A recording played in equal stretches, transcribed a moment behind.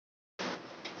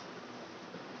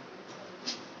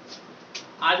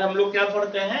आज हम लोग क्या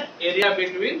पढ़ते हैं, एरिया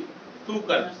बिटवीन टू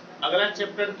कर्व्स। अगला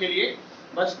चैप्टर के लिए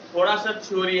बस थोड़ा सा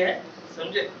थ्योरी है,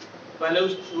 समझे। पहले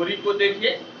उस थ्योरी को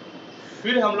देखिए,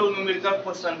 फिर हम लोग न्यूमेरिकल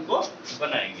क्वेश्चन को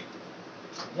बनाएंगे।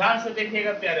 ध्यान से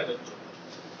देखिएगा प्यारे बच्चों,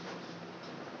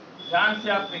 ध्यान से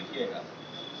आप देखिएगा।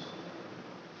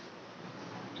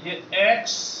 ये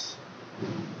x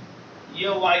ये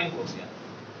y हो गया,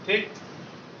 ठीक।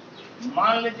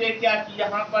 मान लीजिए क्या कि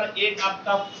यहाँ पर एक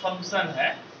आपका फंक्शन है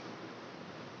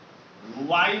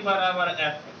y बराबर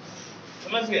f,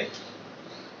 समझ गए।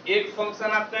 एक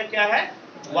फंक्शन आपका क्या है,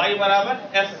 y बराबर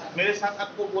f, मेरे साथ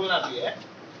आपको बोलना भी है।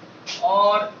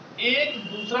 और एक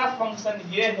दूसरा फंक्शन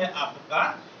ये है आपका,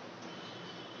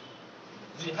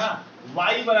 जी हाँ,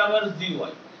 y बराबर gy।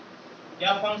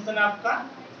 क्या फंक्शन आपका,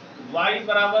 y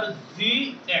बराबर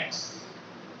gx।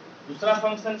 दूसरा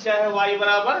फंक्शन क्या है, y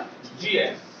बराबर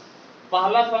gx।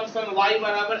 पहला फंक्शन y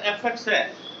बराबर fx है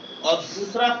और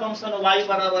दूसरा फंक्शन y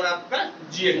बराबर आपका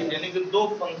gx, यानी कि दो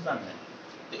फंक्शन है।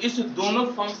 तो इस दोनों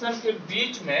फंक्शन के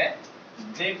बीच में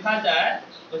देखा जाए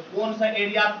तो कौन सा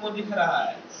एरिया आपको दिख रहा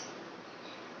है,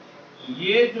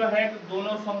 ये जो है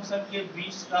दोनों फंक्शन के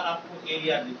बीच का आपको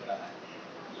एरिया दिख रहा है,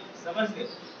 समझ गए।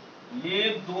 ये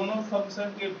दोनों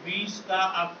फंक्शन के बीच का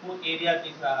आपको एरिया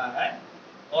दिख रहा है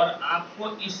और आपको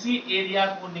इसी एरिया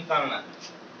को निकालना है।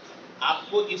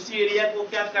 आपको इसी एरिया को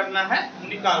क्या करना है,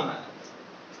 निकालना है,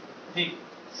 ठीक।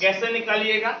 कैसे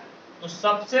निकालिएगा, तो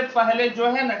सबसे पहले जो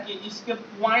है ना कि इसके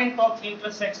पॉइंट ऑफ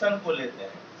इंटरसेक्शन को लेते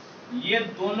हैं। ये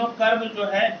दोनों कर्व जो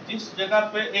है जिस जगह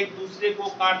पे एक दूसरे को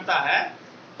काटता है,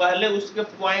 पहले उसके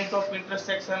पॉइंट ऑफ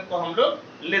इंटरसेक्शन को हम लोग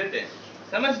लेते हैं,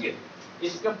 समझ गए।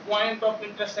 इसके पॉइंट ऑफ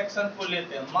इंटरसेक्शन को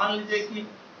लेते हैं। मान लीजिए कि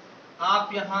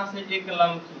आप यहां से एक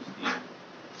लंब खींच दिए,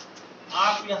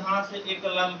 आप यहां से एक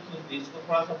लंब खींच दिए, इसको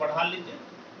थोड़ा सा बढ़ा लीजिए।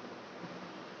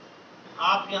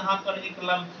 आप यहां पर एक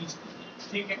लंब खींच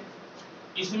दीजिए, ठीक है।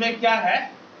 इसमें क्या है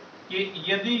कि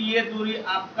यदि ये दूरी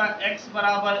आपका x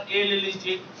बराबर a ले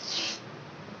लीजिए,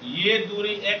 ये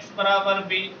दूरी x बराबर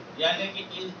b, यानी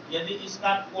कि यदि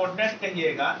इसका कोऑर्डिनेट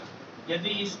कहिएगा, यदि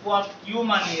इसको आप q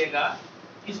मानिएगा,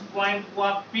 इस पॉइंट को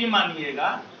आप P मानिएगा,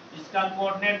 इसका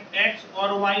कोऑर्डिनेट x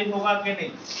और y होगा कि नहीं,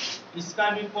 इसका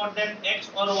भी कोऑर्डिनेट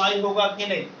x और y होगा कि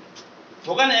नहीं,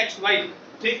 होगा ना, x y,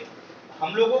 ठीक।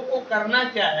 हम लोगों को करना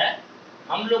क्या है,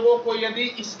 हम लोगों को यदि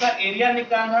इसका एरिया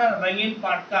निकालना है रंगीन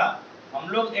पार्ट का, हम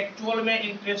लोग एक्चुअल में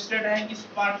इंटरेस्टेड हैं इस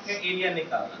पार्ट का एरिया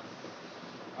निकालना।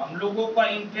 हम लोगों का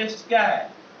इंटरेस्ट क्या है,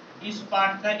 इस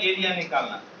पार्ट का एरिया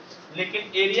निकालना।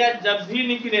 लेकिन एरिया जब भी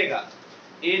निकलेगा,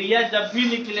 एरिया जब भी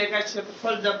निकलेगा,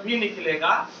 क्षेत्रफल जब भी निकलेगा,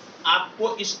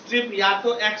 आपको स्ट्रिप या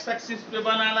तो x एक्सिस पे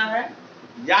बनाना है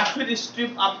या फिर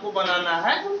स्ट्रिप आपको बनाना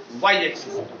है y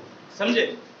एक्सिस पे,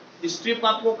 समझे। स्ट्रिप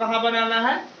आपको कहां बनाना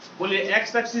है, बोले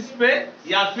x एक्सिस पे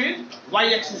या फिर y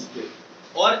एक्सिस पे।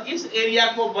 और इस एरिया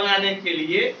को बनाने के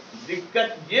लिए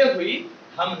दिक्कत ये हुई,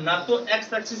 हम ना तो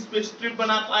x एक्सिस पे स्ट्रिप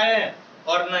बना पाए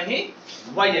और न ही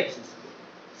y एक्सिस पे,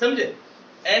 समझे।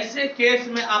 ऐसे केस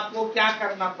में आपको क्या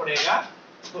करना पड़ेगा,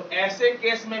 तो ऐसे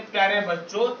केस में प्यारे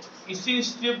बच्चों इसी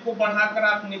स्ट्रिप को बढ़ाकर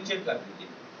आप नीचे कर दीजिए।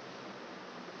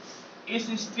 इस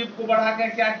स्ट्रिप को बढ़ाकर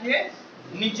क्या किए,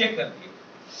 नीचे कर दिए।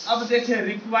 अब देखिए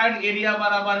रिक्वायर्ड एरिया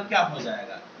बराबर क्या हो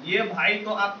जाएगा, ये भाई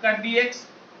तो आपका dx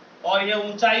और ये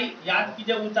ऊंचाई, याद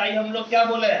कीजिए ऊंचाई हम लोग क्या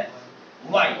बोले हैं,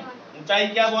 y, ऊंचाई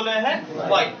क्या बोले हैं,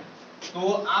 y।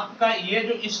 तो आपका ये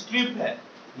जो स्ट्रिप है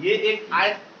ये एक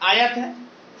आयत है,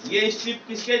 ये स्ट्रिप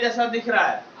किसके जैसा दिख रहा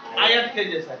है, आयत के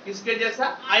जैसा। किसके जैसा,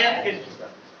 आयत के जैसा।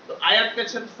 तो आयत का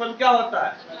क्षेत्रफल क्या होता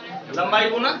है, लंबाई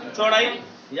गुना चौड़ाई,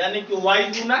 यानी कि y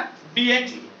गुना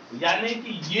dx, यानी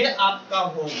कि ये आपका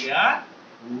हो गया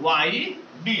y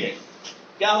dx।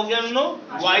 क्या हो गया नो,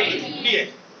 y dx।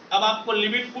 अब आपको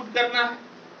लिमिट पुट करना है,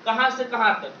 कहां से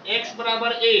कहां तक, x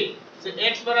बराबर a से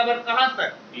x बराबर कहां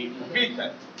तक, b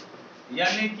तक,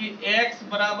 यानी कि x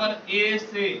बराबर a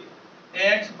से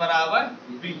x बराबर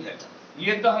b तक।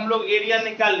 ये तो हम लोग एरिया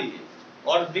निकाल लिए।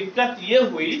 और दिक्कत ये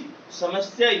हुई,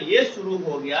 समस्या ये शुरू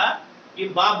हो गया कि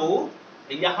बाबू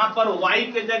यहाँ पर y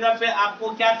के जगह पे आपको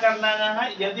क्या करना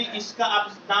है, यदि इसका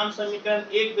आप नाम समीकरण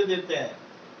 1 दे देते हैं,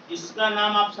 इसका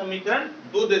नाम आप समीकरण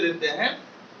 2 दे देते हैं,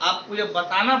 आपको ये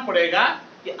बताना पड़ेगा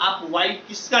कि आप y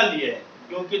किसका लिए है,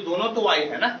 क्योंकि दोनों तो y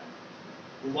है ना।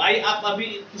 y आप अभी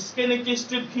किसके नीचे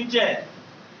स्ट्रिप खींचे है,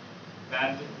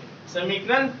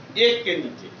 समीकरण 1 के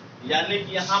नीचे, यानी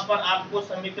कि यहाँ पर आपको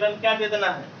समीकरण क्या दे देना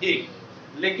है, 1।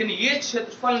 लेकिन ये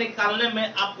क्षेत्रफल निकालने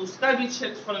में आप उसका भी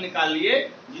क्षेत्रफल निकालिए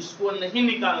जिसको नहीं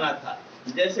निकालना था।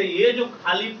 जैसे ये जो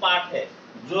खाली पार्ट है,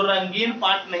 जो रंगीन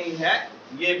पार्ट नहीं है,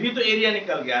 ये भी तो एरिया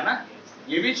निकल गया ना,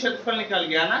 ये भी क्षेत्रफल निकल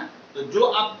गया ना। तो जो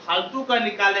आप फालतू का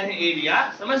निकाले हैं एरिया,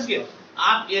 समझ गए,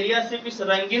 आप एरिया सिर्फ इस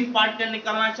रंगीन पार्ट का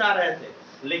निकालना चाह रहे थे,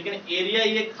 लेकिन एरिया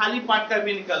ये खाली पार्ट का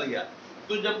भी निकल गया।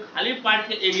 तो जब खाली पार्ट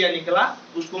का एरिया निकला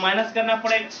उसको माइनस करना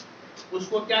पड़ेगा।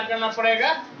 उसको क्या करना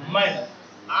पड़ेगा? माइनस।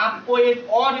 आपको एक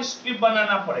और स्ट्रिप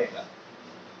बनाना पड़ेगा,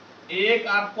 एक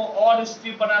आपको और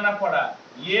स्ट्रिप बनाना पड़ा,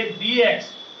 ये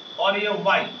dx और ये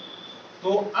y।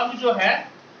 तो अब जो है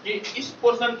कि इस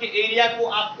पोर्शन के एरिया को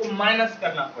आपको माइनस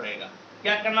करना पड़ेगा।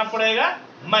 क्या करना पड़ेगा?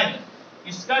 माइनस।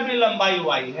 इसका भी लंबाई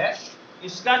y है,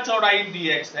 इसका चौड़ाई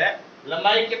dx है,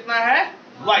 लंबाई कितना है?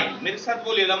 y। मेरे साथ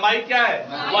बोलिए, लंबाई क्या है?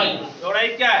 y, चौड़ाई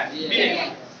क्या है?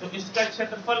 dx। तो इसका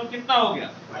क्षेत्रफल कितना हो गया?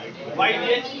 y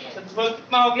dx। क्षेत्रफल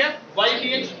कितना हो गया? y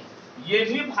dx। ये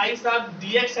भी भाई साहब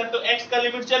dx है तो x का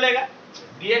लिमिट चलेगा,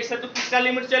 dx है तो किसका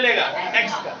लिमिट चलेगा?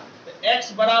 x का। तो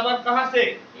x बराबर कहां से?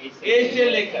 a से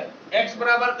लेकर x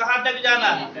बराबर कहां तक जाना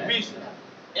है? 20।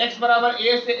 x बराबर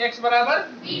a से x बराबर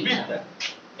 20 तक,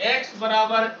 x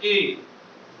बराबर a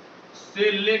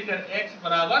से लेकर x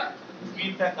बराबर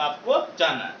 20 तक आपको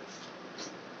जाना है।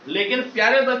 लेकिन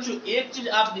प्यारे बच्चों एक चीज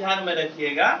आप ध्यान में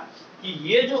रखिएगा कि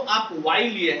ये जो आप y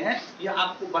लिए हैं ये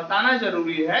आपको बताना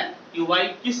जरूरी है कि y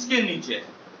किसके नीचे है।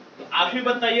 तो आप ही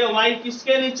बताइए y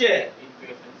किसके नीचे है?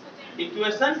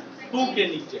 इक्वेशन 2 के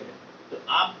नीचे है। तो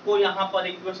आपको यहाँ पर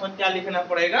इक्वेशन क्या लिखना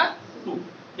पड़ेगा? 2।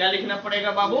 क्या लिखना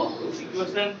पड़ेगा बाबू?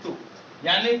 इक्वेशन 2।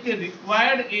 यानी कि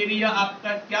रिक्वायर्ड एरिया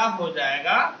आपका क्या हो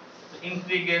जाएगा? तो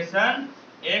इंटीग्रेशन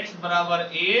x बराबर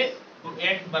a टू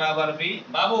x बराबर b।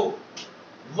 बाबू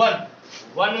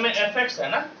 1 में fx है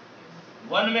ना,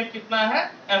 1 में कितना है?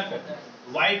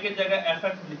 fx। y के जगह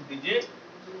fx लिख दीजिए,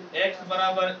 x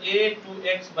बराबर a टू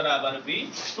x बराबर b।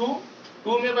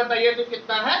 2 में बताइए तो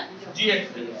कितना है? gx।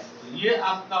 ये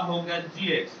आपका हो गया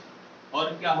gx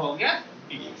और क्या हो गया?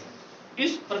 dx।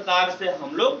 इस प्रकार से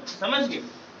हम लोग समझ गए,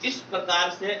 इस प्रकार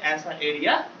से ऐसा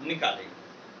एरिया निकालेंगे।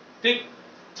 ठीक,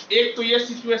 एक तो ये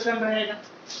सिचुएशन रहेगा।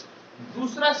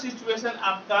 दूसरा सिचुएशन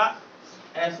आपका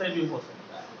ऐसे भी हो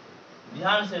सकता है,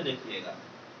 ध्यान से देखिएगा।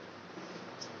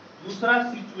 दूसरा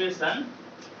सिचुएशन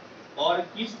और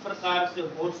किस प्रकार से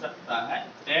हो सकता है?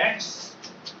 x,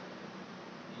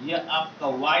 ये आपका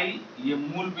y, ये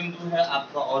मूल बिंदु है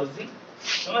आपका ओरिजिन,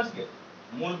 समझ गए?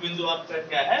 मूल बिंदु आपका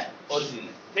क्या है? ओरिजिन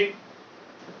है। ठीक,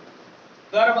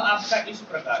 कर्व आपका इस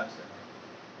प्रकार से है।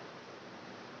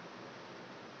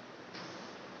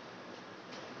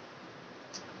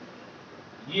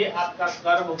 ये आपका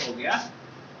कर्व हो गया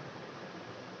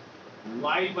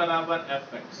y बराबर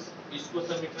fx। इसको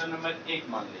समीकरण नंबर 1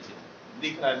 मान लीजिए,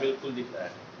 दिख रहा है? बिल्कुल दिख रहा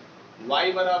है।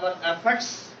 y बराबर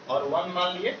fx और 1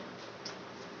 मान लिए।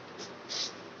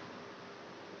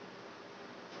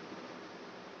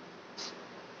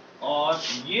 और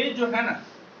ये जो है ना,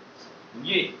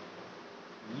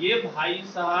 ये भाई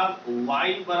साहब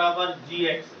y बराबर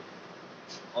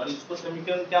gx और इसको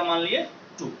समीकरण क्या मान लिए?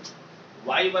 2।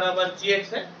 y बराबर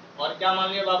gx है और क्या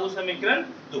मान लिए बाबू? समीकरण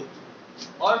 2।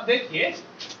 और देखिए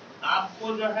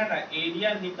आपको जो है ना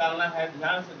एरिया निकालना है,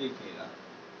 ध्यान से देखिएगा।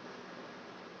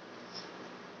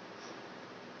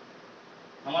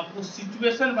 हम आपको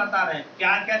सिचुएशन बता रहे हैं,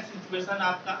 क्या क्या सिचुएशन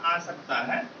आपका आ सकता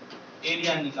है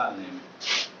एरिया निकालने में,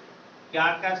 क्या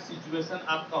क्या सिचुएशन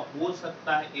आपका हो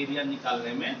सकता है एरिया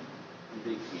निकालने में।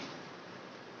 देखिए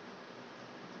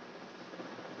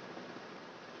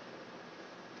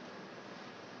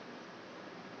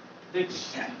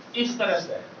देखिए इस तरह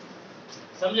से,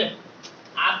 समझे?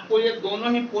 आपको ये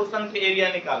दोनों ही पोर्शन के एरिया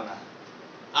निकालना है,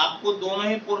 आपको दोनों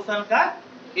ही पोर्शन का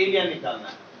एरिया निकालना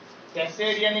है। कैसे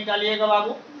एरिया निकालिएगा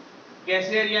बाबू?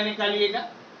 कैसे एरिया निकालिएगा?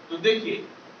 तो देखिए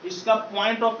इसका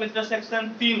पॉइंट ऑफ इंटरसेक्शन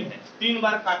 3 है, 3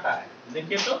 बार काटा है।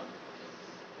 देखिए तो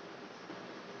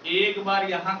एक बार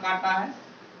यहां काटा है,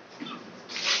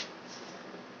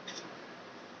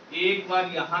 एक बार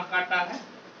यहां काटा है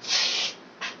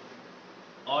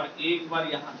और एक बार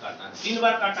यहां काटा है। 3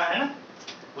 बार काटा है ना?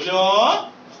 बोलो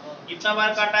कितना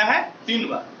बार काटा है? 3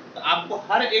 बार। तो आपको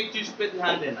हर एक चीज पे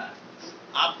ध्यान देना है,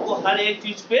 आपको हर एक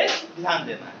चीज पे ध्यान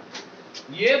देना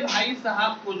है। ये भाई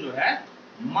साहब को जो है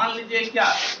मान लीजिए क्या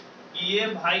कि ये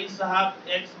भाई साहब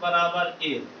x बराबर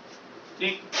a,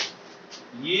 ठीक,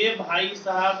 ये भाई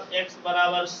साहब x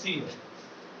बराबर c है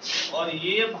और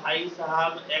ये भाई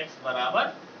साहब x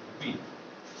बराबर b।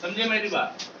 समझे मेरी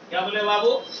बात? क्या बोले बाबू?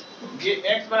 ये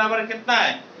x बराबर कितना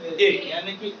है? 1।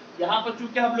 यानी कि यहाँ पर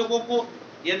चूंकि हम लोगों को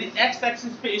यदि x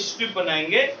एक्सिस पे स्ट्रिप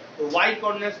बनाएंगे तो y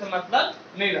कोऑर्डिनेट से मतलब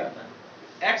नहीं रहता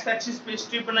है। x एक्सिस पे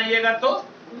स्ट्रिप बनाइएगा तो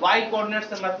y कोऑर्डिनेट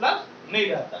से मतलब नहीं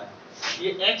रहता है।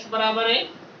 ये x बराबर है,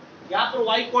 यहाँ पर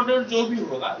y कोऑर्डिनेट जो भी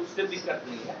होगा उससे दिक्कत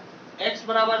नहीं है। x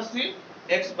बराबर c,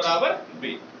 x बराबर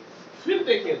b। फिर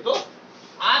देखिए तो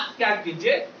आप क्या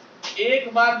कीजिए,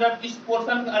 एक बार जब इस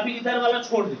पोर्शन का, अभी इधर वाला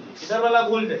छोड़ दीजिए, इधर वाला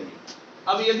भूल जाइए,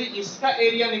 अब यदि इसका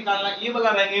एरिया निकालना ये वाला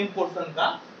रंगीन पोर्शन का,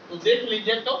 तो देख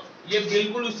लीजिए तो ये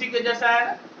बिल्कुल उसी के जैसा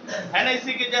है ना,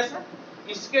 इसी के जैसा,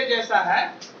 इसके जैसा है।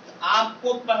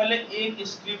 आपको पहले एक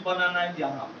स्ट्रिप बनाना है,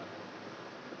 यहां पर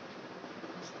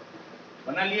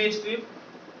बना लिए स्ट्रिप,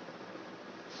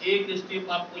 एक स्ट्रिप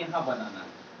आपको यहां बनाना है,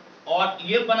 और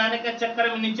ये बनाने के चक्कर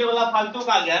में नीचे वाला फालतू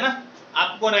का आ गया ना,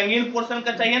 आपको रंगीन पोर्शन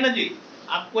का चाहिए ना जी,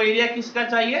 आपको एरिया किसका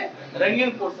चाहिए,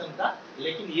 रंगीन पोर्शन का,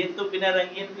 लेकिन ये तो बिना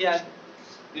रंगीन भी आ गया,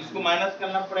 इसको माइनस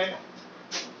करना पड़ेगा,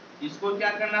 इसको क्या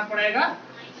करना पड़ेगा,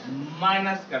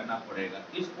 माइनस करना पड़ेगा,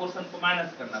 इस पोर्शन को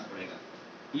माइनस करना पड़ेगा,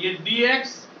 ये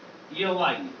dx ये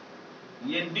y,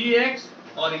 ये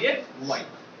dx और ये y।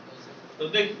 तो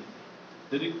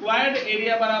देखिए रिक्वायर्ड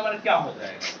एरिया बराबर क्या हो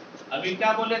जाएगा, अभी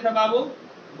क्या बोले थे बाबू,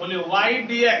 बोले y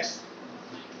dx,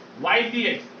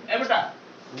 ए बेटा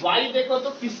y देखो तो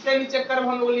किसके नीचे कर्व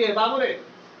हम लोग लिए बाबू रे,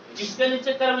 किसके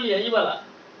नीचे कर्व लिए, ये वाला,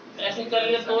 ऐसे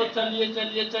करिए तो चलिए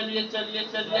चलिए चलिए चलिए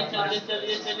चलिए चलिए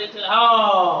चलिए चलिए,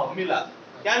 हाँ मिला,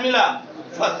 क्या मिला,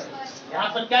 फर्स्ट। यहाँ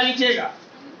पर क्या लिखिएगा,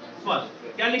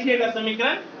 फर्स्ट, क्या लिखिएगा,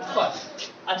 समीकरण फर्स्ट।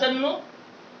 अच्छा नो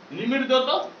लिमिट दो,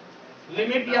 तो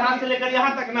लिमिट यहाँ से लेकर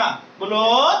यहाँ तक ना, बोलो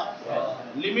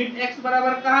लिमिट x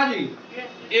बराबर कहाँ जी,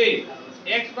 a,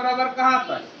 x बराबर कहाँ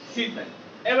तक, c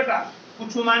तक। ए बेटा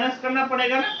कुछ माइनस करना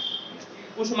पड़ेगा ना,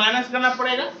 कुछ माइनस करना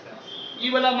पड़ेगा, ई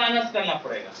वाला माइनस करना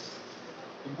पड़ेगा,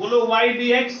 तो बोलो y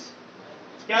dx,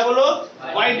 क्या बोलो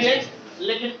y dx,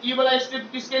 लेकिन ई वाला स्ट्रिप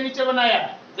किसके नीचे बनाया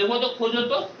है, देखो तो खोजो,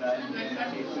 तो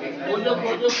खोजो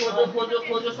खोजो खोजो खोजो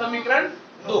खोजो, समीकरण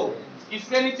 2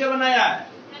 किसके नीचे बनाया है,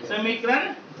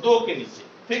 समीकरण 2 के नीचे,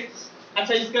 ठीक।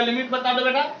 अच्छा इसका लिमिट बता दो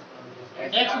बेटा,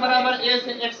 x बराबर a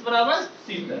से x बराबर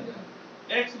c तक,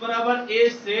 x बराबर a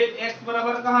से x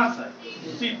बराबर कहां तक,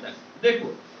 c तक।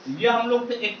 देखो ये हम लोग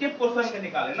तो एक एक पोर्शन के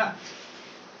निकाले ना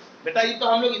बेटा, ये तो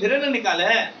हम लोग इधर ना निकाले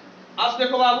हैं। अब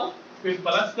देखो बाबू फिर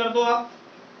प्लस कर दो, आप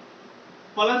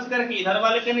प्लस करके इधर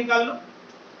वाले के निकाल लो,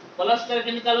 प्लस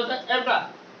करके निकालो तो बेटा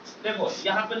देखो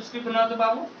यहाँ पर स्ट्रिप बना दो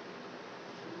बाबू,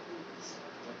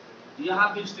 यहाँ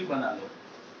पे स्ट्रिप बना लो,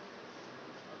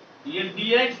 ये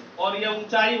dx और ये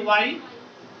ऊंचाई y,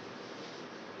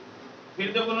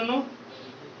 फिर देखो नो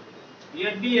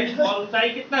ये dx और ऊंचाई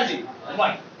कितना जी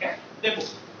y, देखो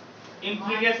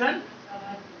इंटीग्रेशन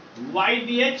y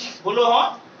dx, बोलो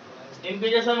हाँ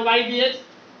इंटीग्रेशन y dx।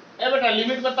 ए बेटा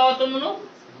लिमिट बताओ तुम लोग,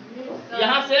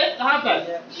 यहाँ से कहाँ तक,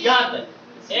 यहाँ तक,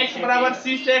 x बराबर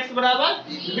c से x बराबर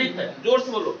b तक, जोर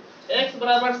से बोलो, x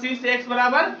बराबर c से x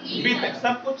बराबर b तक,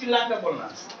 सबको चिल्ला कर बोलना,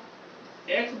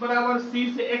 x बराबर c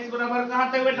से x बराबर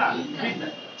कहाँ तक बेटा, b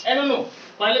तक। ए नो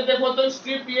पहले देखो तो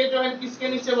स्ट्रिप ये जो है किसके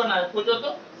नीचे बना है, खोजो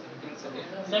तो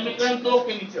समीकरण 2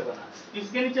 के नीचे बना,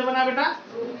 किसके नीचे बना बेटा,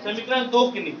 समीकरण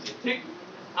 2 के नीचे, ठीक।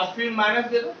 अब फिर माइनस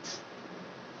दे दो,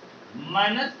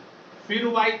 माइनस फिर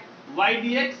y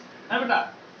dx है बेटा।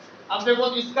 अब देखो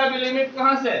तो इसका भी लिमिट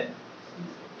कहां से,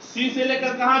 c से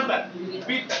लेकर कहां तक,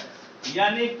 b तक,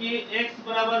 यानी कि x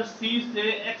बराबर c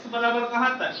से x बराबर कहां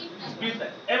तक, b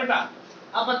तक। ए बेटा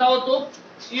अब बताओ तो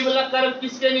ये वाला कर्व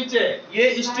किसके नीचे है,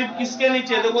 ये स्ट्रिप किसके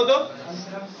नीचे, देखो तो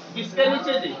किसके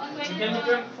नीचे जी,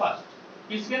 समीकरण फर्स्ट,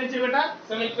 किसके नीचे बेटा,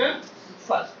 समीकरण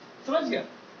फर्स्ट, समझ गया।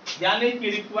 यानी कि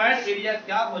रिक्वायर्ड एरिया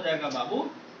क्या हो जाएगा बाबू,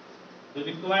 तो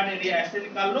रिक्वायर्ड एरिया ऐसे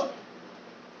निकाल लो,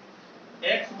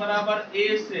 x बराबर a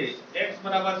से x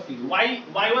बराबर c,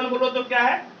 y1 बोलो तो क्या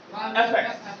है fx,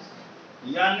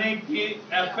 यानी कि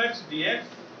fx dx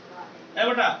है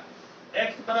बेटा,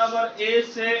 x बराबर a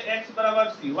से x बराबर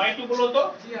c, y2 बोलो तो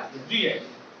dx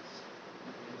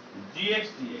dx,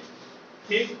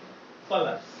 ठीक।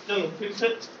 प्लस चलो फिर से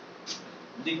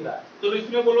दिख रहा है, तो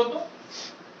इसमें बोलो तो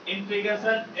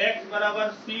इंटीग्रेशन x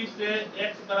बराबर c से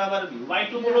x बराबर b,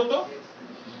 y2 बोलो तो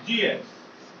dx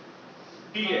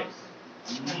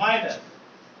माइनस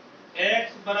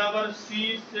x बराबर c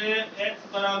से x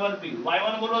बराबर b,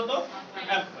 y1 बोलो तो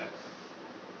fx।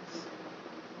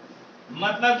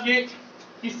 मतलब ये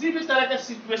किसी भी तरह का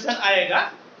सिचुएशन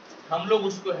आएगा हम लोग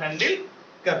उसको हैंडल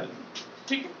कर लेंगे,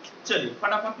 ठीक है। चलिए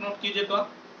फटाफट नोट कीजिए तो आप,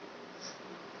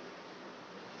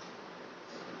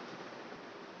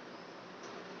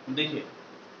 देखिए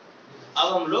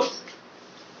अब हम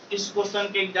लोग इस क्वेश्चन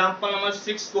के एग्जांपल नंबर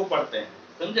 6 को पढ़ते हैं,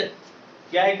 समझे।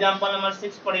 क्या एग्जांपल नंबर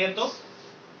 6 पढ़िए तो,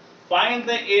 find the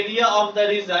area of the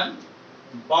reason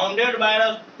bounded by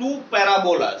two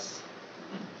parabolas,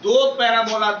 दो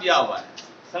पैराबोला दिया हुआ है,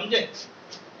 समझे।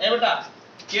 ए बेटा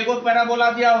केगो पैराबोला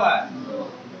दिया हुआ है,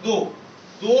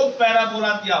 दो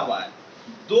पैराबोला दिया हुआ है,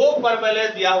 दो परबोले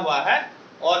दिया हुआ है,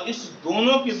 और इस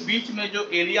दोनों के बीच में जो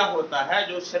एरिया होता है,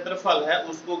 जो क्षेत्रफल है,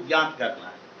 उसको ज्ञात करना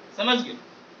है, समझ गए।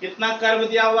 कितना कर्व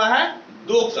दिया हुआ है?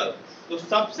 2 कर्व। तो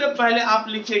सबसे पहले आप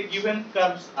लिखिए गिवन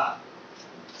कर्व्स आर।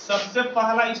 सबसे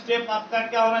पहला स्टेप आपका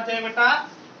क्या होना चाहिए बेटा?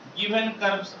 Given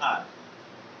curves are.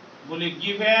 बोलिए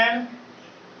given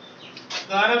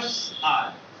curves are.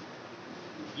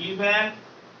 Given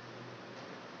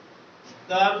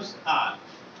curves are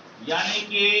यानी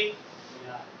कि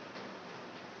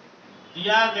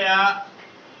दिया गया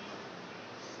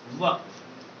वक्र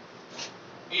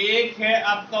एक है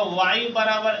आपका y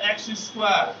बराबर एक्स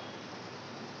स्क्वायर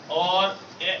और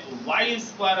y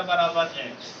स्क्वायर बराबर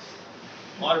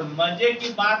x। और मजे की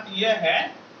बात यह है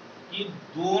कि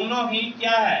दोनों ही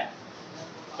क्या है?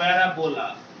 पैराबोला।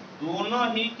 दोनों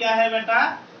ही क्या है बेटा?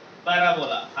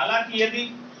 पैराबोला। हालांकि यदि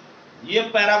ये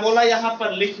पैराबोला यहाँ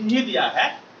पर लिख ही दिया है,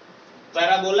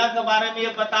 पैराबोला के बारे में ये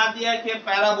बता दिया कि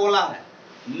पैराबोला है,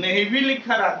 नहीं भी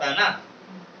लिखा रहता ना,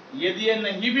 यदि ये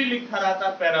नहीं भी लिखा रहता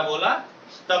पैराबोला,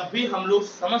 तब भी हम लोग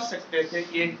समझ सकते थे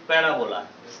कि एक पैराबोला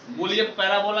है। बोलिए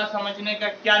पैराबोला समझने का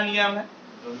क्या नियम है?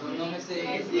 दोनों में से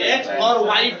एक्स और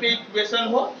वाई पे इक्वेशन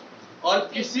हो और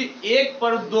किसी एक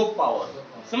पर 2 पावर।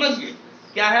 समझ गए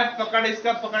क्या है पकड़?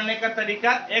 इसका पकड़ने का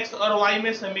तरीका एक्स और वाई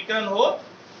में समीकरण हो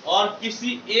और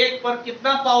किसी एक पर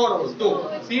कितना पावर हो? 2।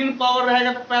 3 पावर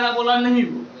रहेगा तो पैराबोला नहीं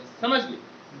हो। समझ गए?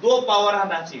 2 पावर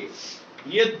आना चाहिए।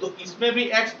 ये इसमें भी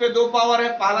x पे 2 पावर है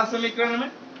पहला समीकरण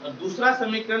में, और दूसरा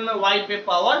समीकरण में y पे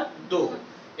पावर 2 है।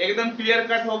 एकदम क्लियर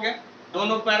कट हो गया।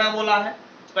 दोनों पैराबोला है।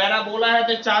 पैराबोला है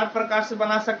तो 4 प्रकार से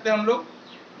बना सकते हैं हम लोग।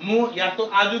 मुंह या तो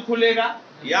आजू खुलेगा,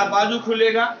 या बाजू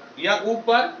खुलेगा, या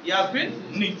ऊपर, या फिर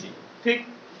नीचे। ठीक।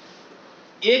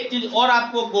 एक चीज और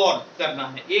आपको गौर करना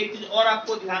है, एक चीज और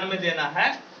आपको ध्यान में देना है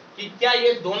कि क्या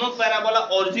ये दोनों पैराबोला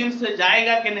ओरिजिन से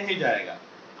जाएगा कि नहीं जाएगा।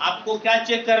 आपको क्या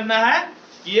चेक करना है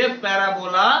कि ये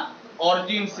पैराबोला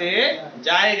ओरिजिन से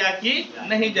जाएगा कि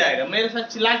नहीं जाएगा। मेरे साथ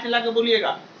चिल्ला चिल्ला के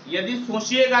बोलिएगा। यदि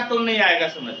सोचिएगा तो नहीं आएगा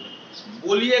समझ में,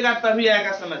 बोलिएगा तभी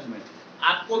आएगा समझ में।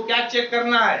 आपको क्या चेक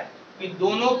करना है कि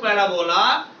दोनों पैराबोला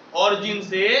ओरिजिन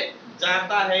से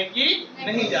जाता है कि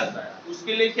नहीं जाता है।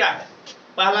 उसके लिए क्या है?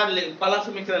 पहला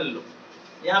समीकरण लो,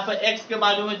 यहाँ पर x के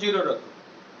बाजू में 0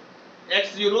 रखो।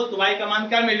 x 0 तो y का मान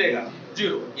क्या मिलेगा?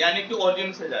 0, यानी कि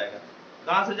ओरिजिन से जाएगा।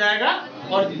 कहां से जाएगा?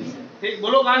 ओरिजिन से। ठीक,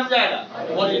 बोलो कहां से जाएगा?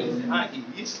 ओरिजिन से। हाँ,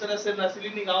 इस तरह से नस्ली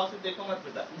निगाहों से देखो मत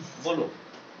बेटा, बोलो।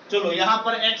 चलो यहाँ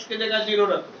पर x के जगह 0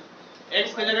 रखो।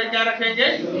 x के जगह क्या रखेंगे?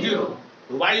 0।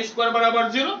 तो y स्क्वायर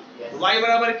बराबर 0, y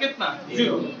बराबर कितना?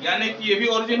 0, यानी कि ये भी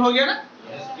ओरिजिन हो गया ना,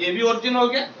 ये भी ओरिजिन हो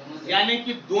गया, यानी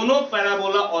कि दोनों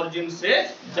पैराबोला ओरिजिन से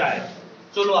जाएगा।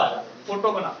 चलो आ जाओ,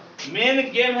 फोटो बना। मेन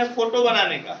गेम है फोटो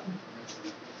बनाने का।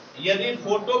 यदि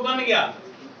फोटो बन गया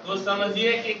तो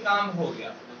समझिए कि काम हो गया।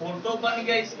 फोटो बन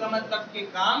गया इसका मतलब कि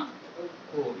काम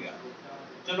हो गया।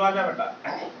 चलो आजा बेटा।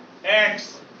 x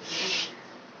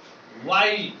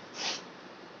y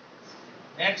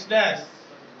x dash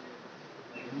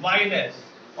y dash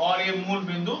और ये मूल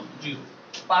बिंदु 0।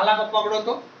 पहला को पकड़ो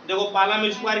तो देखो, पहला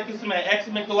में स्क्वायर किस में है? x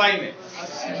में कि y में?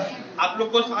 आप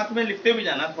लोग को साथ में लिखते भी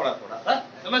जाना थोड़ा थोड़ा,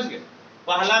 समझ गए?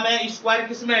 पहला में स्क्वायर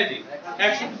किस में है जी?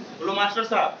 x। बोलो मास्टर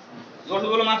साहब, जोर से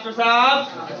बोलो मास्टर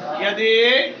साहब। यदि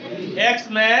x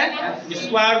में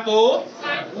स्क्वायर तो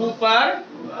ऊपर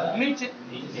नीचे,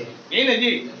 यही ना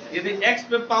जी। यदि x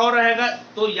पे पावर रहेगा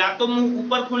तो या तो मुंह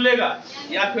ऊपर खुलेगा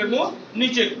या फिर मुंह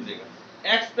नीचे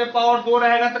खुलेगा। x पे पावर 2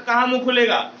 रहेगा तो कहाँ मुंह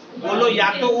खुलेगा? बोलो, या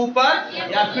तो ऊपर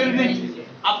या फिर नीचे।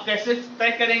 अब कैसे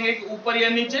तय करेंगे कि ऊपर या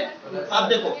नीचे? अब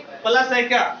देखो, प्लस है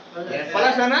क्या?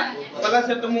 प्लस है ना, प्लस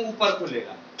है तो मुंह ऊपर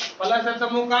खुलेगा, प्लस है तो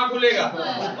मुंह कहाँ खुलेगा?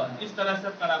 ऊपर। इस तरह से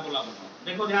पैराबोला बनाओ।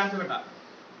 देखो ध्यान से बेटा,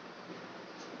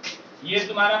 ये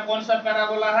तुम्हारा कौन सा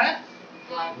पैराबोला है?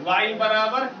 y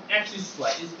बराबर एक्स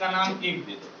स्क्वायर। इसका नाम 1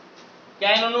 दे दो।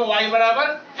 क्या इन्होंने y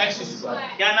बराबर एक्स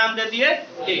स्क्वायर क्या नाम दे दिए?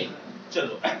 1।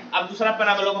 चलो अब दूसरा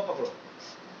पैराबोला को पकड़ो।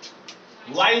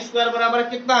 y स्क्वायर बराबर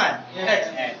कितना है?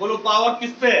 x। बोलो पावर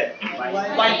किस पे?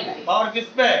 y पे। पावर किस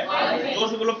पे? जोर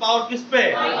से बोलो, पावर किस पे?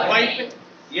 y पे।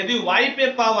 यदि y पे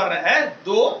पावर है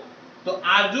 2 तो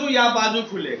आजू या बाजू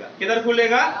खुलेगा। किधर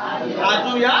खुलेगा?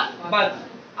 आजू या बाजू।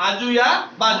 आजू या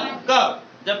बाजू कब?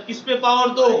 जब किस पे पावर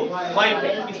 2 हो? y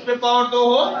पे। किस पे पावर 2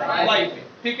 हो? y पे।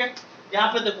 ठीक है, यहाँ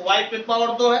पे देखो y पे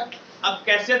पावर 2 है। अब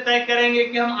कैसे तय करेंगे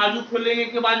कि हम आजू खोलेंगे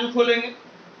कि बाजू खोलेंगे?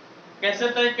 कैसे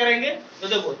तय करेंगे? तो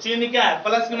देखो चिन्ह क्या है?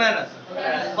 प्लस की माइनस।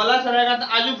 प्लस रहेगा तो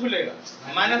आजू खुलेगा,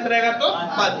 माइनस रहेगा तो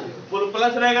बाजू। बोलो,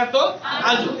 प्लस रहेगा तो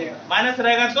आजू, माइनस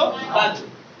रहेगा तो बाजू।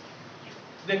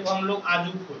 देखो हम लोग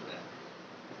आजू खोल रहे हैं।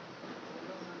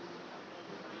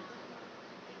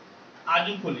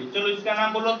 आजू खोलिए। चलो इसका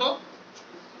नाम बोलो तो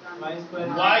y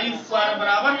स्क्वायर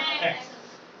बराबर x।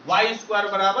 y स्क्वायर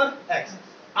बराबर x।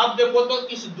 अब देखो तो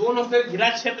इस दोनों से घिरा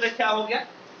क्षेत्र क्या हो गया?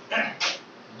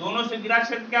 दोनों से घिरा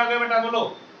क्षेत्र क्या हो गया बेटा,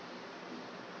 बोलो,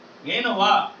 ये ना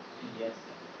हुआ।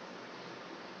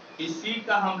 इसी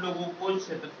का हम लोगों को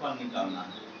क्षेत्रफल निकालना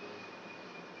है,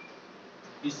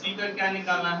 इसी का क्या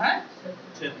निकालना है,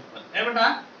 क्षेत्रफल। ए बेटा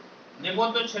देखो,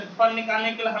 तो क्षेत्रफल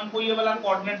निकालने के लिए हमको ये वाला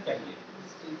कोऑर्डिनेट चाहिए,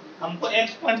 हमको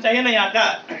एक्स पॉइंट चाहिए ना यहाँ का,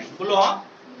 बोलो हाँ,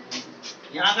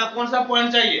 यहाँ का कौन सा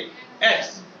पॉइंट चाहिए,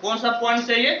 एक्स। कौन सा पॉइंट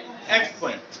चाहिए, एक्स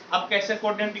पॉइंट। अब कैसे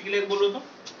कोऑर्डिनेट के लिए बोलो तो,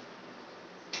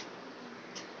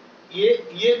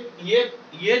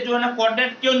 ये जो है ना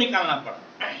कोऑर्डिनेट क्यों निकालना पड़ा,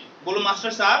 बोलो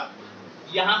मास्टर साहब।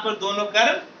 यहाँ पर दोनों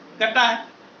कर्व कटा है,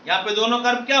 यहाँ पे दोनों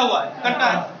कर्व क्या हुआ है, कटा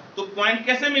है, तो पॉइंट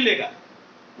कैसे मिलेगा,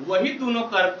 वही दोनों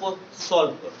कर्व को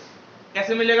सॉल्व करो।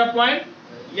 कैसे मिलेगा पॉइंट,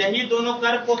 यही दोनों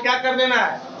कर्व को क्या कर देना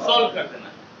है, सॉल्व कर देना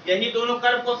है। यही दोनों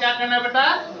कर्व को क्या करना है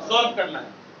बेटा, सॉल्व करना है।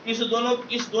 इस दोनों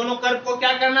कर्व को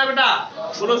क्या करना है बेटा,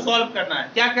 बोलो सॉल्व करना है।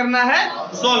 क्या करना है,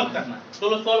 सॉल्व करना है।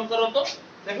 चलो सॉल्व करो तो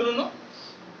देख लो,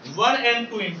 1 and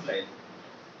 2 implies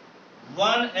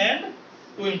 1 and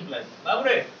 2 implies। बाबू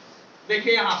रे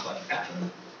देखिए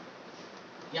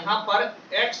यहाँ पर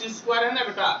एक्स स्क्वायर है ना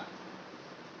बेटा,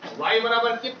 y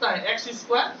बराबर कितना है, एक्स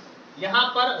स्क्वायर। यहाँ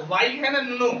पर y है ना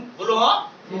नो, बोलो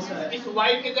हाँ, इस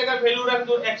y की जगह वैल्यू रख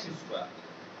दो एक्स स्क्वायर,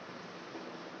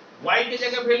 y की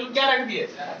जगह वैल्यू क्या रख दिए,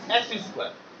 एक्स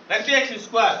स्क्वायर, रख दिए एक्स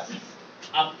स्क्वायर।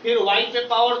 अब फिर y पे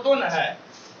पावर 2 ना है,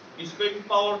 इस पे भी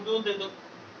पावर 2 दे दो,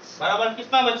 बराबर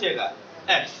कितना बचेगा,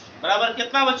 x। बराबर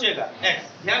कितना बचेगा,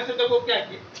 x। ध्यान से देखो क्या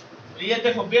किए, ये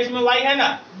देखो बेस में y है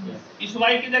ना, इस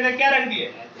y की जगह क्या रख दिए,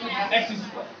 एक्स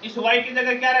स्क्वायर। इस y की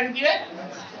जगह क्या रख दिए,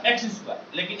 एक्स स्क्वायर।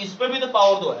 लेकिन इस पे भी तो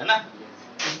पावर 2 है ना,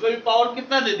 इस पे भी पावर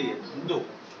कितना दे दिए, 2।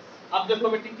 अब देखो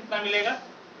बेटी कितना मिलेगा,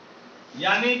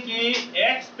 यानी कि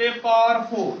x पे पावर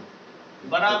 4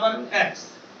 बराबर x,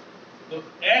 तो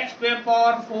x पे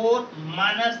पावर 4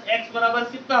 माइनस x बराबर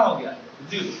कितना हो गया,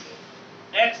 0।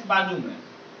 x बाजू में,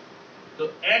 तो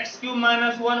x क्यूब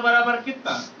माइनस 1 बराबर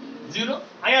कितना, 0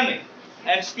 है या नहीं।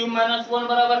 x क्यूब माइनस 1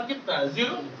 बराबर कितना,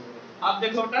 0। अब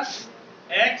देखो बेटा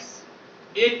x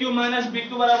a cube minus b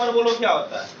cube बराबर, बोलो क्या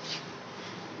होता है,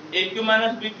 a cube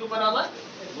minus b cube बराबर,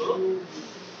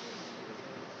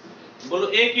 बोलो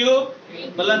a cube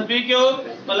plus b cube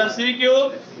plus c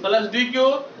cube plus d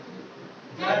cube.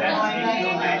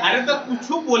 अरे तो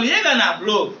कुछ बोलिएगा ना आप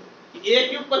लोग, a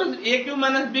cube plus a cube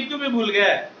minus b cube भी भूल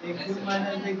गए,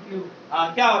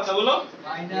 हाँ क्या होता है, बोलो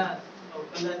माइनस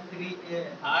प्लस 3a।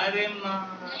 अरे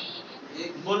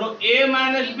बोलो a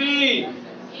minus b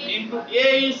into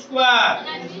a square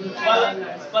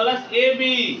plus A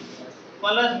B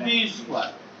plus B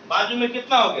square, बाजू में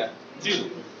कितना हो गया, 0।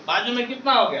 बाजू में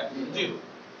कितना हो गया, 0।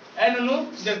 एन नो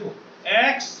देखो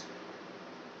x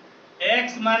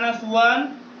minus 1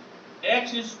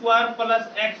 x square plus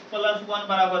 1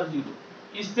 बराबर 0।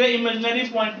 इससे इमेजिनरी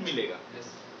पॉइंट मिलेगा,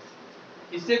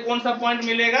 इससे कौन सा पॉइंट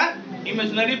मिलेगा,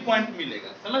 इमेजिनरी पॉइंट मिलेगा,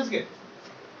 समझ गए।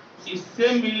 इससे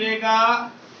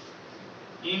मिलेगा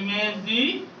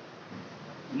इमेजिनरी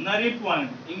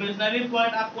पॉइंट। इमेजिनरी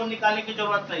पॉइंट आपको निकालने की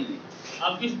जरूरत नहीं है।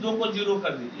 अब इस 2 को 0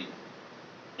 कर दीजिए,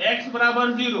 x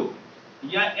बराबर 0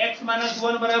 या x माइनस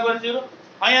 1 बराबर 0,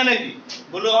 हाँ या नहीं जी,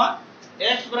 बोलो हाँ।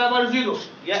 x बराबर 0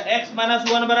 या x माइनस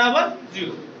 1 बराबर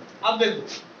 0। अब देखो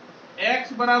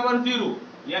x बराबर 0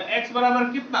 या x बराबर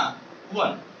कितना,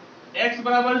 1। x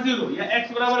बराबर 0 या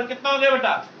x बराबर कितना हो गया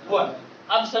बेटा, 1।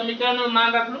 अब समीकरण में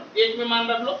मान रख लो, एक में मान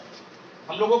रख लो,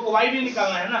 हम लोगों को y भी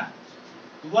निकालना है ना।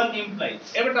 1 इम्प्लाइज,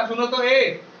 ए बेटा सुनो तो,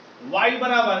 y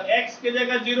बराबर x के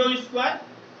जगह 0 स्क्वायर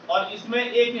और इसमें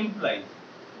 1 इम्प्लाइज,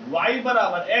 y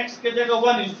बराबर x के जगह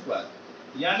 1 स्क्वायर,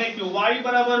 यानी कि y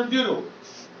बराबर 0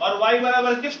 और y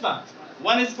बराबर कितना,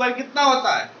 1 स्क्वायर कितना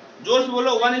होता है, जोर से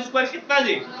बोलो 1 स्क्वायर कितना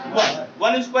जी,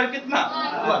 1 स्क्वायर कितना,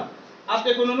 1। अब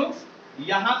देखो दोनों,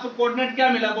 यहाँ पे कोऑर्डिनेट क्या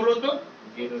मिला, बोलो तो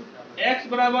x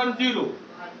बराबर 0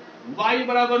 y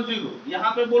बराबर 0,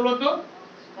 यहाँ पे बोलो तो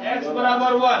x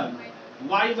बराबर 1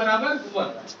 y बराबर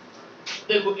 1।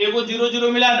 देखो एगो 0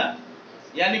 0 मिला ना,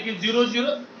 यानी कि 0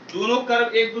 0, दोनों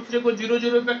कर्व एक दूसरे को 0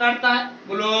 0 पे काटता है,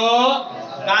 बोलो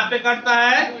कहाँ पे काटता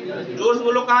है, जोर से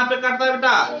बोलो कहाँ पे काटता है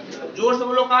बेटा, जोर से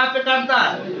बोलो कहाँ पे काटता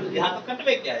है, यहाँ तो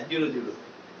कटवे क्या है, 0 0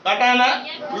 काटा है ना,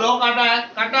 बोलो काटा है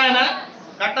ना,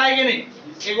 काटा है कि नहीं।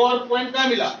 एक और पॉइंट क्या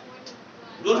मिला,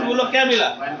 जोर से बोलो क्या मिला,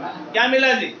 क्या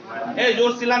मिला जी,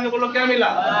 जोर से के बोलो क्या मिला,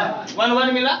 1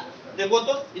 1 मिला। देखो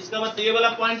तो इसका मतलब ये वाला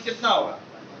पॉइंट कितना होगा,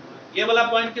 ये वाला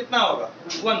पॉइंट कितना होगा,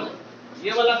 1।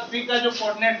 ये वाला p का जो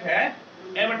कोऑर्डिनेट है,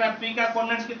 ए बेटा p का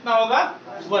कोऑर्डिनेट कितना होगा,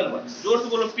 1 1। जोर से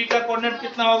बोलो p का कोऑर्डिनेट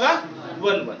कितना होगा,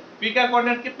 1 1। p का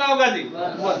कोऑर्डिनेट कितना होगा जी,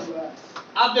 1।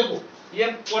 अब देखो ये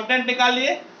कोऑर्डिनेट निकाल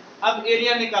लिए, अब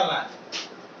एरिया निकालना है।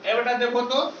 ए बेटा देखो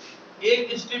तो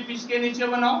एक स्ट्रिप इसके नीचे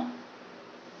बनाओ,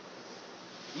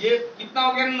 ये कितना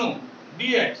हो गया नो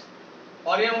dx,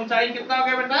 और ये ऊंचाई कितना हो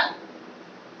गया बेटा,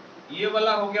 ये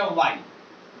वाला हो गया y।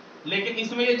 लेकिन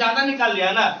इसमें ये ज्यादा निकाल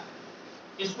लिया ना,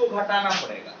 इसको घटाना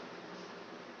पड़ेगा,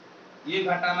 ये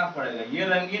घटाना पड़ेगा, ये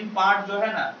रंगीन पार्ट जो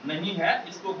है ना नहीं है,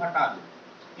 इसको घटा दो।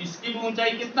 इसकी भी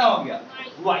ऊंचाई कितना हो गया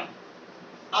y।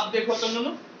 अब देखो तुम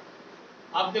दोनों,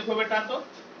 अब देखो बेटा, तो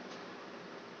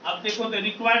अब देखो तो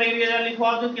रिक्वायर्ड एरिया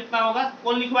लिखवा दो, कितना होगा,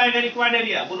 कौन लिखवाएगा रिक्वायर्ड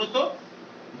एरिया, बोलो तो,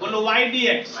 बोलो y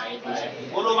dx,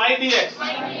 बोलो y dx।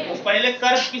 तो पहले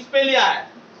कर्व किस पे लिया है,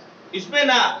 इस पे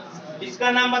ना,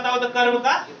 इसका नाम बताओ तो कर्व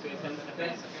का,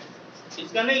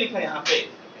 इसका नहीं लिखा यहाँ पे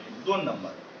 2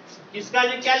 नंबर, इसका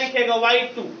जी क्या लिखेगा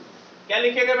y2, क्या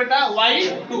लिखेगा बेटा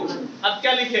y2। अब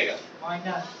क्या लिखेगा,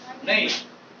 नहीं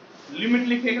लिमिट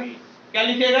लिखेगा, क्या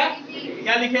लिखेगा,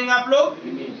 क्या लिखेंगे आप लोग,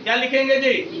 क्या लिखेंगे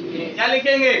जी, क्या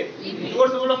लिखेंगे, जोर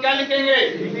से बोलो, क्या लिखेंगे,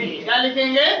 क्या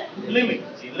लिखेंगे, लिमिट।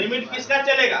 लिमिट किसका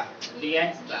चलेगा,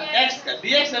 dx का, x का,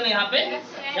 dx है ना यहाँ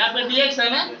पे dx है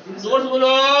ना, जोर से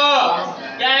बोलो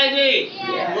क्या है जी,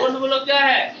 जोर से बोलो क्या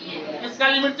है, किसका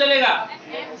लिमिट चलेगा,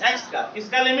 x का,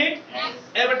 किसका लिमिट,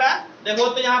 ए बेटा देखो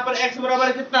तो यहाँ पर x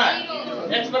बराबर कितना है,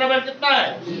 x बराबर कितना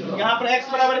है, यहाँ पर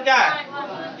x बराबर क्या है,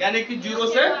 यानी कि 0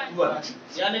 से 1,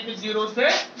 यानी कि 0 से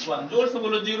 1, जोर से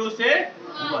बोलो 0 से 1।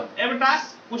 ए बेटा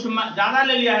कुछ ज्यादा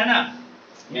ले लिया है ना,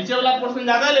 नीचे वाला पोर्शन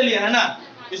ज्यादा ले लिया है ना,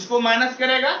 इसको माइनस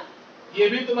करेगा, ये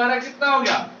भी तुम्हारा कितना हो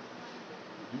गया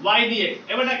y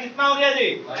dx। ए बेटा कितना हो गया जी,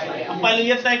 अब पहले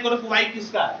ये तय करो कि y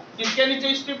किसका है, किसके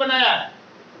नीचे स्ट्रिप बनाया है,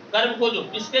 कर्व खोजो,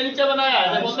 किसके नीचे बनाया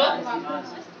है, देखो तो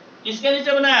किसके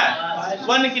नीचे बनाया है,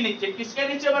 1 के नीचे, किसके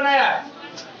नीचे बनाया है,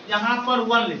 यहाँ पर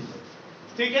 1 लिख दो,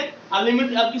 ठीक है। अब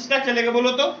लिमिट अब किसका चलेगा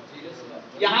बोलो तो,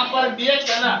 यहाँ पर dx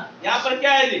है ना, यहाँ पर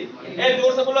क्या है जी, ए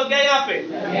जोर से बोलो क्या है यहाँ पे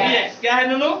dx, क्या है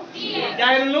नूनू, क्या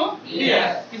है नूनू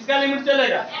dx, किसका लिमिट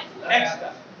चलेगा, x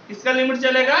का, किसका लिमिट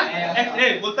चलेगा x,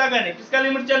 ए बोलता क्या नहीं, किसका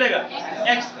लिमिट चलेगा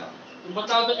x का। तो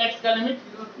बताओ तो x का लिमिट,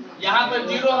 यहाँ पर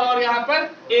 0 है और यहाँ पर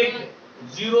 1 है,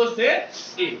 0 से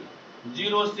 1,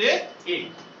 0 से 1,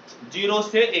 0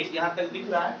 से 1 यहाँ तक दिख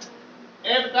रहा है।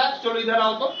 ए बेटा चलो इधर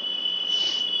आओ तो,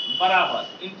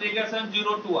 बराबर इंटीग्रेशन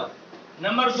 0 to 1।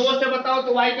 नंबर 2 से बताओ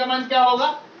तो y का मान क्या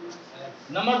होगा,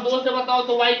 नंबर 2 से बताओ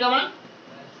तो y का मान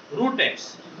रूट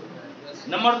x।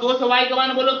 नंबर 2 से y का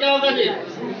मान बोलो क्या होगा जी,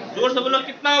 जोर से बोलो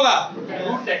कितना होगा,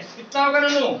 रूट x, कितना होगा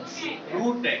ननू,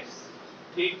 रूट x,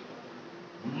 ठीक,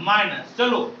 माइनस,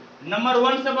 चलो नंबर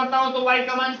 1 से बताओ तो y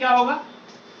का मान क्या होगा,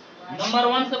 नंबर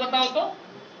 1 से बताओ तो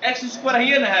x स्क्वायर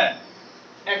है ना, है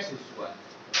x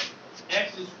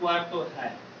स्क्वायर तो है।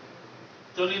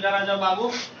 चलो इधर आ जाओ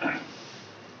बाबू,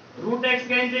 रूट x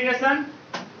का इंटीग्रेशन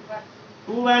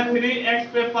 2/3 x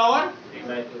पे पावर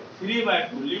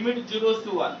 3/2, लिमिट 0 से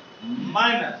 1,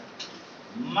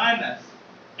 माइनस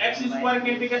x स्क्वायर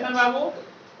के इंटीग्रेशन बाबू,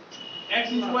 x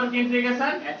स्क्वायर के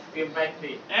इंटीग्रेशन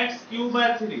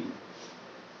x³ 3,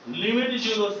 लिमिट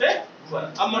 0 से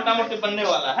 1। अब मोटा मोटी बनने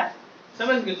वाला है,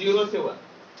 समझ गए, 0 से 1।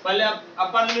 पहले आप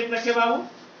अपर लिमिट रखे बाबू,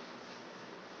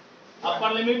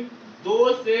 अपर लिमिट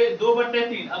 2 से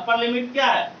 2/3, अपर लिमिट क्या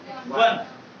है 1,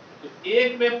 तो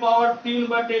 1 पे पावर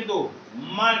 3/2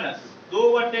 माइनस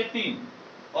 2/3,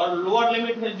 और लोअर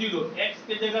लिमिट है 0, x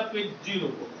के जगह पे 0 हो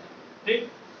गया, ठीक।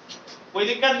 कोई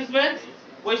दिक्कत इसमें,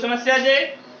 कोई समस्या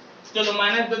जे, चलो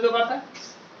माइनस दे दो बात,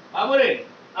 अब रे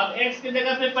अब x के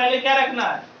जगह पे पहले क्या रखना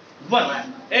है 1,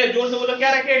 ए जोर से बोलो क्या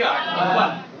रखेगा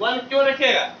 1 क्यों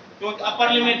रखेगा, क्योंकि अपर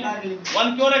लिमिट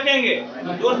 1 क्यों रखेंगे,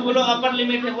 जोर से बोलो अपर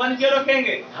लिमिट है 1 क्यों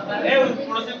रखेंगे, ए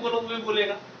पड़ोसी बोलो वो भी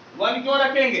बोलेगा 1 क्यों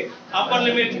रखेंगे, अपर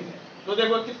लिमिट, तो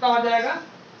देखो कितना हो जाएगा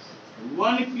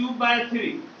 1³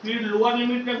 3, फिर लोअर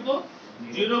लिमिट कर दो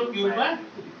 0³ 3।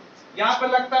 यहाँ पर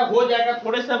लगता है हो जाएगा,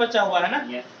 थोड़े सा बचा हुआ है ना,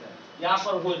 यहाँ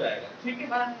पर हो जाएगा, ठीक है।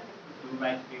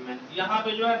 यहाँ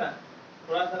पे जो है ना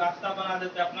थोड़ा सा रास्ता बना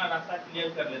देते हैं, अपना रास्ता क्लियर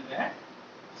कर लेते हैं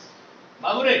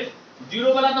बाबू रे।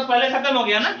 0 वाला तो पहले खत्म हो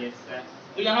गया ना,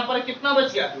 तो यहाँ पर कितना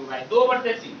बच गया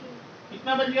 2/3,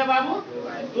 कितना बच गया बाबू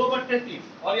 2/3,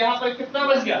 और यहाँ पर कितना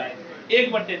बच गया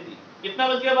 1/3, कितना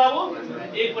बच गया बाबू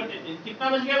 1/3, कितना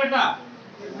बच गया बेटा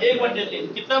 1/3,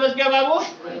 कितना बच गया बाबू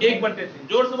 1/3,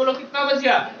 जोर से बोलो कितना बच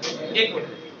गया 1/3,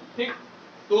 ठीक।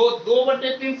 तो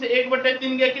 2/3 से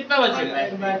 1/3 गया, कितना बचेगा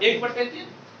 1/3,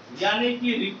 यानी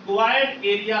कि रिक्वायर्ड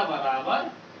एरिया बराबर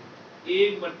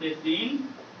 1/3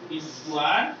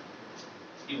 स्क्वायर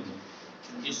यूनिट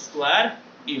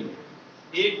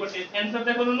 1/3। आंसर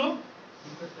देखो दोनों,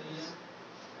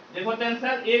 देखो तो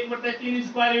आंसर 1/3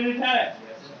 स्क्वायर यूनिट है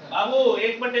बाबू,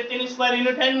 1/3 स्क्वायर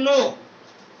यूनिट है नो,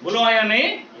 बोलो या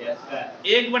नहीं,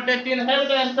 1/3 है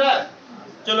बेटा आंसर।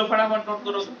 चलो फटाफट नोट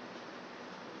करो,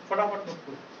 फटाफट नोट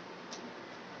करो।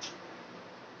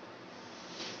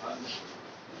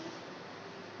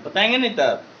 बताएंगे नहीं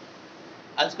तब?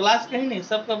 आज क्लास कहीं नहीं,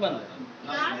 सबका बंद है।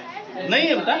 नहीं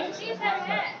है बेटा?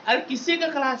 अरे किसी का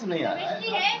क्लास नहीं आ रहा है,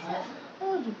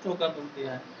 झूठों का बोलती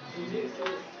है,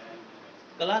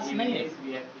 क्लास नहीं है।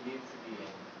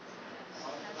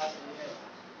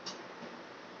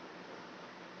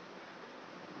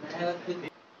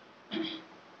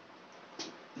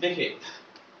 देखिए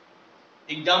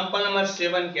एग्जाम्पल नंबर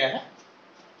 7 क्या है,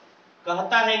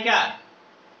 कहता है क्या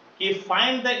कि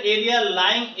find the area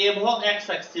lying above x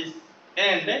axis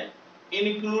and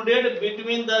included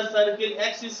between the circle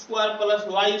x square plus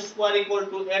y square equal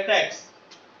to 8x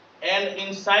and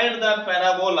inside the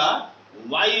parabola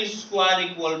y square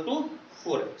equal to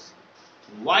 4x।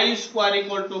 y square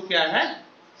equal to क्या है?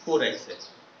 4x है।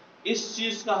 इस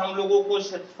चीज का हम लोगों को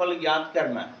क्षेत्रफल ज्ञात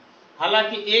करना है।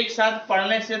 हालांकि एक साथ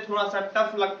पढ़ने से थोड़ा सा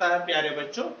टफ लगता है प्यारे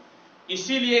बच्चों,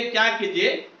 इसीलिए क्या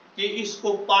कीजिए कि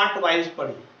इसको पार्ट वाइज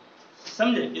पढ़िए,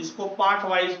 समझे? इसको पार्ट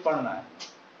वाइज पढ़ना है।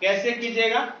 कैसे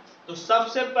कीजिएगा? तो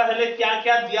सबसे पहले क्या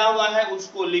क्या दिया हुआ है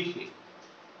उसको लिखिए,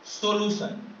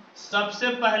 सॉल्यूशन। सबसे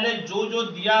पहले जो जो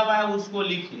दिया हुआ है उसको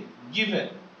लिखिए,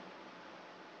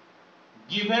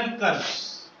 गिवन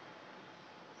कर्व्स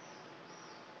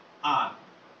आर।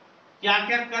 क्या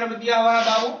क्या कर्व दिया हुआ है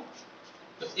बाबू?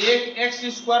 तो एक x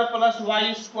square plus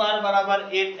Y square बराबर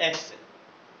 8x,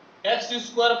 x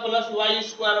square plus Y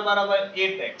square बराबर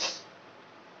 8x,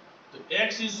 तो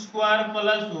x square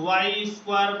plus Y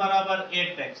square बराबर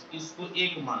 8x, इसको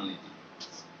एक मान लीजिए,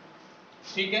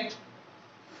 ठीक है।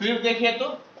 फिर देखिए तो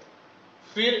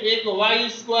फिर एक वाई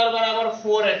स्क्वायर बराबर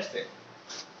 4x है,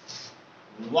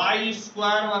 वाई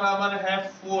स्क्वायर बराबर है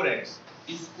 4x,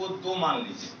 इसको 2 मान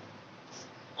लीजिए।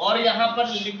 और यहां पर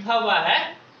लिखा हुआ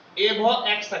है एबो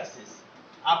एक्स एक्सिस,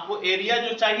 आपको एरिया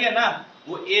जो चाहिए ना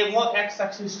वो एबो एक्स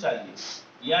एक्सिस चाहिए,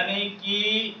 यानी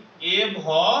कि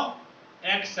एबो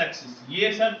एक्स एक्सिस।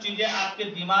 ये सब चीजें आपके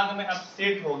दिमाग में अब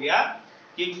सेट हो गया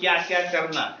कि क्या क्या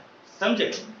करना है, समझे?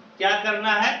 क्या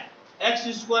करना है? X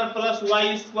square plus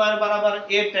Y square बराबर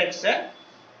 8x है,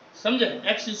 समझे?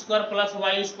 X square plus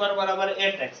Y square बराबर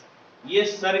 8x, ये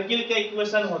सर्किल का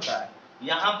इक्वेशन होता है।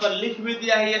 यहां पर लिख भी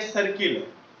दिया है ये सर्किल है,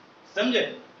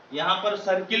 समझे? यहां पर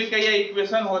सर्किल का ये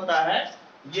इक्वेशन होता है,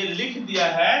 ये लिख दिया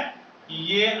है कि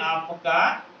ये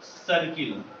आपका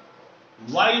सर्किल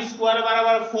y स्क्वायर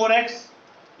बराबर 4x,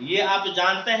 ये आप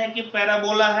जानते हैं कि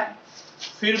पैराबोला है।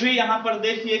 फिर भी यहां पर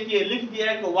देखिए कि ये लिख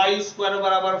दिया है कि y स्क्वायर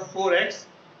बराबर 4x,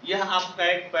 यह आपका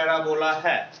एक पैराबोला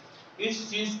है। इस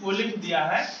चीज को लिख दिया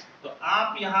है तो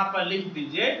आप यहां पर लिख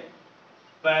दीजिए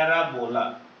पैराबोला,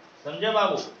 समझे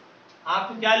बाबू?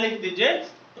 आप क्या लिख दीजिए?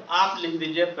 तो आप लिख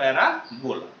दीजिए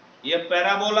पैराबोला। ये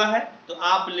पैराबोला है तो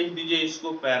आप लिख दीजिए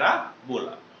इसको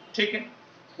पैराबोला, ठीक है।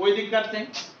 कोई दिक्कत नहीं,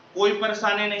 कोई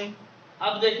परेशानी नहीं।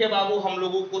 अब देखिए बाबू हम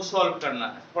लोगों को सॉल्व करना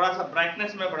है। थोड़ा सा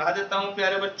ब्राइटनेस में बढ़ा देता हूं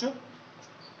प्यारे बच्चों।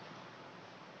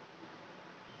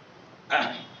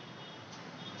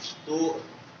 तो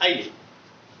आइए,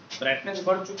 ब्राइटनेस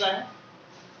बढ़ चुका है।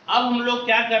 अब हम लोग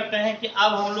क्या करते हैं कि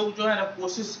अब हम लोग जो है ना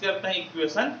कोशिश करते हैं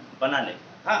इक्वेशन बनाने का।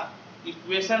 हाँ,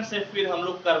 इक्वेशन से फिर हम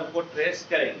लोग कर्व को ट्रेस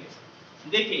करेंगे।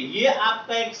 देखिए ये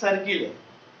आपका एक सर्किल है,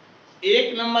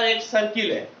 एक नंबर एक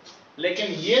सर्किल है,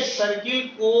 लेकिन ये सर्किल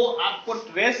को आपको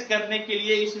ट्रेस करने के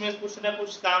लिए इसमें कुछ ना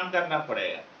कुछ काम करना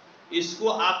पड़ेगा। इसको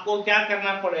आपको क्या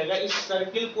करना पड़ेगा? इस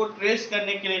सर्किल को ट्रेस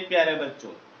करने के लिए प्यारे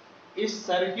बच्चों, इस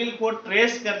सर्किल को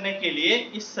ट्रेस करने के लिए,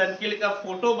 इस सर्किल का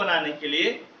फोटो बनाने के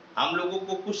लिए हम लोगों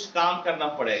को कुछ काम करना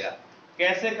पड़ेगा।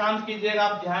 कैसे काम कीजिएगा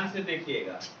आप ध्यान से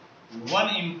देखिएगा।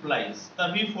 1 इम्प्लाइज,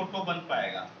 तभी फोटो बन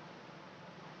पाएगा।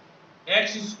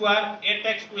 एक्स स्क्वायर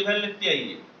 8x को इधर लेते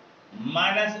आइए,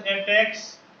 minus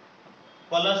 8x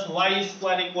plus Y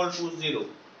square equal to 0।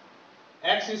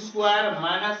 X square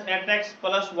minus 8x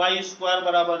plus Y square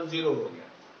बराबर 0 हो गया।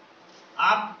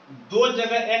 आप दो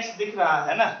जगह x दिख रहा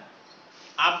है ना,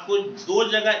 आपको दो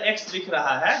जगह x दिख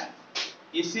रहा है,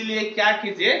 इसीलिए क्या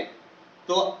कीजिए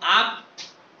तो आप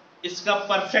इसका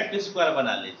परफेक्ट स्क्वायर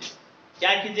बना लीजिए।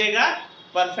 क्या कीजिएगा?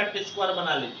 परफेक्ट स्क्वायर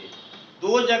बना लीजिए।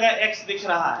 दो जगह x दिख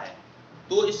रहा है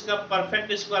तो इसका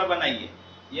परफेक्ट स्क्वायर बनाइए।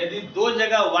 यदि दो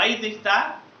जगह y दिखता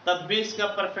तब भी इसका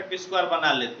परफेक्ट स्क्वायर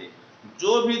बना लेते।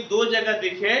 जो भी दो जगह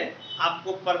दिखे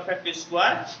आपको परफेक्ट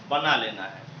स्क्वायर बना लेना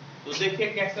है। तो देखिए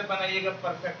कैसे बनाइएगा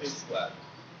परफेक्ट स्क्वायर।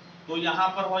 तो यहां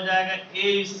पर हो जाएगा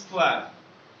a स्क्वायर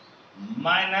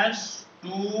माइनस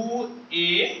 2ab।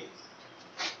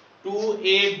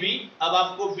 अब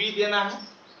आपको b देना है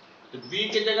तो b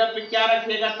की जगह पे क्या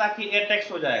रखिएगा ताकि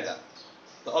 8x हो जाएगा।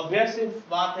 तो ऑब्वियस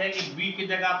बात है कि b की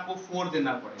जगह आपको 4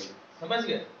 देना पड़ेगा, समझ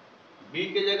गए? b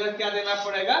की जगह क्या देना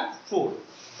पड़ेगा? 4,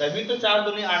 तभी तो 4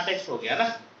 दूनी 8x हो गया ना।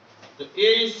 तो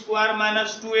a square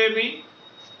minus 2ab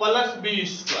plus b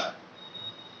square,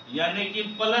 यानी कि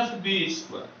plus B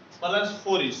square plus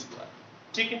 4 square,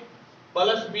 ठीक है।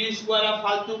 प्लस बी स्क्वायर आप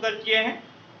फालतू का किए हैं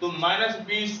तो माइनस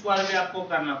बी स्क्वायर भी आपको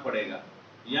करना पड़ेगा,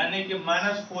 यानी कि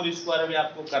माइनस 4 स्क्वायर भी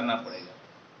आपको करना पड़ेगा।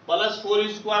 प्लस 4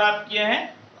 स्क्वायर आप किए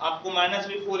हैं, आपको माइनस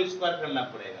भी 4 स्क्वायर करना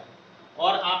पड़ेगा।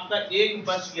 और आपका एक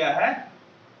बच गया है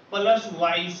प्लस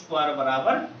वाई स्क्वायर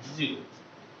बराबर 0।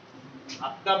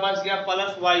 आपका बच गया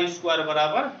प्लस वाई स्क्वायर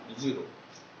बराबर 0।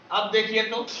 अब देखिए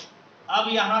तो अब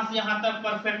यहां से यहां तक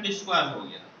परफेक्ट स्क्वायर हो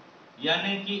गया,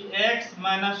 यानी कि x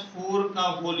माइनस 4 का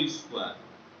होल स्क्वायर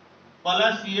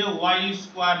प्लस ये y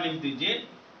स्क्वायर लिख दीजिए,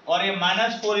 और ये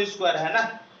माइनस 4 स्क्वायर है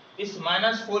ना, इस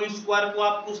माइनस 4 स्क्वायर को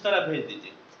आप उस तरह भेज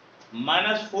दीजिए,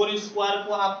 माइनस 4 स्क्वायर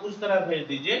को आप उस तरह भेज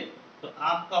दीजिए तो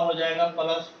आपका हो जाएगा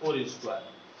प्लस 4 स्क्वायर।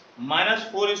 माइनस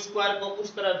 4 स्क्वायर को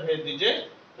उस तरह भेज दीजिए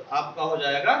तो आपका हो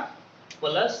जाएगा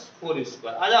प्लस 4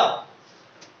 स्क्वायर। आ जाओ,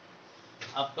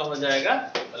 आपका हो जाएगा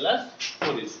प्लस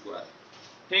 4 स्क्वायर,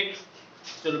 ठीक।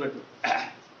 चलो बेटो,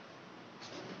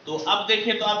 तो अब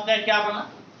देखिए तो आपका क्या बना।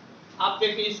 आप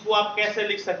देखिए इसको आप कैसे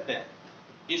लिख सकते हैं,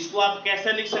 इसको आप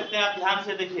कैसे लिख सकते हैं, आप ध्यान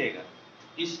से देखिएगा।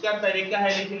 इसका तरीका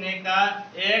है लिखने का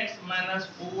x माइनस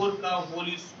 4 का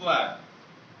whole square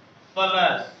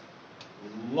plus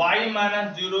y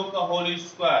minus 0 का होल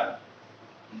स्क्वायर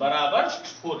बराबर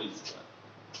 4 स्क्वायर।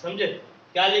 समझे?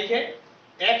 क्या लिखे?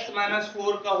 x माइनस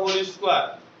 4 का whole square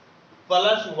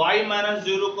plus y minus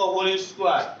 0 का whole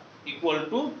square equal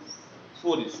to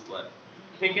 4 square,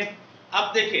 ठीक है।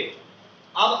 अब देखिए,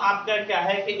 अब आपका क्या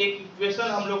है कि एक इक्वेशन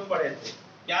हम लोग पढ़े थे,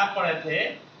 क्या पढ़े थे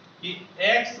कि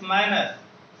x माइनस,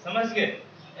 समझ गए,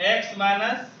 x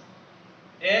माइनस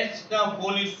h का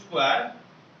whole square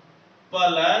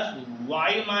plus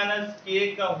y minus k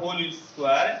का होल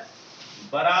स्क्वायर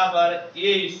बराबर a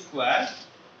स्क्वायर,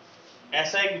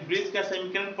 ऐसा एक वृत्त का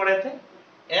समीकरण पढ़े थे।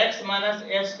 x माइनस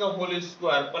h का whole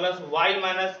square plus y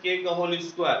minus k का होल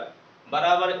स्क्वायर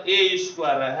बराबर a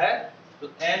स्क्वायर है, तो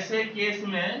ऐसे केस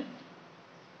में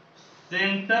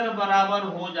सेंटर बराबर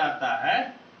हो जाता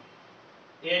है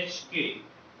HK।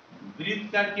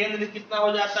 वृत्त का केंद्र कितना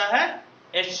हो जाता है?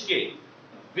 HK।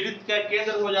 वृत्त का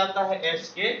केंद्र हो जाता है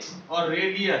HK और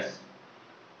रेडियस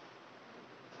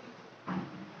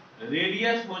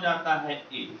हो जाता है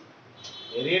A।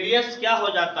 रेडियस क्या हो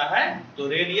जाता है? तो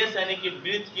रेडियस यानी कि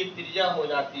वृत्त की त्रिज्या हो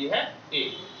जाती है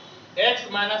A।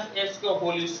 x माइनस h का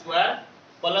whole square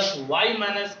plus y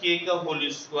minus k का होल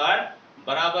स्क्वायर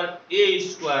बराबर a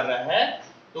स्क्वायर है,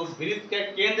 तो वृत्त का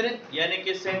केंद्र यानी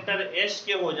कि सेंटर h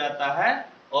के हो जाता है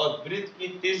और वृत्त की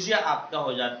त्रिज्या आपका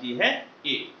हो जाती है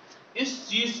a। इस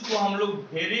चीज को हम लोग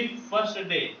वेरी फर्स्ट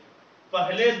डे,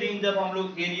 पहले दिन जब हम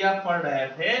लोग एरिया पढ़ रहे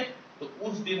थे तो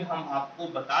उस दिन हम आपको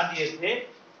बता दिए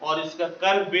थे और इसका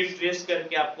कर्व भी ट्रेस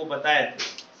करके आपको बताए थे,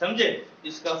 समझे।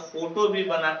 इसका फोटो भी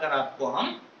बनाकर आपको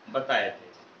हम बताए थे,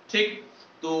 ठीक।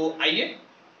 तो आइए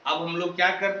अब हम लोग क्या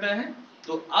करते हैं,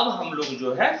 तो अब हम लोग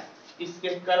जो है इसके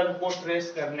कर्व को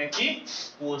ट्रेस करने की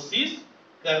कोशिश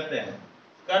करते हैं,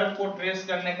 कर्व को ट्रेस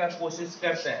करने का कोशिश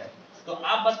करते हैं। तो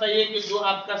आप बताइए कि जो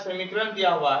आपका समीकरण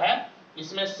दिया हुआ है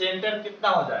इसमें सेंटर कितना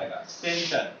हो जाएगा?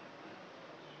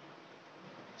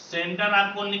 सेंटर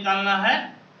आपको निकालना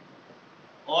है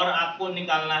और आपको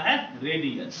निकालना है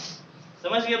रेडियस,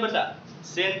 समझ गए बेटा,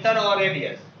 सेंटर और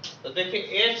रेडियस। तो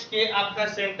देखिए h के आपका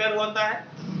सेंटर होता है,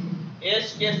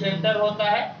 h के सेंटर होता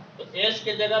है, तो h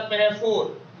के जगह पे है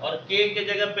 4 और k के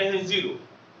जगह पे है 0।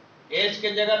 h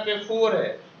के जगह पे 4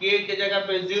 है, k के जगह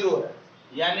पे 0 है,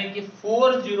 यानी कि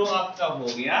 4 0 आपका हो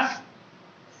गया,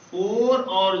 4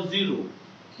 और 0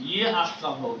 ये आपका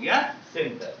हो गया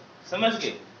सेंटर, समझ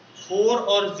गए। 4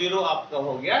 और 0 आपका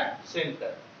हो गया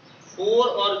सेंटर, 4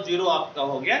 और 0 आपका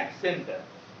हो गया सेंटर।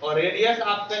 और रेडियस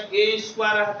आपका a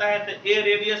स्क्वायर रहता है तो a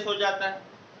रेडियस हो जाता है,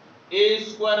 a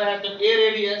स्क्वायर है तो a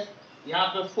रेडियस, यहाँ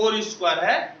पे 4 स्क्वायर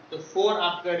है तो 4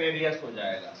 आपका रेडियस हो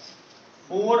जाएगा।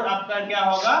 4 आपका क्या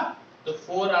होगा? तो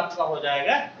 4 आपका हो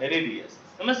जाएगा रेडियस,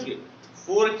 समझ गए।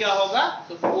 4 क्या होगा?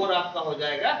 तो 4 आपका हो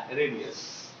जाएगा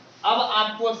रेडियस। अब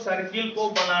आपको सर्किल को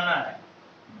बनाना है,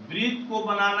 वृत्त को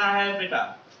बनाना है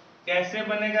बेटा। कैसे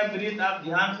बनेगा वृत्त? आप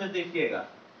ध्यान से देखिएगा,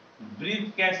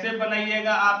 वृत्त कैसे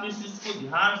बनाइएगा आप इस चीज को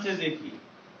ध्यान से देखिए,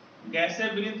 कैसे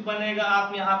वृत्त बनेगा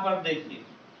आप यहाँ पर देखिए।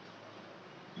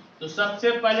 तो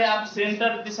सबसे पहले आप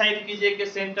सेंटर डिसाइड कीजिए कि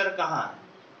सेंटर कहाँ है,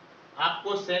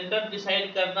 आपको सेंटर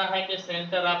डिसाइड करना है कि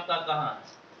सेंटर आपका कहाँ है।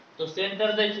 तो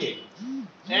सेंटर देखिए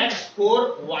x4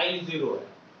 y0 है,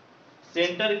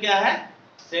 सेंटर क्या है?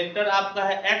 सेंटर आपका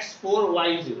है x4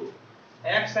 y0।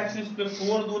 x एक्सिस पे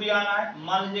 4 दूरी आना है,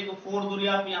 मान लीजिए कि 4 दूरी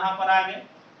आप यहाँ पर आ गए,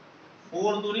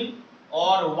 4 दूरी,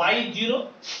 और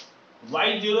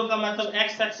y0 का मतलब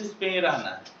x एक्सिस पे ही रहना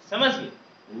है, समझ गए।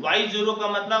 y0 का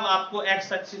मतलब आपको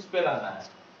x एक्सिस पे रहना है,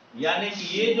 यानी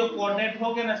कि ये जो कोऑर्डिनेट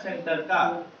हो गया ना सेंटर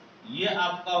का, ये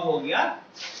आपका हो गया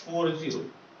 40।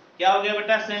 क्या हो गया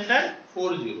बेटा? सेंटर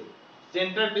 40।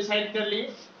 सेंटर डिसाइड कर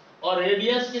लिए। और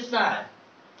रेडियस कितना है?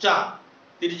 4।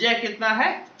 त्रिज्या कितना है?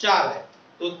 4 है।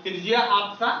 तो त्रिज्या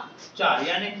आपका 4,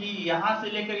 यानी कि यहां से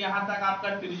लेकर यहां तक आपका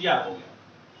त्रिज्या हो गया।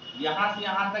 यहां से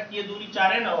यहां तक ये दूरी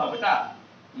 4 है ना हुआ बेटा?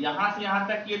 यहां से यहां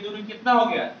तक ये दूरी कितना हो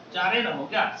गया? 4 है ना हो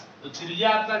गया? तो त्रिज्या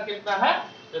आपका कितना है?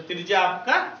 तो त्रिज्या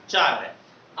आपका 4 है।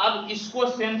 अब इसको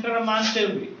सेंटर मानते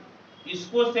हुए,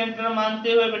 इसको सेंटर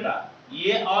मानते हुए बेटा,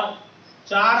 ये और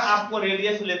 4 आपको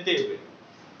रेडियस लेते हुए,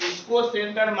 इसको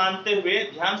सेंटर मानते हुए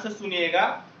ध्यान से सुनिएगा,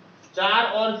 4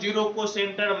 और 0 को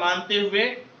सेंटर मानते हुए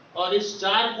और इस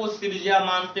 4 को त्रिज्या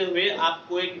मानते हुए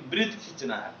आपको एक वृत्त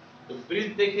खींचना है। तो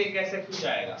वृत्त देखिए कैसे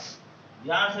खींचाएगा,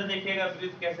 ध्यान से देखिएगा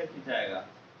वृत्त कैसे खींचाएगा।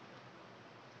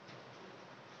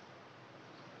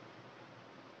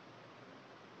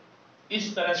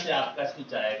 इस तरह से आपका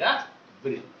खींचाएगा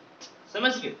वृत्त,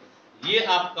 समझ गए? ये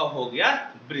आपका हो गया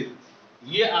वृत्त,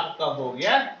 ये आपका हो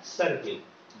गया सर्किल,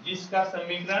 जिसका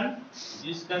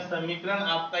समीकरण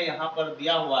आपका यहां पर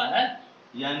दिया हुआ है,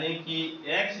 यानी कि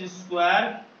x square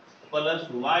plus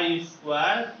Y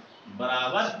square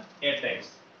बराबर 8x,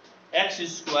 x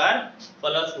square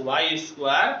plus Y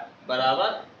square बराबर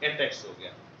 8x हो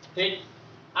गया। ठीक,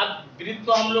 अब वृत्त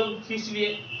तो हम लोग खींच लिए।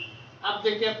 अब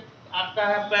देखिए आपका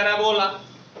है पैराबोला,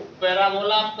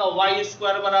 पैराबोला आपका वाई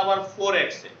स्क्वायर बराबर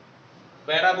 4x है।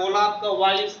 पैराबोला आपका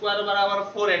y स्क्वायर बराबर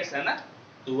 4x है ना?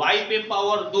 तो y पे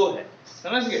पावर 2 है,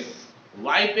 समझ गए?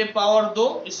 y पे पावर 2,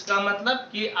 इसका मतलब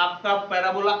कि आपका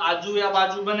पैराबोला आजू या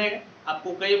बाजू बनेगा।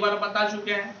 आपको कई बार बता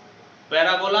चुके हैं,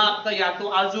 पैराबोला आपका या तो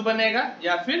आजू बनेगा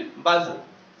या फिर बाजू।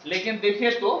 लेकिन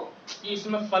देखिए तो कि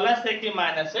इसमें प्लस है कि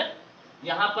माइनस है?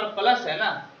 यहाँ पर प्लस है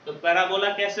ना, तो पैराबोला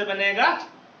कैसे बनेगा?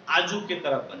 आजू की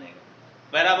तरफ बनेगा।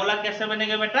 पैराबोला कैसे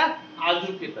बनेगा बेटा?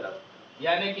 आजू की तरफ,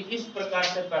 यानी कि इस प्रकार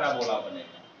से पैराबोला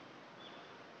बनेगा।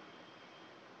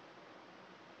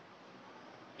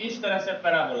 इस तरह से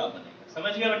पैराबोला बनेगा,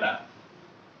 समझ गए बेटा?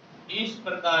 इस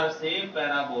प्रकार से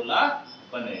पैराबोला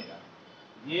बनेगा।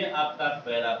 ये आपका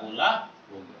पैराबोला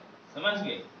हो गया, समझ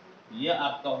गए? ये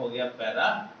आपका हो गया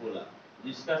पैराबोला,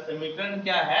 जिसका समीकरण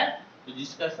क्या है? तो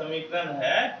जिसका समीकरण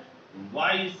है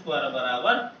y स्क्वायर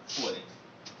बराबर 4x।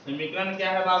 समीकरण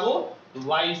क्या है बाबू? तो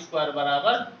y स्क्वायर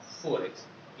बराबर 4x।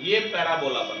 ये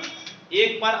पैराबोला बना।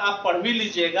 एक बार आप पढ़ भी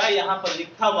लीजिएगा, यहाँ पर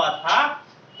लिखा हुआ था,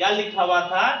 क्या लिखा हुआ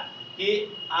था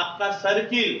कि आपका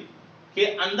सर्किल के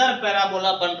अंदर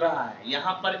पैराबोला बन रहा है।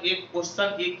 यहाँ पर एक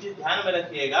क्वेश्चन, एक चीज ध्यान में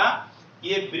रखिएगा,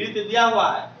 ये वृत्त दिया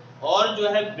हुआ है और जो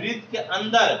है वृत्त के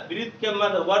अंदर, वृत्त के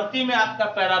मध्यवर्ती में आपका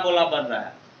पैराबोला बन रहा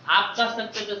है। आप कह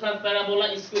सकते हैं सर पैराबोला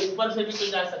इसके ऊपर से भी तो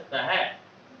जा सकता है,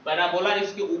 पैराबोला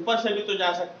इसके ऊपर से भी तो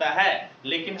जा सकता है,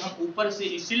 लेकिन हम ऊपर से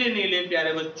इसलिए नहीं ले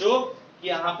प्यारे बच्चों कि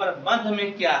यहाँ पर मध्य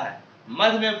में क्या है?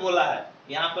 मध्य में बोला है,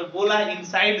 यहाँ पर बोला है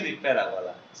इनसाइड द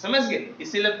पैराबोला, समझ गए?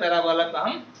 इसीलिए पैराबोला को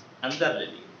हम अंदर ले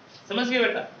लिए, समझ गए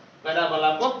बेटा?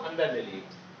 पैराबोला को अंदर ले लिए।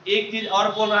 एक चीज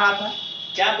और बोल रहा था,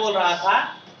 क्या बोल रहा था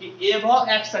कि above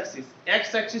x axis,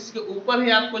 x axis के ऊपर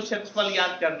ही आपको क्षेत्रफल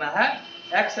याद करना है,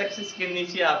 एक्स एक्सिस के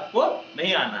नीचे आपको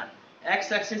नहीं आना है।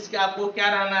 एक्स एक्सिस के आपको क्या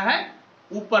रहना है?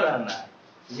 ऊपर रहना है।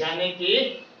 यानी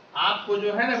कि आपको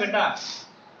जो है ना बेटा,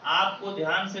 आपको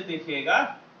ध्यान से देखिएगा,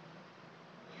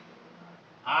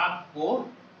 आपको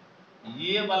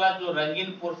ये वाला जो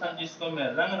रंगीन पोर्शन जिसको मैं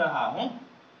रंग रहा हूं,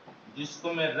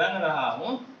 जिसको मैं रंग रहा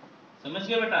हूं, समझ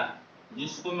गए बेटा?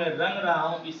 जिसको मैं रंग रहा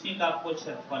हूं, इसी का आपको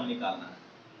क्षेत्रफल निकालना है।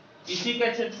 इसी का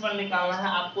क्षेत्रफल निकालना है,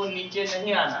 आपको नीचे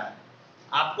नहीं आना है।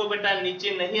 आपको बेटा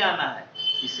नीचे नहीं आना है,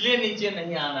 इसलिए नीचे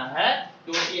नहीं आना है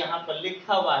क्योंकि यहाँ पर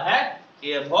लिखा हुआ है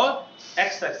above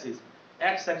x axis,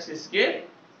 x axis के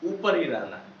ऊपर ही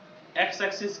रहना है। एक्स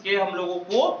एक्सिस के हम लोगों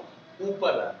को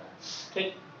ऊपर रहना है।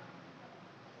 ठीक,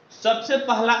 सबसे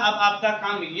पहला अब आपका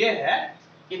काम ये है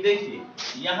कि देखिए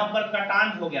यहाँ पर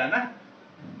कटान हो गया ना,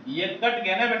 ये कट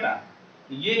गया ना बेटा,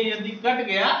 ये यदि कट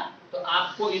गया तो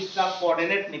आपको इसका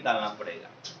कोऑर्डिनेट निकालना पड़ेगा।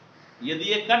 यदि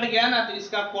ये कट गया ना तो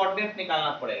इसका कोऑर्डिनेट निकालना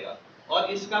पड़ेगा,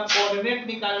 और इसका कोऑर्डिनेट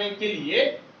निकालने के लिए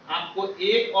आपको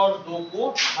 1 और 2 को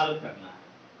हल करना है।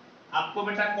 आपको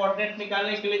बेटा कोऑर्डिनेट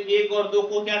निकालने के लिए 1 और 2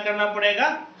 को क्या करना पड़ेगा?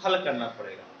 हल करना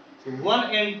पड़ेगा। 1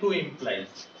 and 2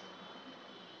 implies,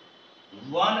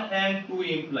 1 and 2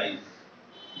 implies,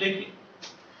 देखिए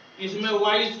इसमें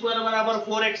y स्क्वायर बराबर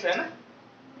 4x है ना,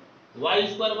 y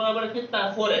स्क्वायर बराबर कितना?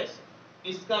 4x।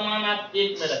 इसका मान आप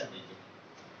 1 में रख दीजिए,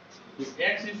 तो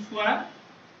x स्क्वायर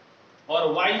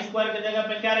और y स्क्वायर की जगह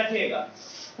पे क्या रखिएगा?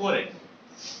 4x।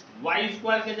 y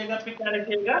स्क्वायर की जगह पे क्या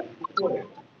रखिएगा?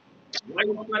 4x। y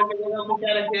स्क्वायर की जगह पे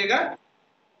क्या रखिएगा?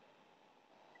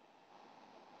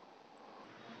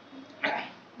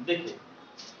 देखिए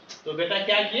तो बेटा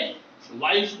क्या किए,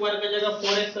 वाई स्क्वायर की जगह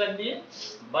 4x रख दिए,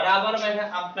 बराबर में है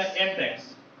आपका 8x,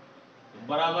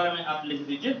 बराबर में आप लिख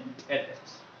दीजिए 8x,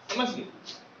 समझ गए,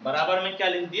 बराबर में क्या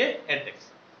लिख दिए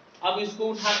 8x। अब इसको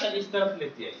उठाकर इस तरफ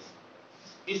लेते आइए,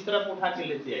 इस तरफ उठा के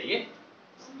लेते आइए,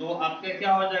 तो आपका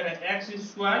क्या हो जाएगा x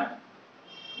square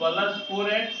plus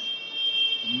 4x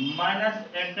minus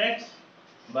 8x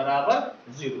बराबर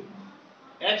 0,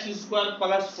 x square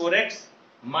plus 4x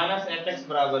minus 8x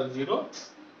बराबर 0,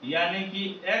 यानी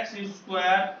कि x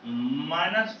स्क्वायर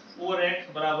माइनस 4x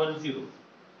बराबर 0,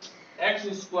 x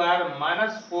स्क्वायर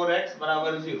माइनस 4x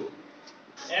बराबर 0,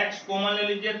 x कॉमन ले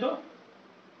लीजिए तो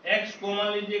x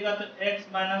कॉमन लीजिएगा तो x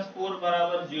माइनस 4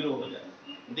 बराबर 0 हो जाएगा,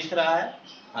 दिख रहा है,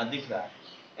 हाँ दिख रहा है,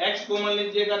 x कॉमन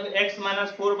लीजिएगा तो x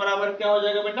माइनस 4 बराबर क्या हो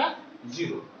जाएगा बेटा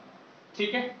 0,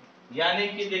 ठीक है, यानी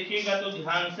कि देखिएगा तो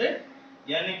ध्यान से,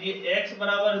 यानी कि x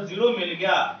बराबर 0 मिल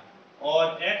गया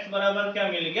और x बराबर क्या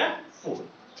मिल गया 4,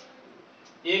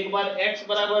 एक बार x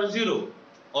बराबर 0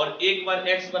 और एक बार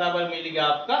x बराबर मिल गया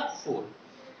आपका 4।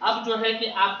 अब जो है कि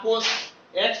आपको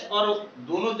x और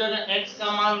दोनों जगह x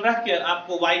का मान रख के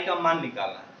आपको y का मान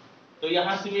निकालना है, तो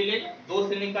यहां से मिलेगा 2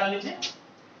 से निकाल लीजिए,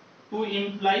 2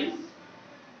 इंप्लाइज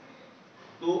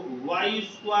तो y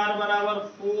स्क्वायर बराबर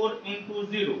 4 इंटू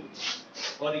 0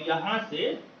 और यहां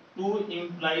से 2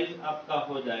 इंप्लाइज आपका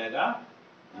हो जाएगा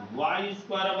y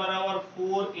स्क्वायर बराबर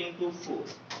 4 इंटू 4,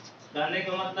 कहने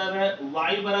का मतलब है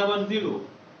y बराबर 0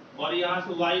 और यहां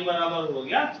से y बराबर हो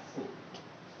गया 4,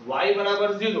 y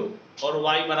बराबर 0 और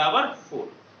y बराबर 4,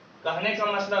 कहने का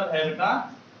मतलब है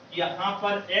बेटा यहां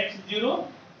पर x 0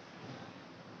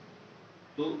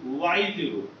 तो y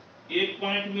 0, एक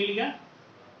पॉइंट मिल गया,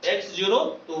 x 0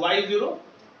 तो y 0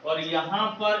 और यहां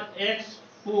पर x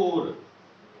 4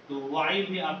 तो y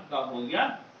भी आपका हो गया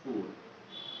 4,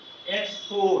 x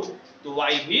 4 तो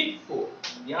y भी 4,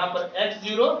 यहाँ पर x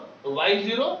 0 तो y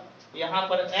 0, यहाँ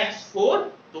पर x 4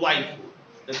 तो y 4,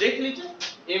 तो देख लीजिए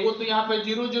एगो तो यहाँ पे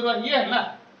 0 0 ये है ना,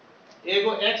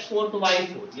 एगो x 4 तो y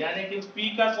 4, यानी कि p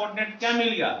का कोऑर्डिनेट क्या मिल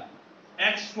गया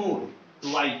x 4 तो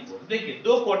y 4, देखिए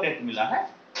दो कोऑर्डिनेट मिला है,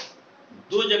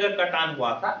 दो जगह कटान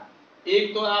हुआ था,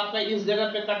 एक तो आपका इस जगह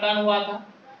पे कटान हुआ था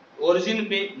ओरिजिन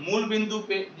पे मूल बिंदु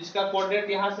पे जिसका कोऑर्डिनेट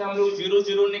यहाँ से हम लोग 0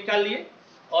 0 निकाल लिए,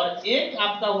 और एक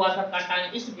आपका हुआ था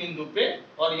कटान इस बिंदु पे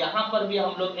और यहाँ पर भी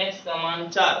हम लोग x का मान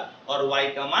 4 और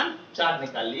y का मान 4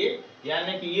 निकाल लिए,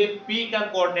 यानी कि ये p का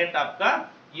कोऑर्डिनेट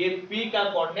आपका, ये p का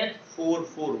कोऑर्डिनेट 4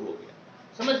 4 हो गया,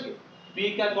 समझ गए,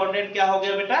 p का कोऑर्डिनेट क्या हो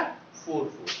गया बेटा 4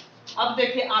 4। अब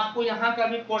देखिए आपको यहाँ का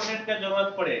भी कोऑर्डिनेट का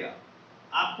जरूरत पड़ेगा,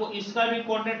 आपको इसका भी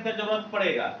कोऑर्डिनेट का जरूरत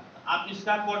पड़ेगा, आप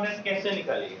इसका कोऑर्डिनेट कैसे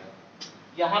निकालिएगा,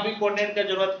 यहाँ भी कोऑर्डिनेट का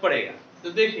जरूरत पड़ेगा,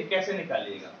 तो देखिए कैसे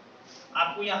निकालिएगा,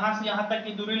 आपको यहाँ से यहाँ तक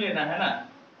की दूरी लेना है ना,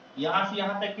 यहाँ से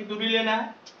यहाँ तक की दूरी लेना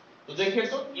है, तो देखिए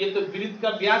तो ये तो वृत्त का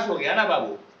व्यास हो गया ना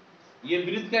बाबू, ये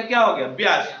वृत्त का क्या हो गया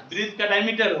व्यास, वृत्त का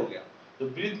डायमीटर हो गया, तो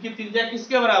वृत्त की त्रिज्या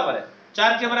किसके बराबर है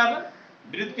 4 के बराबर,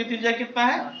 वृत्त की त्रिज्या कितना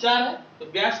है 4 है, तो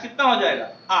व्यास कितना हो जाएगा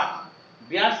 8,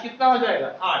 व्यास कितना हो जाएगा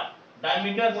 8,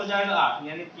 डायमीटर हो जाएगा 8,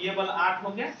 यानी केवल 8 हो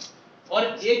गया। और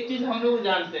एक चीज हम लोग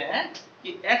जानते हैं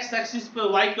कि x एक्सिस पे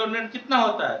y कोऑर्डिनेट कितना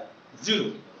होता है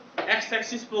 0, x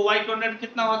एक्सिस पे y कोऑर्डिनेट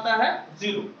कितना होता है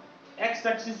 0, x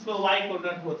एक्सिस पे y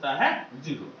कोऑर्डिनेट होता है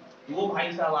 0, वो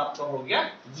भाई साहब आपका हो गया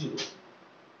 0,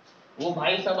 वो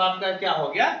भाई साहब आपका क्या हो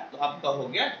गया, तो आपका हो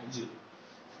गया 0।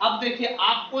 अब देखिए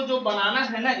आपको जो बनाना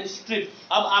है ना स्ट्रिप,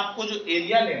 अब आपको जो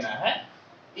एरिया लेना है,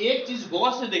 एक चीज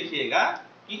गौर से देखिएगा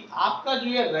कि आपका जो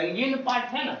ये रंगीन पार्ट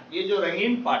है ना, ये जो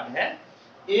रंगीन पार्ट है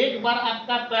एक बार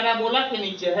आपका पैराबोला के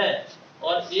नीचे है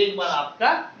और एक बार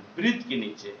आपका वृत्त के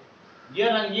नीचे है, यह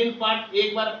रंगीन पार्ट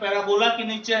एक बार पैराबोला के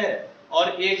नीचे है और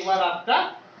एक बार आपका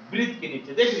वृत्त के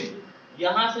नीचे, देख लीजिए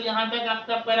यहां से यहां तक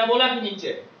आपका पैराबोला के नीचे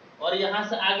है और यहां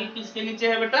से आगे किसके नीचे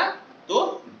है बेटा,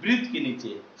 तो वृत्त के नीचे,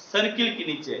 सर्किल के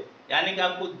नीचे, यानी कि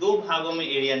आपको दो भागों में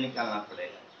एरिया निकालना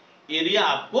पड़ेगा, एरिया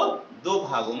आपको दो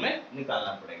भागों में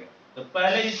निकालना पड़ेगा। तो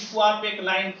पहले इसको आप एक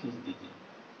लाइन खींच दीजिए,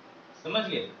 समझ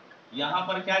गए, यहां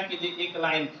पर क्या कीजिए एक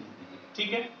लाइन खींच दीजिए,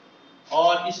 ठीक है,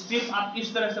 और स्ट्रिप आप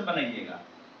इस तरह से बनाइएगा,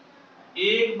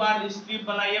 एक बार स्ट्रिप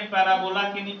बनाइए पैराबोला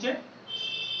के नीचे,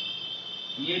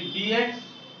 ये dx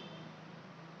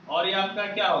और ये आपका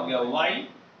क्या हो गया y,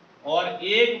 और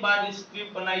एक बार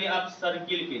स्ट्रिप बनाइए आप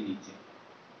सर्किल के नीचे,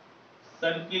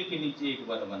 सर्किल के नीचे एक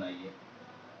बार बनाइए,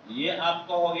 ये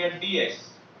आपका हो गया dx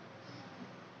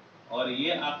और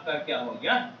ये आपका क्या हो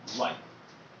गया y,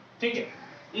 ठीक है,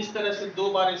 इस तरह से दो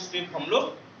बार स्ट्रिप हम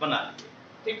लोग बना लिए,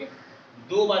 ठीक है,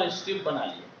 दो बार स्ट्रिप बना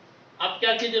लिए। अब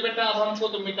क्या कीजिए बेटा, अब हमको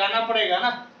तो मिटाना पड़ेगा ना,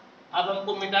 अब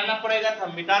हमको मिटाना पड़ेगा तो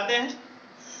हम मिटाते हैं,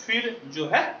 फिर जो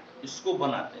है इसको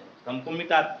बनाते हैं, हमको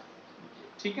मिटाते,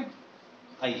 ठीक है।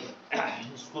 आइए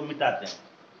इसको मिटाते हैं।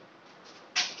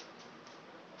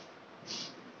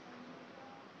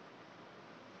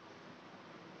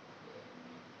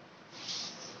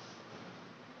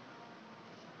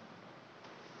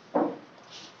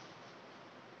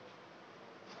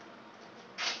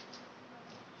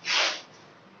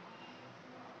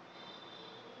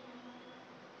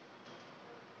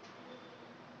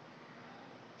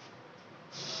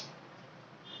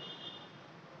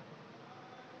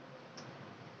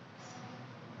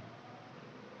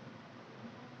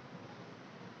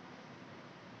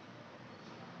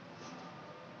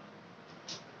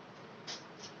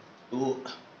 तो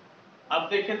अब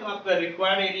देखें तो आपका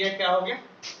रिक्वायर्ड एरिया क्या हो गया,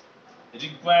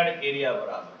 रिक्वायर्ड एरिया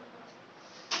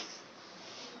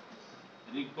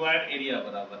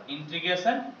बराबर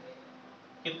इंटीग्रेशन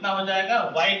कितना हो जाएगा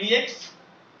y dx,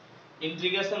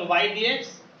 integration y dx।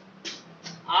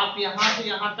 आप यहां से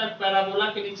यहां तक पैराबोला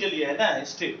के नीचे लिए है ना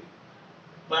स्ट्रिप,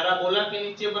 पैराबोला के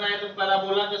नीचे बनाए तो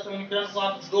पैराबोला के समीकरण को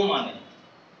आप 2 माने,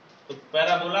 तो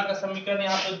पैराबोला का समीकरण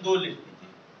यहाँ पे 2 लिख दीजिए,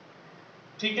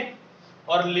 ठीक है।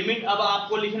 और लिमिट अब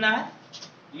आपको लिखना है,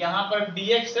 यहाँ पर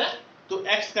dx है तो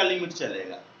x का लिमिट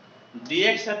चलेगा,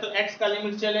 dx है तो x का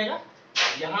लिमिट चलेगा।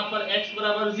 यहाँ पर x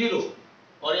बराबर 0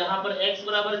 और यहाँ पर x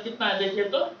बराबर कितना है, देखिए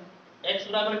तो x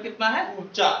बराबर कितना है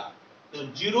 4, तो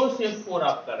 0 से 4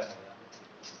 आपका रहेगा,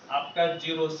 आपका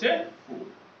 0 से 4,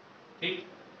 ठीक।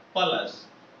 प्लस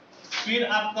फिर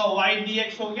आपका y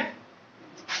dx हो गया,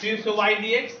 फिर से y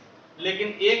dx, लेकिन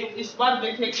एक इस बार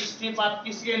देखिए स्ट्रिप आप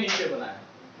किसके नीचे बनाए,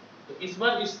 तो इस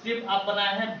बार स्ट्रिप आप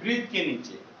बनाए हैं ब्रिज के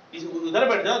नीचे, इस उधर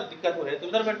बैठ जाओ, दिक्कत हो रही है तो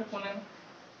उधर बैठो कोने में।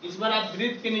 इस बार आप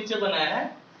ब्रिज के नीचे बनाया है,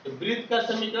 तो ब्रिज का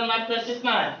समीकरण आपका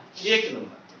कितना है 1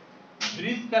 नंबर,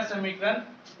 ब्रिज का समीकरण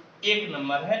 1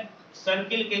 नंबर है,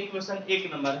 सर्किल के इक्वेशन 1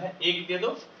 नंबर है, 1 दे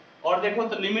दो। और देखो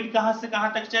तो लिमिट कहां से कहां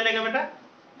तक चलेगा बेटा,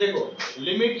 देखो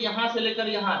लिमिट यहां से लेकर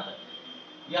यहां तक,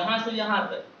 यहां से यहां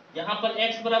तक, यहां पर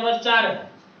x बराबर 4 है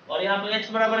और यहां पर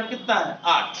x बराबर कितना है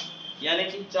 8, यानी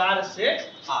कि 4 से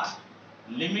 8,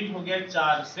 लिमिट हो गया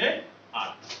 4 से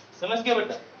 8, समझ गए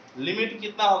बेटा। लिमिट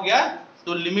कितना हो गया,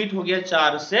 तो लिमिट हो गया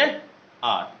 4 से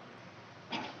 8,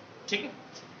 ठीक है।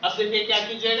 अब देखिए क्या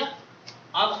कीजिएगा,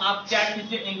 अब आप क्या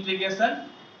कीजिए इंटीग्रेशन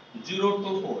 0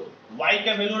 to 4, y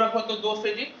का वैल्यू रखो तो 2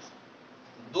 से जी,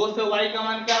 2 से y का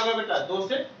मान क्या होगा बेटा 2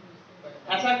 से,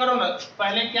 ऐसा करो ना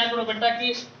पहले क्या करो बेटा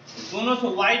कि दोनों से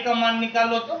y का मान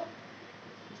निकालो, तो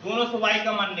दोनों से y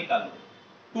का मान निकालो,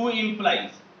 2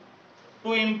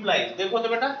 इम्प्लाइज देखो तो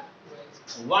बेटा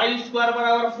y स्क्वायर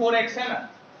बराबर 4x है ना,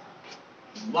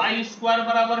 y स्क्वायर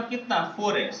बराबर कितना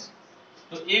 4x,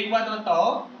 तो एक बात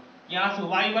बताओ यहां से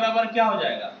y बराबर क्या हो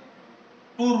जाएगा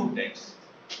 2√x,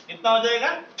 कितना हो जाएगा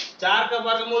 4 का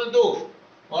वर्गमूल 2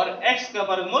 और x का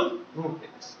वर्गमूल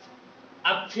 √x।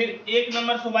 अब फिर एक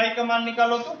नंबर से y का मान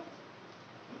निकालो, तो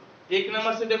एक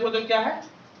नंबर से देखो तो क्या है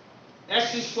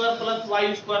x square plus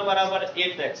y square बराबर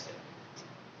 8x है,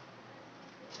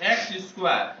 x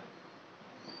square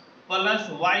plus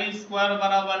y square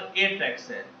बराबर 8x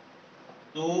है,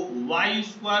 तो y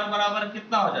स्क्वायर बराबर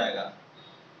कितना हो जाएगा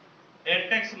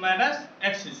 8x माइनस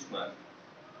x स्क्वायर,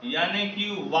 यानी कि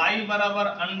y बराबर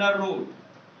अंडर रूट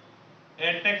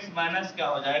 8x माइनस क्या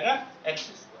हो जाएगा x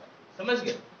स्क्वायर, समझ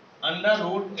गए, under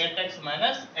root 8x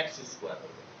minus x square हो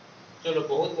गया। चलो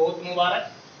बहुत बहुत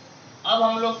मुबारक। अब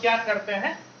हम लोग क्या करते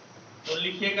हैं, तो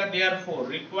लिखिएगा देयरफॉर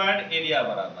रिक्वायर्ड एरिया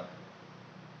बराबर,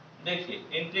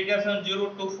 देखिए इंटीग्रेशन 0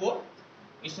 to 4,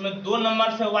 इसमें 2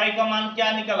 नंबर से y का मान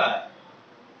क्या निकला है,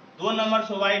 2 नंबर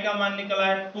से y का मान निकला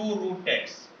है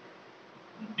 2√x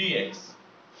dx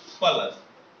plus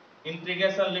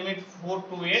integration limit 4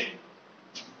 to 8,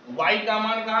 y का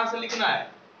मान कहां से लिखना है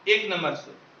 1 नंबर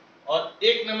से, और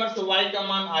 1 नंबर से y का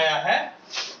मान आया है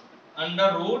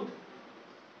under root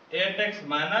 8x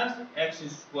minus x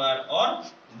square और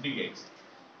dx,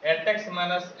 8x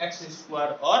minus x square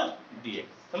और dx,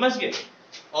 समझ गए।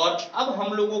 और अब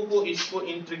हम लोगों को इसको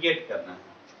इंटीग्रेट करना है,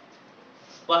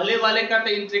 पहले वाले का तो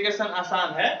इंटीग्रेशन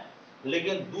आसान है,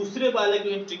 लेकिन दूसरे वाले को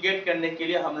इंटीग्रेट करने के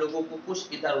लिए हम लोगों को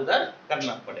कुछ इधर उधर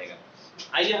करना पड़ेगा।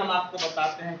 आइए हम आपको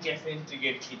बताते हैं कैसे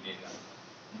इंटीग्रेट कीजिएगा।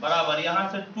 बराबर यहां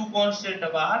से 2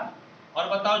 कांस्टेंट बाहर, और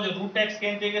बताओ जो √x का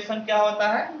इंटीग्रेशन क्या होता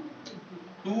है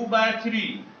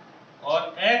 2/3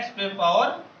 और x पे पावर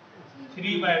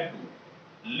 3/2,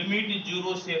 लिमिट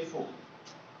 0 से 4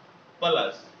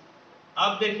 प्लस,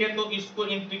 अब देखिए तो इसको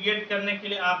इंटीग्रेट करने के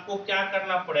लिए आपको क्या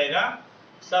करना पड़ेगा,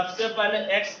 सबसे पहले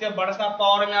x के बड़का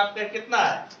पावर में आपका कितना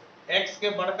है, x के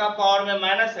बड़का पावर में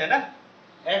माइनस है ना,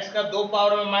 x का 2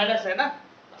 पावर में माइनस है ना,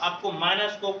 तो आपको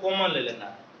माइनस को कॉमन ले लेना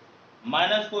है,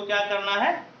 माइनस को क्या करना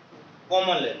है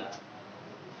कॉमन लेना है,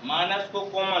 माइनस को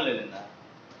कॉमन ले लेना है,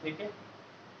 ठीक है।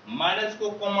 माइनस को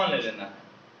कॉमन ले लेना है,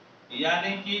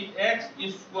 यानी कि x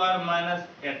square minus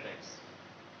 8x,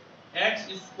 x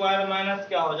square minus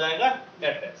क्या हो जाएगा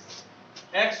 8x,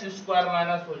 एक्स स्क्वायर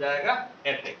माइनस हो जाएगा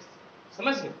 8x,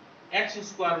 समझ गए, एक्स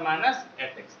स्क्वायर माइनस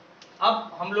 8x।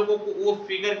 अब हम लोगों को वो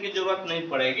फिगर की जरूरत नहीं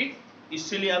पड़ेगी,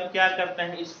 इसलिए अब क्या करते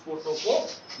हैं, इस फोटो को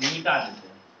मिटा देते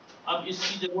हैं, अब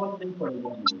इसकी जरूरत नहीं पड़ेगी हम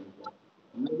लोगों को,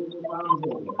 मेरे को काम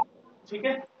हो गया, ठीक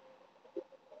है।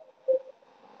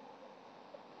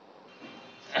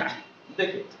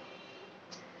 देखिए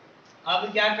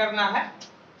अब क्या करना है,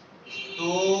 तो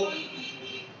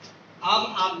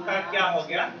अब आपका क्या हो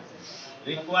गया,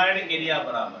 रिक्वायर्ड एरिया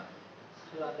बराबर,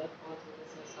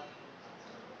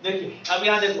 देखिए अब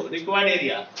यहाँ देखो रिक्वायर्ड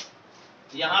एरिया,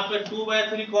 यहाँ पे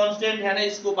 2/3 कांस्टेंट है ना,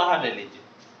 इसको बाहर ले लीजिए,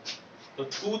 तो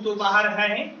 2 तो बाहर है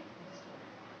ही,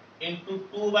 इंटू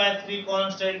 2/3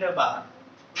 कांस्टेंट है बाहर,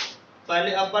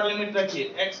 पहले अपर लिमिट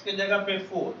रखिए, x के जगह पे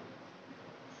 4,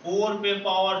 4 पे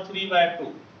पावर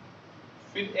 3/2,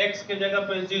 फिर x के जगह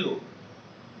पे 0,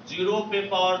 0 पे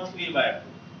पावर 3/2,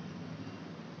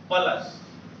 प्लस,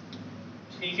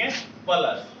 ठीक है,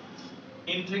 plus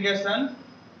integration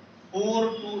 4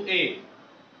 to 8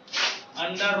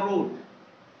 under root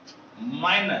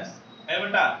minus, है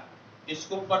बेटा,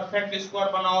 इसको परफेक्ट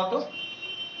स्क्वायर बनाओ, तो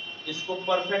इसको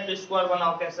परफेक्ट स्क्वायर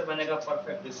बनाओ, कैसे बनेगा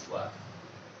परफेक्ट स्क्वायर,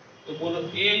 तो बोलो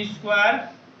ए स्क्वायर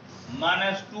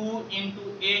माइनस 2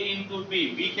 इंटू ए इंटू बी,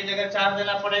 बी के जगह 4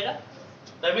 देना पड़ेगा,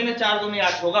 तभी ना 4 दूनी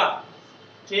 8 होगा,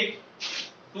 ठीक,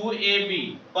 2ab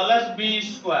plus B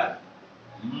square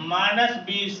minus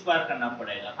B square करना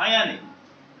पड़ेगा, हाँ या नहीं,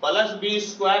 प्लस बी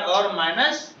स्क्वायर और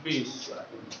माइनस बी स्क्वायर,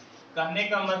 कहने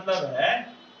का मतलब है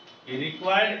कि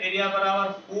रिक्वायर्ड एरिया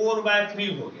बराबर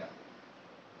 4/3 हो गया,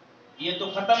 ये तो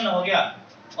खत्म ना हो गया,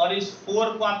 और इस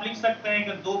 4 को आप लिख सकते हैं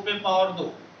कि 2 पे पावर 2,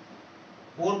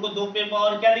 4 को 2 पे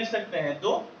पावर क्या लिख सकते हैं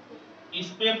 2, इस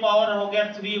पे पावर हो गया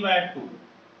 3/2,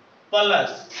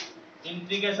 plus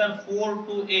integration 4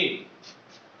 to 8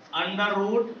 under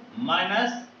root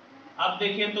minus, अब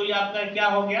देखिए तो ये आपका क्या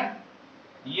हो गया,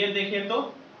 ये देखिए तो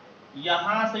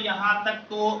यहां से यहां तक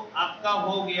तो आपका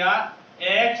हो गया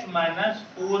x माइनस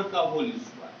 4 का होल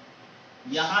स्क्वायर,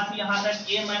 यहां से यहां तक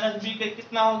a माइनस बी का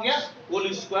कितना हो गया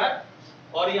होल स्क्वायर,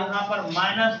 और यहां पर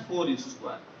 -4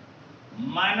 स्क्वायर,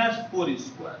 -4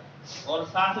 स्क्वायर, और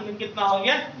साथ में कितना हो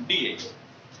गया dx,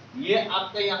 ये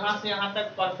आपका यहां से यहां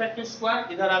तक परफेक्ट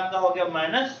स्क्वायर, इधर आपका हो गया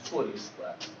 -4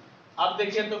 स्क्वायर। अब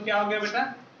देखिए तो क्या हो गया बेटा,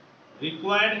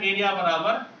 रिक्वायर्ड एरिया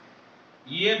बराबर,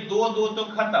 ये 2 2 तो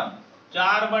खत्म,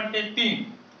 4/3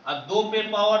 और 2 पे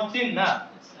पावर 3 ना,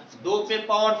 2 पे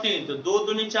पावर 3 तो 2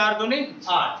 दूनी 4 दूनी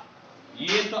 8,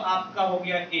 ये तो आपका हो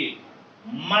गया 8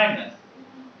 माइनस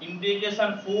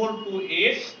इंटीग्रेशन 4 to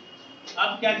 8,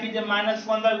 अब क्या कीजिए माइनस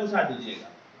को अंदर घुसा दीजिएगा,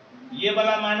 ये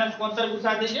वाला माइनस को अंदर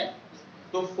घुसा दीजिए,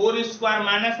 तो 4 स्क्वायर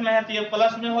माइनस में है तो ये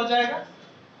प्लस में हो जाएगा,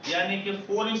 यानी कि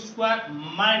 4 स्क्वायर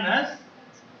माइनस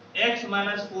x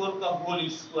माइनस 4 का होल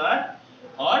स्क्वायर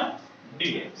और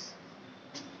dx,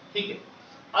 ठीक है।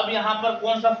 अब यहां पर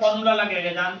कौन सा फॉर्मूला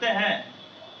लगेगा जानते हैं,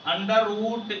 अंडर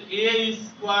रूट ए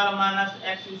square minus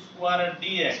x square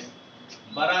dx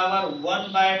बराबर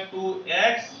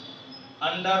 1/2x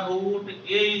under root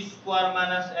A square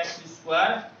minus x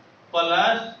square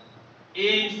plus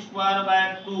A square by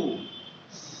 2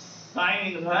 sine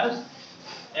inverse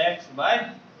x bye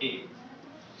a,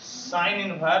 sine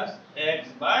inverse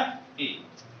x bye a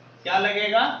क्या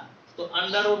लगेगा, तो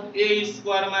अंडर रूट ए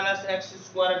square minus x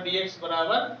square dx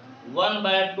बराबर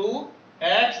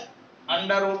 1/2x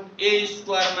under root A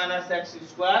square minus x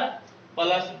square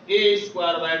plus a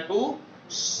square by 2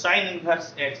 sine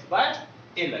inverse x bye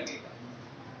a लगेगा।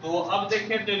 तो अब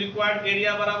देखिए तो required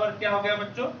area बराबर क्या हो गया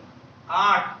बच्चों,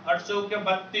 8 8 के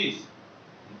 32,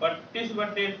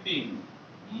 32/3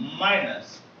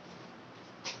 माइनस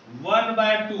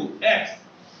 1/2 x,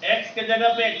 x के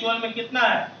जगह पे एक्चुअल में कितना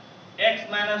है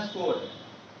x minus 4,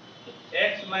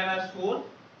 x minus 4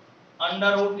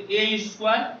 under root A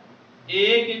square, a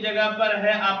की जगह पर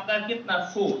है आपका कितना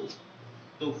 4,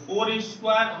 तो 4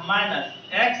 स्क्वायर माइनस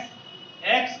x,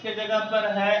 x के जगह पर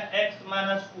है x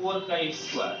माइनस 4 का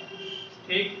स्क्वायर,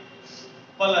 ठीक,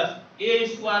 plus a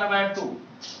square by 2,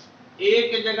 a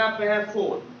के जगह पे है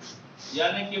 4,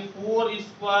 यानी कि 4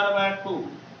 स्क्वायर बाय 2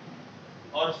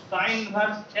 और sine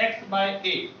inverse x bye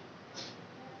a,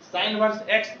 sine inverse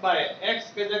x bye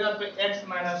x के जगह पे x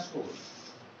minus 4,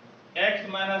 x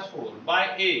minus 4 bye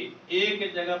a के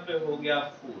जगह पे हो गया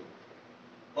 4,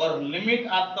 और लिमिट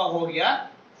आपका हो गया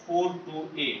 4 to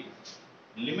 8,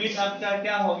 लिमिट आपका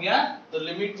क्या हो गया, तो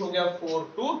लिमिट हो गया 4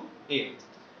 to 8,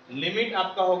 लिमिट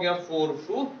आपका हो गया 4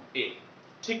 to 8,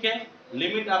 ठीक है,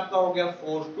 लिमिट आपका हो गया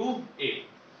 4 to 8।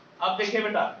 अब देखिए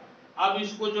बेटा, अब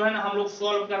इसको जो है ना हम लोग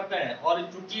सॉल्व करते हैं, और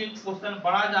चूंकि क्वेश्चन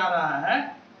बढ़ा जा रहा है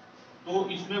तो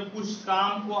इसमें कुछ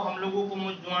काम को हम लोगों को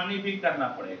मुंजवानी भी करना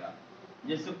पड़ेगा।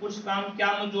 जैसे कुछ काम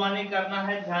क्या मुंजवानी करना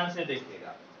है, ध्यान से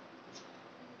देखिएगा।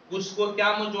 कुछ को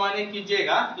क्या मुंजवानी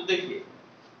कीजिएगा तो देखिए,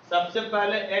 सबसे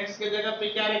पहले x के जगह पे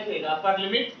क्या रखिएगा, अपर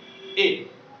लिमिट 8,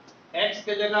 x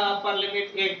के जगह अपर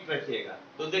लिमिट 8 रखिएगा।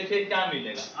 तो देखिए क्या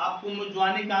मिलेगा, आपको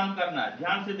मुंजवानी काम करना है,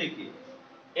 ध्यान से देखिए।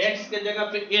 x के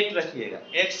जगह पे 8 रखिएगा,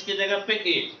 x के जगह पे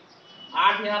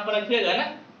 8 यहाँ पर रखिएगा ना,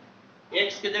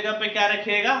 x के जगह पे क्या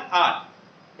रखिएगा 8,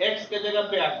 x के जगह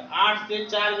पे 8 से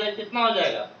 4 गया कितना हो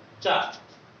जाएगा 4,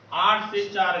 8 से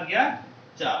 4 गया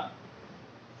 4,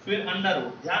 फिर अंडर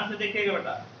रूट, ध्यान से देखिएगा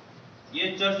बेटा,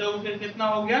 ये 4 चौके कितना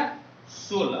हो गया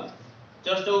 16,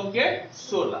 4 चौके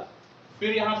 16,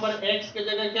 फिर यहाँ पर x के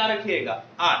जगह क्या रखिएगा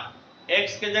 8,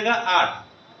 x के जगह 8,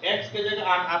 x के जगह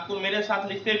 8, आपको मेरे साथ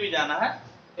लिखते भी जाना है,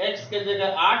 x के जगह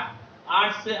 8,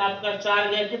 8 से आपका 4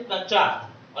 गया कितना 4,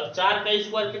 और 4 का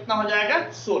स्क्वायर कितना हो जाएगा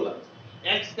 16,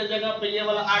 x के जगह पे ये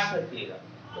वाला 8 रखिएगा,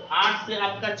 तो 8 से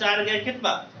आपका 4 गया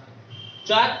कितना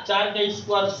 4, 4 का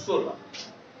स्क्वायर 16,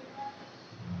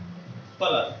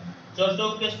 प्लस 4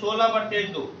 चौके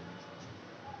 16/2,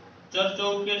 4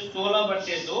 चौके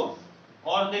 16/2,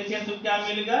 और देखिए तो क्या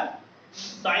मिलेगा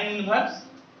साइन इनवर्स,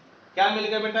 क्या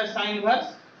मिलेगा बेटा साइन इनवर्स,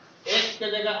 x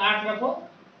के जगह 8 रखो,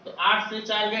 तो 8 से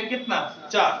 4 गया कितना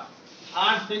 4,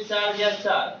 8 से 4 गया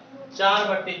 4,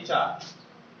 4/4,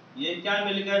 ये क्या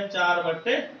मिलेगा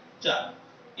 4/4।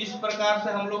 इस प्रकार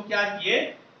से हम लोग क्या किए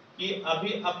कि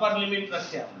अभी अपर लिमिट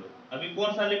रखे हम लोग, अभी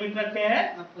कौन सा लिमिट रखे हैं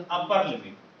अपर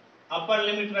लिमिट, अपर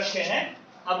लिमिट रखे हैं,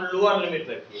 अब लोअर लिमिट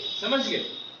रखिए, समझ गए।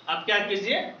 अब क्या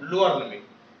कीजिए lower limit,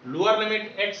 lower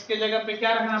limit x के जगह पे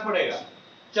क्या रखना पड़ेगा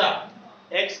 4,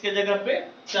 x के जगह पे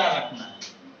 4 रखना है,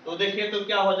 तो देखिए तो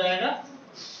क्या हो जाएगा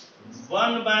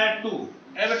 1/2,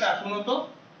 है बेटा सुनो तो,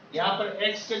 यहाँ पर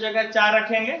x के जगह 4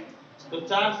 रखेंगे, तो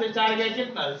 4 से 4 गया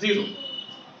कितना 0,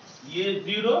 ये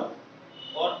 0,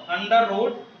 और अंडर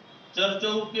रूट 4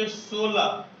 चौके 16,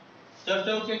 4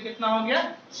 चौके कितना हो गया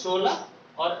 16,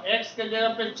 और x के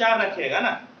जगह पे 4 रखेगा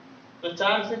ना, तो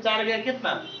 4 से 4 गया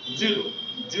कितना 0,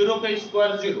 0 का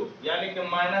स्क्वायर 0, यानी कि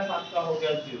माइनस आपका हो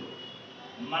गया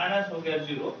 0, माइनस हो गया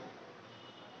 0,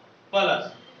 प्लस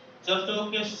 4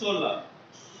 चौके 16,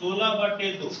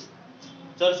 16/2,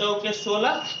 4 चौके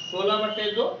 16,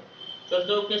 16/2, 4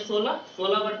 चौके 16,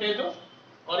 16/2,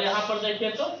 और यहाँ पर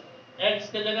देखिए तो x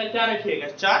के जगह क्या रखिएगा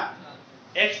 4,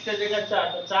 x के जगह 4,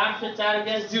 तो 4 से 4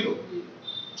 गया 0,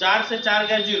 4 से 4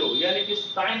 गया 0, यानी कि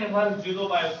साइन इनवर्स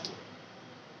 0/4,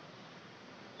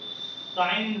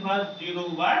 साइन इनवर्स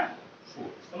 0/4,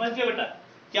 समझ गए बेटा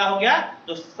क्या हो गया,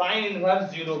 तो साइन इनवर्स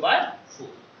 0/4,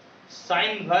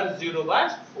 साइन इनवर्स 0/4,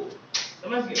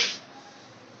 समझ गए,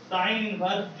 साइन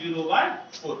इनवर्स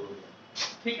 0/4 हो गया,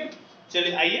 ठीक है।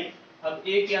 चलिए आइए अब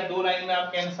एक या दो लाइन में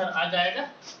आपका आंसर आ जाएगा,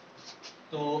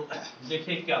 तो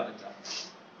देखिए क्या बचा,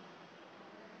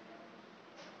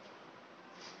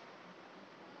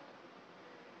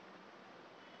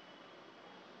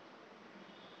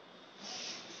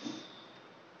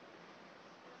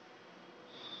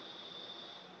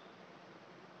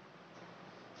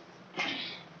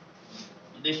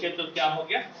 देखिए तो क्या हो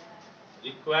गया,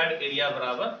 रिक्वायर्ड एरिया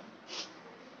बराबर,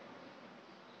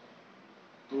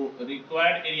 तो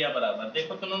रिक्वायर्ड एरिया बराबर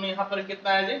देखो तो नोनो यहाँ पर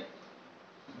कितना है जी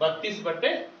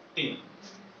 32/3,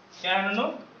 क्या है नोनो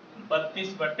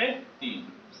 32/3,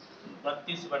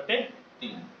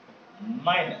 32/3,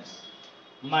 माइनस,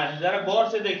 माइनस जरा गौर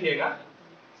से देखिएगा,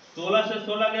 16 से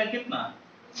 16 गया कितना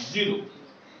 0,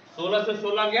 16 से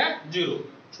 16 गया 0,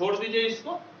 छोड़ दीजिए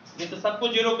इसको, ये तो सबको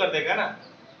 0 कर देगा ना,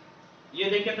 ये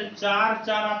देखिए तो 4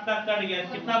 4 आपका कट गया,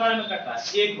 कितना बार में कटा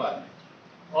एक बार में,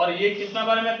 और ये कितना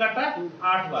बार में कटा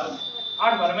 8 बार में,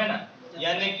 8 बार में ना,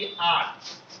 यानी कि 8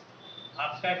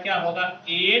 आपका क्या होगा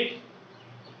 8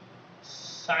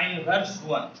 साइन इनवर्स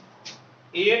 1,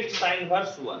 8 साइन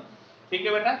इनवर्स 1, ठीक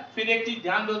है बेटा। फिर एक चीज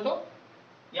ध्यान दो तो,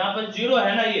 यहाँ पर 0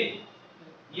 है ना,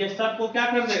 ये सबको क्या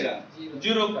कर देगा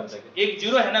 0 कर देगा, एक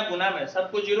 0 है ना गुना में,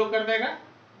 सबको 0 कर देगा।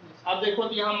 अब देखो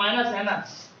तो यहाँ माइनस है ना,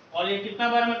 और ये कितना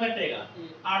बार में कटेगा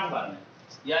 8 बार में,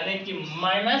 यानी कि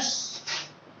 -8,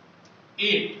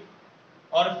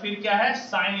 और फिर क्या है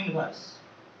साइन इनवर्स,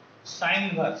 साइन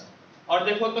इनवर्स, और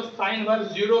देखो तो साइन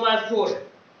इनवर्स 0/4 है,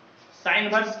 साइन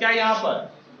इनवर्स क्या है यहाँ पर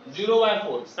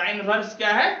 0/4, साइन इनवर्स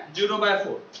क्या है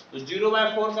 0/4, तो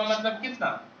 0/4 का मतलब कितना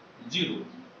 0,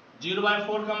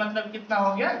 0/4 का मतलब कितना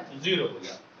हो गया 0 हो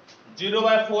गया,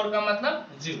 0/4 का मतलब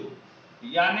 0,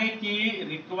 यानी कि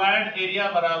रिक्वायर्ड एरिया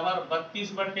बराबर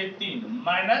 32/3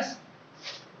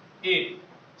 -8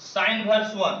 साइन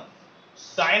इनवर्स 1,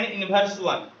 साइन इनवर्स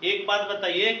 1। एक बात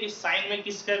बताइए कि साइन में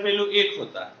किसका वैल्यू 1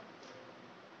 होता है?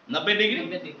 90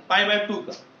 डिग्री पाई बाय 2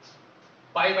 का,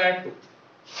 pi by 2,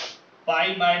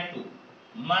 pi by 2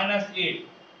 minus 8।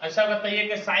 अच्छा बताइए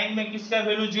कि साइन में किसका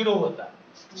वैल्यू 0 होता है?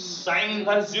 साइन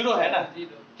इनवर्स 0 है ना,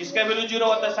 किसका वैल्यू 0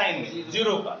 होता है साइन में?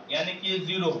 0 का, यानी कि ये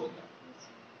 0 होगा।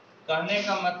 कहने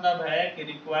का मतलब है कि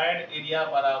रिक्वायर्ड एरिया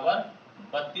बराबर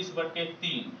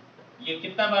 32/3। ये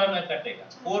कितना बार में कटेगा?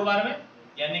 4 बार में,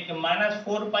 यानी कि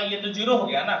 -4 पाई। ये तो 0 हो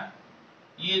गया ना,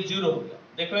 ये 0 हो गया।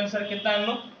 देखो आंसर कितना है,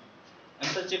 लोग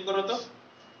आंसर चेक करो तो।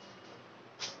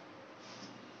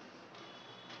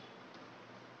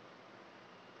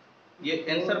 ये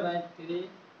आंसर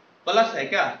प्लस है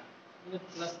क्या? ये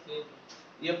प्लस है,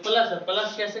 ये प्लस है।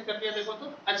 प्लस कैसे कर दिया देखो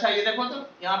तो। अच्छा ये देखो तो,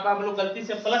 यहाँ पे हम लोग गलती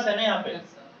से प्लस है ना, यहाँ पे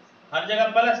हर जगह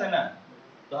प्लस है ना,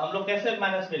 तो हम लोग कैसे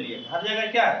माइनस ले लिए? हर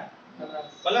जगह क्या है?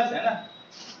 प्लस है ना,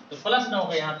 तो प्लस ना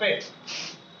होगा यहाँ पे,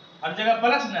 हर जगह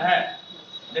प्लस ना है।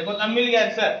 देखो तब मिल गया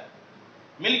आंसर,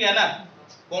 मिल गया ना।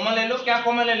 कॉमन ले लो, क्या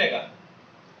कॉमन ले लेगा?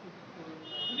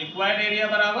 रिक्वायर्ड एरिया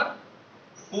बराबर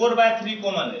 4/3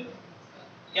 कॉमन ले लो।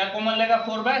 क्या कॉमन लेगा?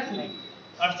 4/3।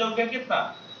 8 चौके कितना?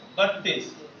 32,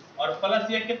 और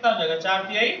प्लस ये कितना हो जाएगा? 4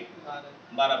 तिहाई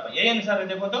 12 पाई। यही आंसर है।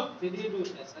 देखो तो 3 रूट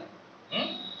है सर,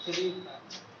 3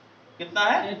 कितना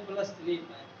है? 8 + 3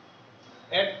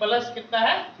 8 प्लस कितना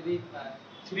है?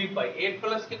 3 पाई। 8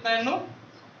 प्लस कितना है नो?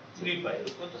 3 पाई।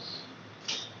 रुको तो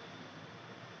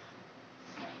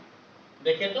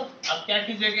देखिए तो अब क्या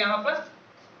कीजिएगा यहाँ पर,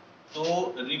 तो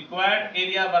रिक्वायर्ड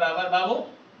एरिया बराबर बाबू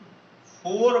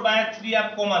 4/3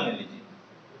 आप कॉमन ले लीजिए।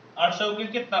 800 की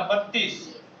कितना? 32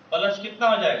 प्लस कितना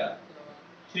हो जाएगा?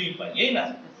 3 पाई। यही ना,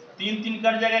 3 3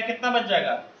 कट जाएगा, कितना बच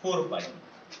जाएगा? 4 पाई।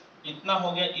 इतना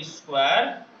हो गया स्क्वायर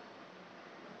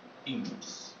यूनिट्स,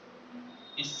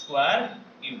 स्क्वायर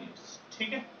यूनिट्स।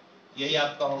 ठीक है, यही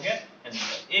आपका हो गया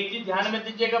आंसर। एक चीज ध्यान में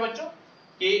दीजिएगा बच्चों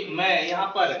कि मैं यहाँ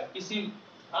पर किसी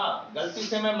गलती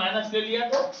से मैं माइनस ले लिया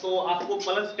था, तो आपको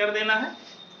प्लस कर देना है।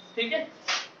 ठीक है,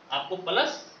 आपको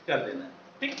प्लस कर देना है।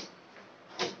 ठीक,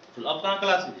 चलो अब कहाँ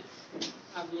क्लास लीजिए।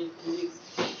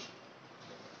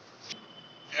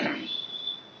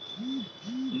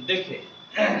 देखिए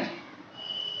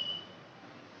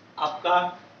आपका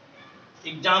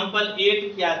एग्जाम्पल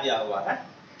 8 क्या दिया हुआ है?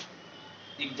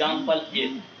 एग्जाम्पल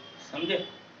 8 समझे?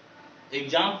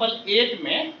 एग्जाम्पल 8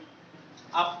 में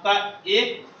आपका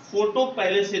एक फोटो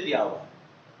पहले से दिया हुआ है,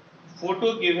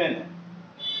 फोटो गिवन है।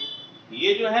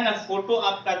 ये जो है ना फोटो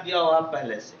आपका दिया हुआ है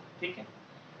पहले से। ठीक है,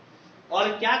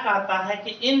 और क्या कहता है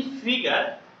कि in figure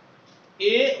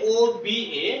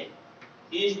AOBA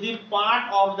is the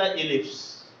part of the ellipse.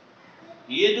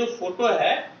 ये जो फोटो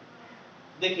है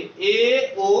देखिए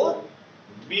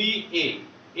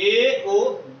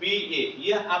AOBA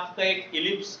यह आपका एक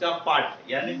इलिप्स का पार्ट है,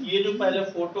 यानी कि ये जो पहले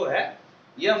फोटो है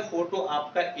यह फोटो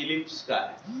आपका इलिप्स का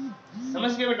है।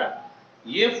 समझ गए बेटा?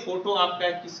 ये फोटो आपका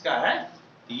किसका है?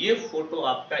 ये फोटो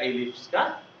आपका इलिप्स का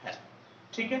है।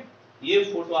 ठीक है, ये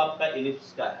फोटो आपका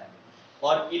इलिप्स का है,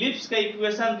 और इलिप्स का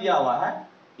इक्वेशन दिया हुआ है।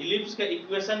 इलिप्स का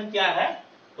इक्वेशन क्या है?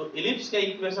 तो इलिप्स का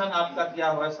इक्वेशन आपका दिया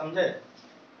हुआ है, समझे?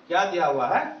 क्या दिया हुआ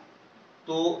है?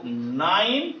 तो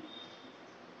 9x²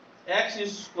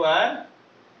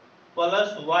 +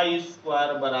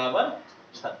 y² बराबर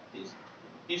 36।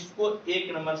 इसको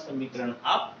एक नंबर समीकरण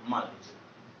आप मान लीजिए।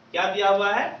 क्या दिया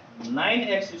हुआ है?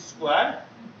 9x²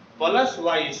 +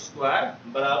 y²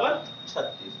 बराबर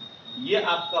 36। ये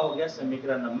आपका हो गया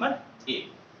समीकरण नंबर 1।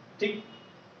 ठीक,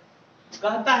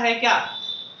 कहता है क्या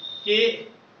कि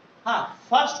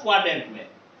फर्स्ट क्वाड्रेंट में,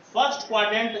 first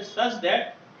quadrant such that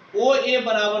OA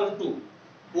बराबर 2,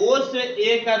 O से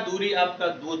A का दूरी आपका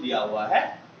 2 दिया हुआ है,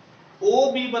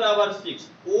 OB बराबर 6,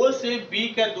 O से B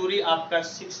का दूरी आपका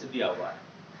 6 दिया हुआ है।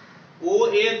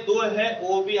 OA 2 है,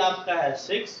 OB आपका है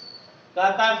 6।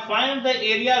 कहता है find the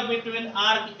area between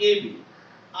arc AB।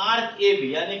 Arc AB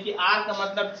यानी कि आर्क का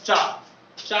मतलब चाप,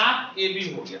 चाप AB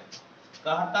हो गया।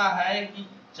 कहता है कि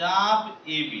चाप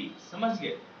AB, समझ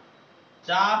गए?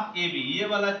 चाप AB, ये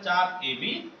वाला चाप AB,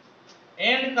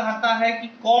 एंड कहता है कि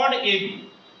कॉर्ड AB।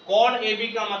 कॉर्ड AB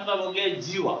का मतलब हो गया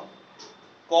जीवा।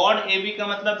 कॉर्ड AB का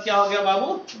मतलब क्या हो गया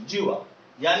बाबू? जीवा,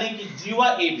 यानी कि जीवा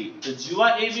AB। तो जीवा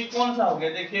AB कौन सा हो गया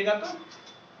देखिएगा तो,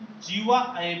 जीवा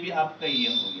AB आपका ये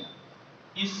हो गया।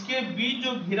 इसके बीच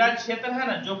जो घिरा क्षेत्र है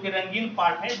ना, जो कि रंगीन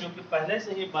पार्ट है, जो कि पहले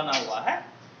से ही बना हुआ है,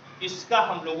 इसका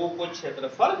हम लोगों को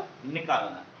क्षेत्रफल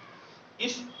निकालना है।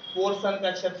 इस पोर्शन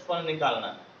का क्षेत्रफल निकालना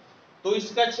है। तो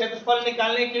इसका क्षेत्रफल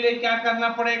निकालने के लिए क्या करना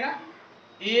पड़ेगा?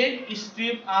 एक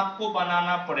स्ट्रिप आपको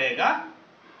बनाना पड़ेगा।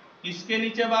 इसके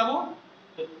नीचे बाबू,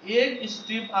 तो एक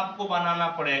स्ट्रिप आपको बनाना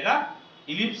पड़ेगा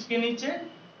इलिप्स के नीचे,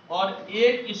 और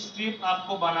एक स्ट्रिप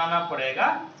आपको बनाना पड़ेगा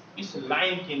इस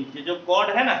लाइन के नीचे, जो कॉर्ड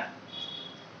है ना,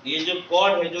 ये जो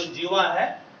कॉर्ड है, जो जीवा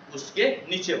है, उसके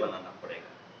नीचे बनाना पड़ेगा,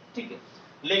 ठीक है।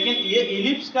 लेकिन ये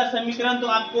इलिप्स का समीकरण तो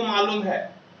आपको मालूम है,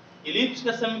 इलिप्स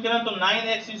का समीकरण तो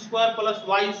 9x² +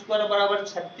 y² बराबर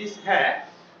 36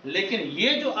 है। लेकिन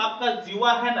ये जो आपका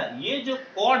जीवा है ना, ये जो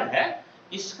कॉर्ड है,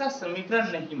 इसका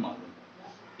समीकरण नहीं मालूम।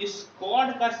 इस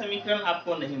कॉर्ड का समीकरण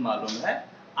आपको नहीं मालूम है,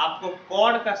 आपको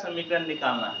कॉर्ड का समीकरण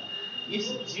निकालना है, इस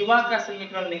जीवा का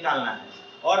समीकरण निकालना है।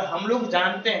 और हम लोग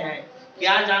जानते हैं,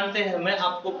 क्या जानते हैं, मैं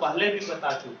आपको पहले भी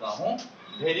बता चुका हूं।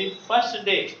 वेरी फर्स्ट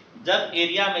डे जब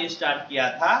एरिया में स्टार्ट किया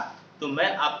था, तो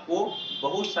मैं आपको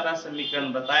बहुत सारा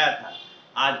समीकरण बताया था।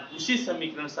 आज उसी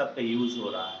समीकरण सब का यूज हो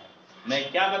रहा है।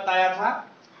 मैं क्या बताया था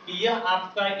कि यह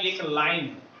आपका एक लाइन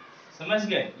है, समझ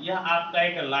गए, यह आपका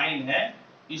एक लाइन है,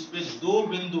 इस पे दो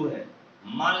बिंदु है,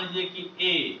 मान लीजिए कि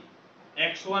A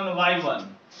x1 y1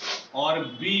 और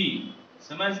B,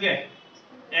 समझ गए,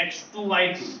 x2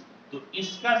 y2। तो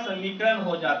इसका समीकरण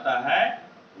हो जाता है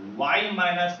y -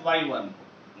 y1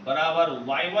 बराबर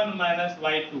y1 -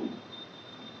 y2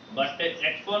 बटे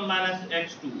x1 -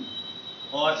 x2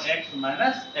 और x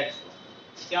 -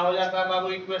 x1। क्या हो जाता है बाबू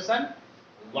इक्वेशन?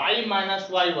 y -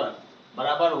 y1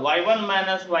 बराबर y1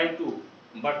 - y2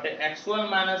 बटे x1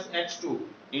 - x2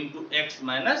 into x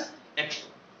 - x।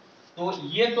 तो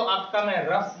ये तो आपका मैं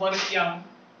रफ वर्क किया हूं,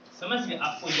 समझ गए,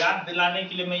 आपको याद दिलाने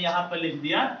के लिए मैं यहाँ पर लिख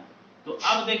दिया। तो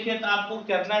अब देखिए, तो आपको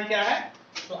करना क्या है,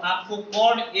 तो आपको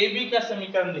कॉर्ड AB का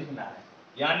समीकरण लिखना है,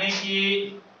 यानी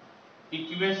कि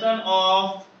equation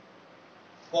of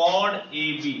chord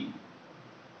AB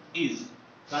is,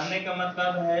 कहने का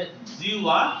मतलब है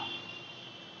जीवा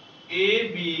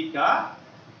AB का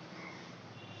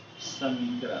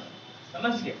समीकरण,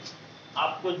 समझ गए।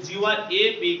 आपको जीवा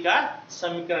AB का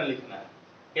समीकरण लिखना है।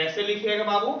 कैसे लिखिएगा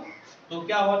बाबू? तो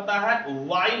क्या होता है,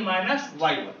 y -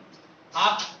 y1।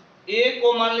 आप A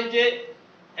को मान लीजिए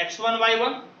x1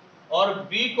 y1 और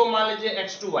B को मान लीजिए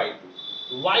x2 y2।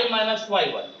 y -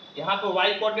 y1, यहाँ पे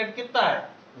y कोऑर्डिनेट कितना है,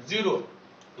 0,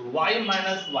 तो y -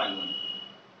 y1,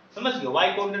 समझ गए,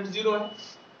 y कोऑर्डिनेट 0 है।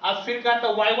 अब फिर कहता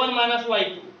है y1 -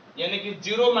 y2, यानी कि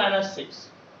 0 - 6।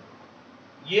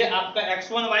 ये आपका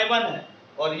x1 y1 है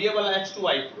और ये वाला x2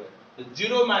 y2 है, तो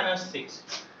 0 - 6,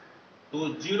 तो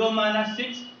 0 -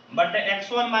 6 बटे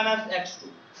x1 - x2।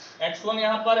 x1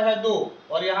 यहाँ पर है 2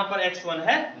 और यहाँ पर x1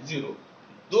 है 0,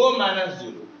 2 -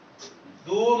 0,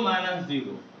 2 -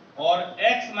 0 और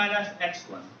x -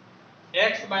 x1,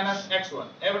 x - x1,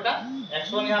 ए बेटा,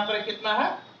 x1 यहाँ पर कितना है,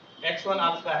 x1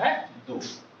 आपका है 2,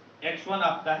 x1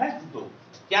 आपका है 2।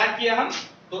 क्या किया हम,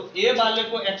 तो A वाले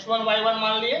को x1 y1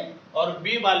 मान लिए और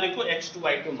B वाले को x2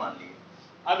 y2 मान लिए।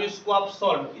 अब इसको आप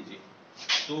सॉल्व कीजिए,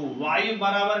 तो y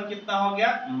बराबर कितना हो गया,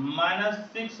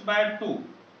 -6/2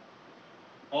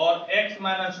 और x -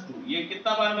 2, ये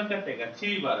कितना बार में कटेगा,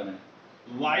 3 बार में।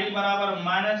 y बराबर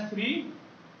 -3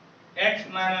 x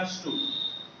 - 2,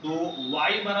 तो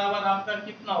y बराबर आपका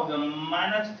कितना हो गया,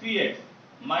 -3x,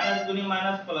 माइनस दूनी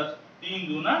माइनस प्लस, 3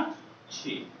 दूना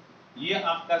 6। ये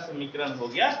आपका समीकरण हो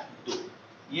गया 2।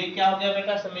 ये क्या हो गया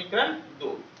बेटा, समीकरण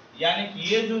 2। यानी कि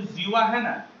ये जो जीवा है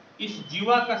ना, इस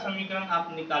जीवा का समीकरण आप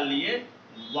निकाल लिए,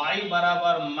 y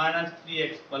बराबर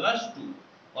 -3x + 2,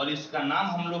 और इसका नाम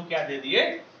हम लोग क्या दे दिए,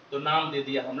 तो नाम दे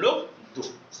दिया हम लोग 2।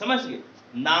 समझ गए,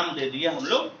 नाम दे दिया हम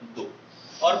लोग 2।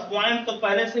 और पॉइंट तो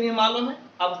पहले से ही मालूम है,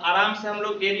 अब आराम से हम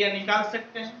लोग एरिया निकाल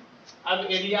सकते हैं। अब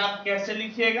एरिया आप कैसे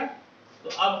लिखिएगा, तो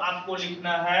अब आपको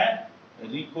लिखना है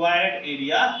रिक्वायर्ड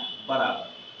एरिया बराबर,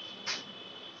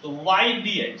 तो y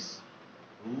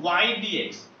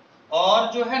dx,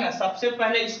 और जो है ना, सबसे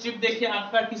पहले स्ट्रिप देखिए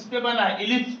आपका किस पे बना है,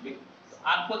 इलिप्स पे। तो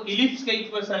आपको इलिप्स का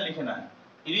इक्वेशन लिखना है,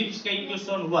 इलिप्स का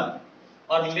इक्वेशन 1,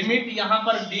 और लिमिट यहाँ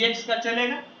पर dx का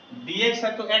चलेगा, dx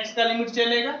है तो x का लिमिट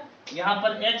चलेगा। यहाँ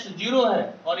पर x 0 है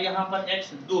और यहाँ पर x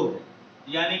 2 है,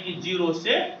 यानी कि 0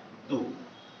 से 2,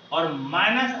 और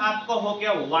माइनस आपका हो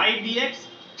गया y dx।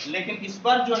 लेकिन इस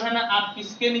पर जो है ना, आप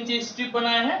किसके नीचे स्ट्रिप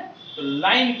बनाए हैं, तो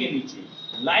लाइन के नीचे।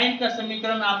 लाइन का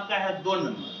समीकरण आपका है 2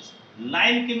 नंबर,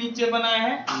 लाइन के नीचे बनाए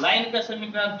हैं, लाइन का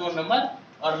समीकरण 2 नंबर,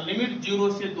 और लिमिट 0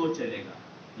 से 2 चलेगा।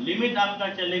 लिमिट आपका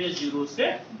चलेगा 0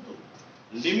 से 2,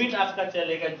 लिमिट आपका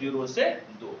चलेगा 0 से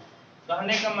 2।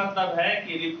 कहने का मतलब है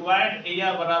कि रिक्वायर्ड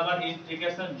एरिया बराबर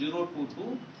इंटीग्रेशन 0 to 2।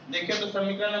 देखिए तो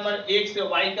समीकरण नंबर 1 से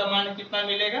y का मान कितना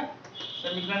मिलेगा,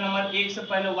 समीकरण नंबर 1 से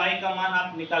पहले y का मान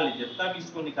आप निकाल लीजिए, तब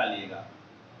इसको निकालिएगा,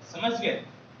 समझ गए।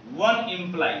 1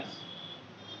 इंप्लाइज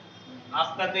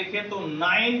आपका देखिए तो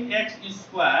 9x²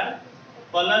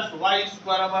 + y²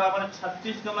 बराबर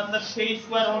 36 का मतलब 6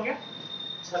 स्क्वायर हो गया,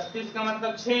 36 का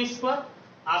मतलब 6 स्क्वायर,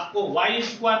 आपको y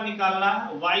स्क्वायर निकालना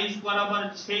है। y स्क्वायर बराबर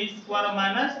 6 स्क्वायर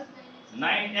माइनस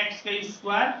 9x का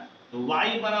स्क्वायर, तो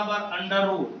y बराबर under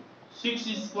root 6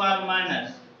 square minus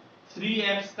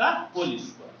 3x का होल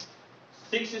स्क्वायर।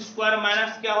 6 स्क्वायर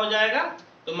माइनस क्या हो जाएगा,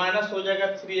 तो माइनस हो जाएगा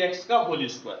 3x का होल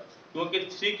स्क्वायर, क्योंकि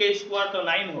 3 के स्क्वायर तो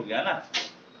 9 हो गया ना।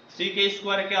 3 के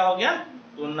स्क्वायर क्या हो गया,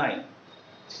 तो 9।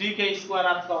 3 के स्क्वायर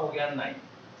आपका हो गया 9।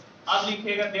 अब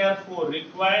लिखेगा देयरफॉर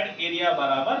रिक्वायर्ड एरिया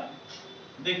बराबर,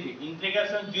 देखिए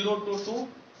इंटीग्रेशन 0 to 2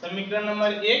 समीकरण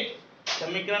नंबर 1,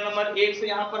 समीकरण नंबर 1 से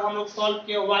यहां पर हम लोग सॉल्व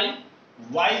किया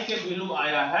y के वैल्यू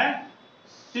आया है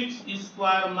 6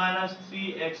 स्क्वायर माइनस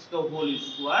 3x का whole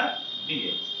square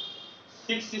dx।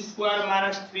 6 square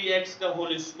minus 3x का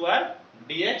होल स्क्वायर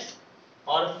dx,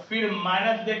 और फिर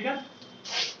माइनस देकर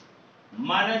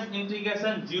minus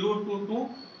integration 0 to 2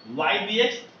 y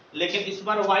dx। लेकिन इस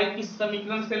बार y किस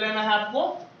समीकरण से लेना है आपको,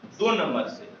 2 नंबर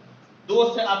से। 2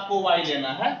 से आपको y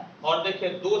लेना है, और देखिए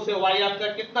 2 से y आपका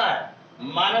कितना है,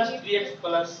 minus 3x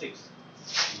plus 6,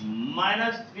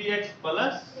 minus 3x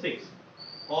plus 6,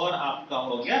 और आपका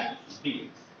हो गया dx।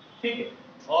 ठीक है,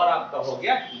 और आपका हो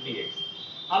गया dx।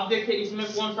 अब देखिए इसमें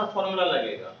कौन सा फॉर्मूला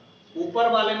लगेगा, ऊपर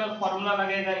वाले में फॉर्मूला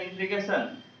लगेगा integration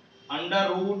under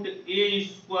root a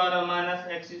square minus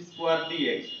x square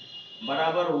dx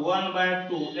बराबर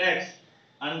 1/2x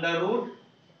under root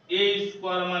a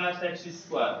square minus x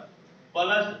square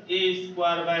plus a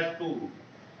square by 2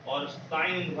 और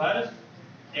sine inverse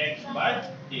x bye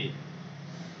a,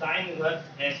 sine inverse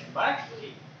x bye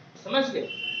a। समझ गए,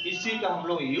 इसी का हम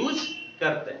लोग use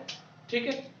करते हैं। ठीक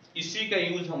है, इसी का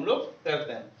यूज हम लोग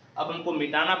करते हैं। अब हमको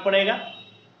मिटाना पड़ेगा।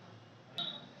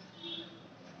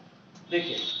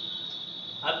 देखिए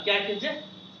अब क्या कीजिए,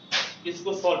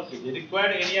 इसको सॉल्व कीजिए।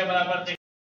 रिक्वायर्ड एरिया बराबर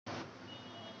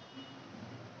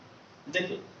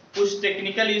देखिए कुछ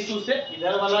टेक्निकल इशू से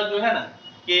इधर वाला जो है ना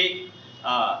कि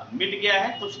मिट गया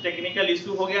है, कुछ टेक्निकल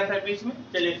इशू हो गया था बीच में।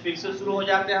 चलिए फिर से शुरू हो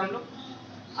जाते हैं हम लोग।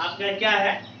 आपका क्या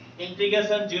है,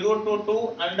 integration 0 to 2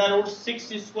 under root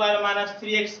 6 square minus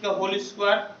 3x का whole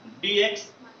square dx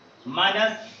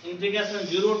minus integration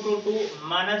 0 to 2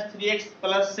 minus 3x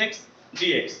plus 6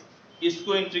 dx।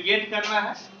 इसको इंटीग्रेट करना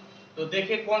है, तो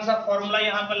देखिए कौन सा फॉर्मूला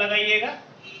यहाँ पर लगाइएगा,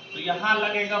 तो यहाँ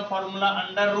लगेगा formula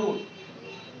under root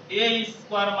a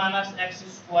square minus x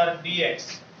square dx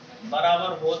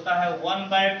बराबर होता है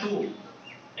 1/2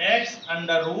 x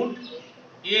under root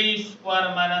a square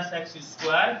minus x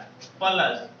square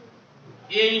plus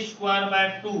a square by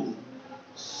 2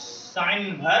 sine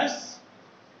inverse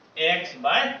x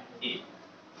bye a।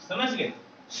 समझ गए,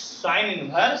 sine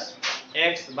inverse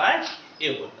x bye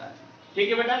a होता है। ठीक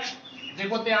है बेटा,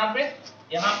 देखो तो यहाँ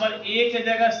पर a की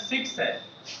जगह 6 है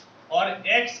और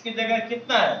x की जगह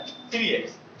कितना है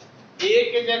 3x। a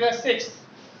की जगह 6,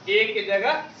 a की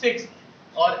जगह 6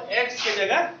 और x की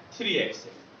जगह 3x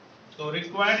है, तो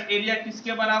रिक्वायर्ड एरिया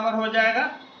किसके बराबर हो जाएगा,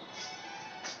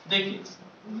 देखिए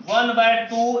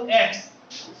 1/2x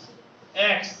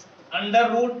x under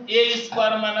root a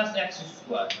square minus x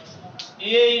square,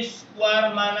 a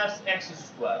square minus x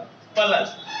square plus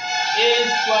a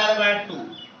square by 2,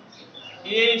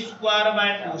 a square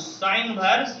by 2 sign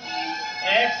verse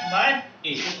x bye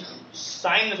a,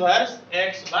 sign verse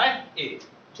x bye a।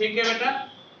 ठीक है बेटा,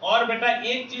 और बेटा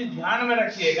एक चीज ध्यान में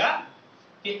रखिएगा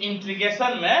कि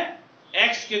इंटीग्रेशन में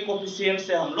x के कोफिशिएंट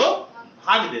से हम लोग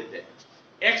भाग देते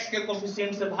हैं। x के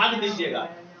कोफिशिएंट से भाग दीजिएगा,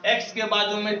 x के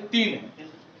बाजू में 3 है,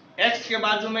 x के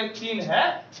बाजू में 3 है,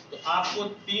 तो आपको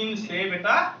 3 से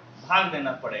बेटा भाग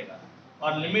देना पड़ेगा।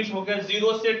 और लिमिट हो गया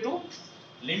 0 से 2,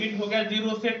 लिमिट हो गया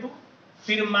 0 से 2,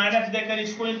 फिर माइनस देकर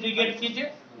इसको इंटीग्रेट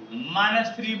कीजिए,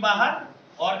 -3 बाहर,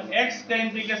 और x का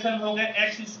इंटीग्रेशन हो गया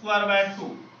x स्क्वायर बाय 2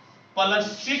 प्लस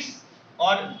 6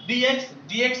 और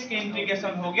dx के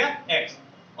इंटीग्रेशन हो गया x,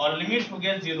 और लिमिट हो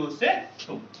गया 0 से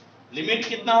 2। लिमिट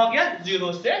कितना हो गया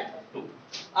 0 से 2।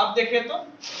 अब देखें तो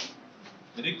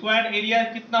रिक्वायर्ड एरिया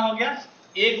कितना हो गया,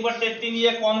 1/3,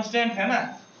 ये कांस्टेंट है ना,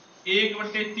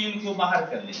 1/3 को बाहर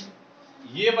कर लीजिए,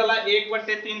 ये वाला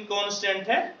 1/3 कांस्टेंट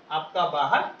है आपका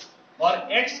बाहर, और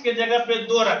x के जगह पे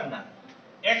 2 रखना है,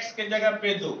 x के जगह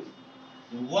पे 2,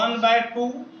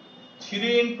 1/2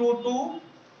 3 into 2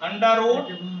 under root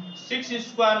 6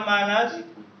 square minus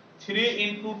 3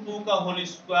 into 2 का whole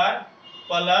square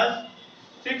plus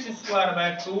 6 square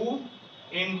by 2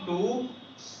 into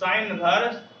sine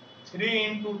inverse 3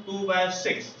 into 2 bye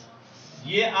 6।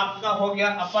 ये आपका हो गया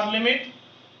अपर लिमिट।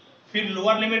 फिर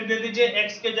लोअर लिमिट दे दीजिए,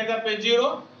 x के जगह पे 0,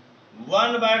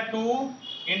 1/2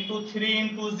 into 3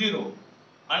 into 0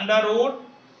 under root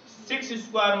 6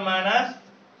 square minus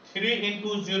 3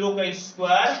 into 0 का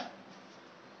square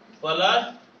plus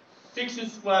 6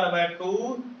 square by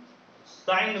 2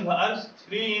 sine inverse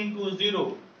 3 into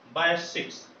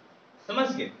 0/6। समझ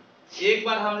गए? एक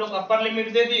बार हम लोग अपर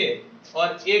लिमिट दे दिए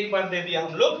और एक बार दे दिया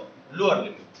हम लोग लोअर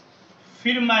लिमिट।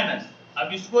 फिर माइनस,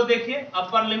 अब इसको देखिए,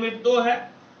 अपर लिमिट 2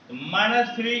 है तो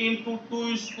 -3 इंटू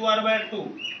 2²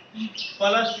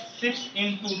 प्लस 6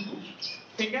 इंटू 2,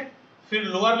 ठीक है। फिर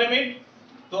लोअर लिमिट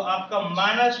तो आपका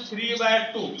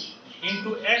 -3/2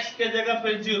 इंटू एक्स के जगह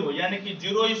पे 0 यानी कि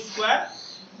 0²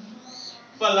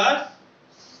 प्लस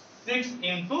 6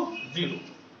 इंटू 0।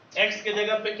 एक्स के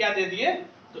जगह पे क्या दे दिए,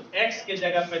 तो एक्स के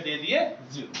जगह पे दे दिए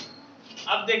 0।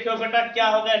 अब देखियो बेटा क्या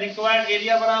होगा, रिक्वायर्ड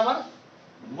एरिया बराबर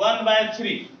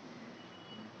 1/3।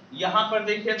 यहां पर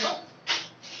देखिए तो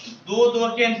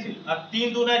 2 कैंसिल, अब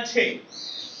 3 दूना 6,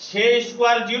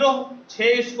 6² 0,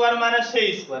 6² माइनस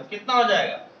 6² कितना हो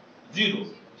जाएगा 0,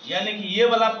 यानी कि ये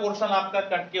वाला पोर्शन आपका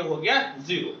कट के हो गया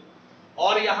 0।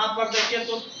 और यहां पर देखिए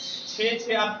तो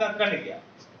 6 आपका कट गया,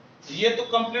 ये तो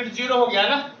कंप्लीट 0 हो गया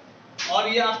ना। और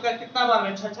ये आपका कितना बार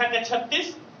में 6 के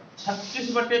 36,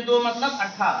 36/2 मतलब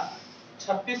 18,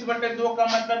 36/2 का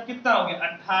मतलब कितना हो गया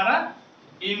 18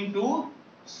 इंटू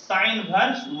साइन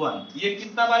इनवर्स 1। ये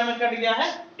कितना बार में कट गया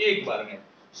है, एक बार में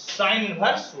साइन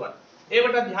इनवर्स 1। ये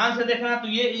बेटा ध्यान से देखना, तो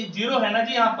ये 0 है ना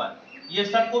जी, यहाँ पर ये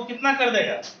सबको कितना कर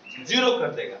देगा 0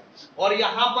 कर देगा। और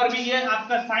यहाँ पर भी ये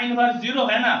आपका साइन इनवर्स 0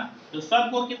 है ना, तो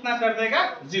सबको कितना कर देगा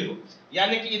 0।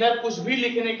 यानी कि इधर कुछ भी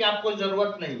लिखने की आपको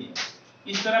जरूरत नहीं है,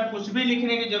 इस तरफ कुछ भी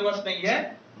लिखने की जरूरत नहीं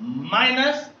है।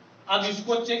 माइनस, अब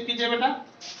इसको चेक कीजिए बेटा,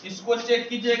 इसको चेक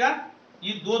कीजिएगा,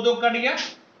 ये 2 कट गया,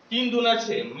 3 दूना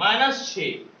 6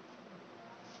 -6,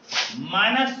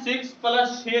 -6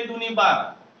 प्लस 6 दूनी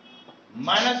 12,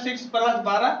 -6 प्लस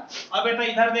 12। अब बेटा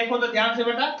इधर देखो तो ध्यान से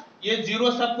बेटा, ये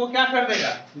 0 सबको क्या कर देगा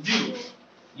 0,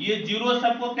 ये 0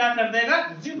 सबको क्या कर देगा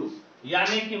 0,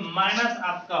 यानी कि माइनस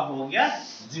आपका हो गया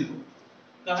 0।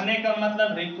 कहने का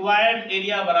मतलब रिक्वायर्ड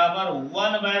एरिया बराबर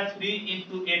 1/3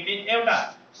 इंटू 18।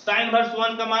 बेटा साइन इनवर्स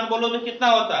 1 का मान बोलो तो कितना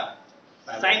होता है,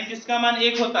 साइन किसका मान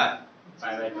 1 होता है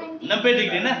 90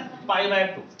 डिग्री ना,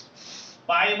 π/2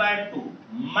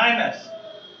 माइनस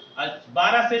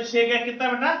 12 से 6 गया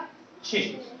कितना बेटा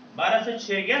 6, 12 से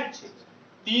 6 गया 6,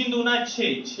 3 दूना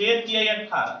 6, 6 3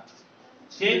 18,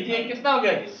 6 3 कितना हो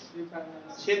गया जी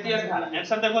 6 3 18।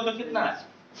 आंसर देखो तो कितना है,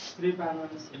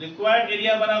 रिक्वायर्ड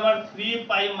एरिया बराबर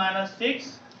 3π-6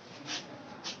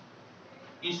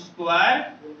 स्क्वायर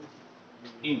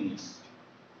इंच,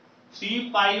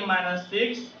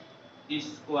 3π-6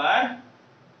 स्क्वायर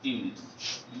इंच।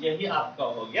 यही आपका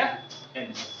हो गया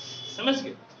आंसर, समझ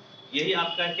गए? यही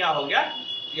आपका क्या हो गया,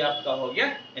 ये आपका हो गया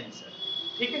आंसर।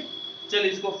 ठीक है,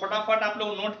 चलिए इसको फटाफट आप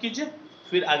लोग नोट कीजिए,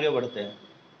 फिर आगे बढ़ते हैं।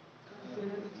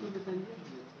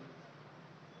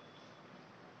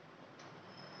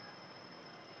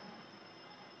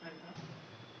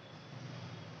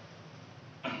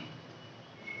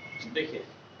 देखिए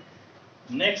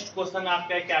नेक्स्ट क्वेश्चन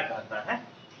आपका क्या कहता है,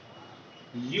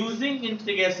 using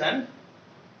integration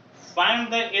find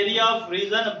the area of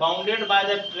reason bounded by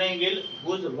the triangle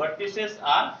whose vertices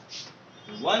are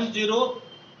 1 0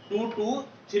 2 2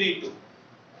 3 2।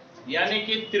 यानी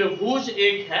कि त्रिभुज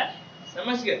एक है,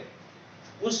 समझ गए?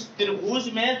 उस त्रिभुज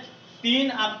में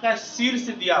 3 आपका शीर्ष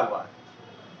दिया हुआ है,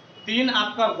 3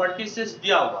 आपका वर्टिसेस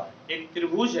दिया हुआ है। एक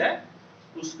त्रिभुज है,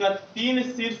 उसका 3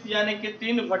 शीर्ष यानी कि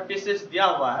 3 वर्टिसेस दिया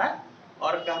हुआ है,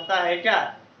 और कहता है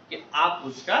क्या कि आप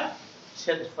उसका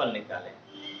क्षेत्रफल निकालें।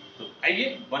 तो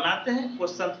आइए बनाते हैं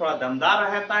क्वेश्चन, थोड़ा दमदार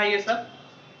रहता है ये सब,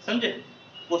 समझे?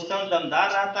 क्वेश्चन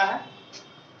दमदार रहता है।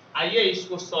 आइए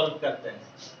इसको सॉल्व करते हैं।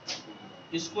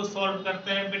 इसको सॉल्व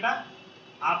करते हैं बेटा,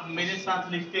 आप मेरे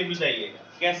साथ लिखते भी जाइएगा।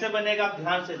 कैसे बनेगा आप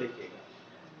ध्यान से देखिएगा,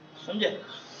 समझे?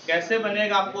 कैसे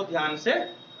बनेगा आपको ध्यान से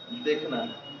देखना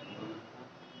है।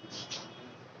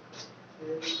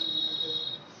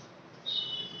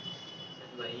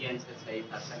 वही आंसर सही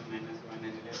था सर,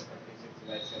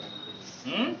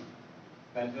 -146/17।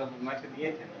 कल जो होमवर्क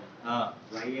दिए थे ना, हाँ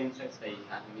वही आंसर सही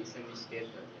था, हम इसे मिस्टेक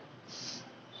कर दिया।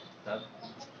 तब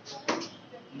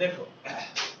देखो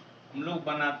हम लोग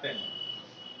बनाते हैं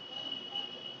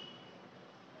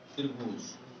त्रिभुज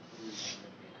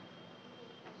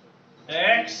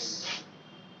x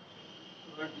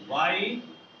y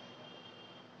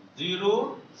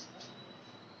 0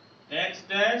 x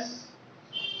dash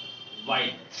y,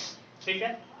 ठीक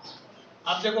है?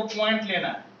 अब देखो पॉइंट लेना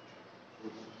है,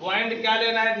 पॉइंट क्या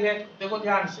लेना है, देखो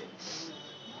ध्यान से,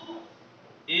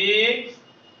 1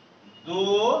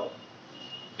 2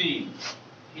 3,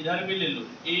 इधर भी ले लो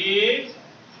 1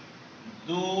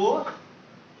 2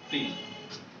 3,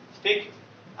 ठीक?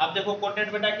 अब देखो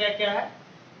कोऑर्डिनेट बेटा क्या क्या है,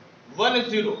 1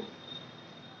 0,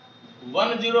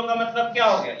 1 0 का मतलब क्या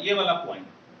हो गया, ये वाला पॉइंट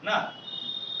ना,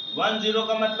 10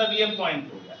 का मतलब ये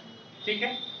पॉइंट हो गया, ठीक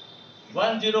है।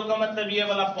 10 का मतलब ये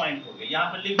वाला पॉइंट हो गया,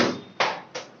 यहाँ पे लिख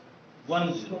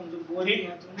 10,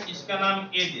 ठीक। इसका नाम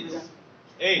ए दे दो,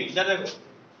 ए इधर देखो।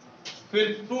 फिर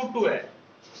 2 है,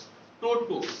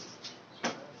 2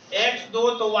 x2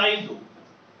 तो y2,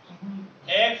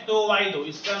 x2 y2,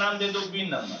 इसका नाम दे दो बी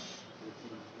नंबर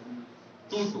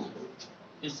 2,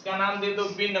 इसका नाम दे दो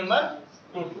बी नंबर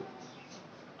 2।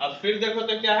 अब फिर देखो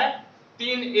तो क्या है,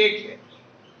 3 1 है,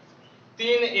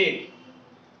 3 1,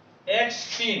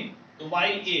 x3 तो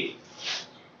y1,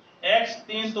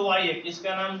 x3 तो y1,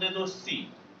 इसका नाम दे दो c,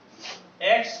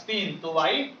 x3 तो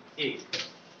y1,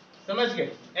 समझ गए,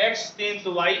 x3 तो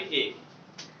y1।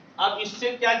 अब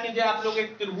इससे क्या कीजिए, आप लोग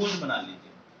एक त्रिभुज बना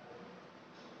लीजिए।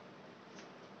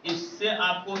 इससे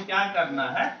आपको क्या करना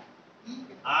है,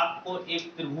 आपको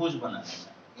एक त्रिभुज बनाना है,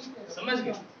 समझ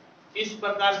गए। इस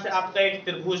प्रकार से आपका एक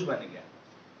त्रिभुज बन गया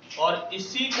और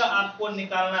इसी का आपको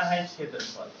निकालना है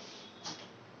क्षेत्रफल,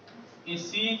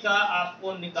 इसी का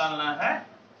आपको निकालना है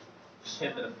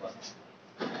क्षेत्रफल,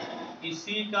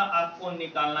 इसी का आपको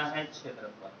निकालना है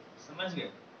क्षेत्रफल, समझ गए।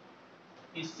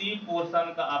 इसी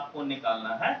पोर्शन का आपको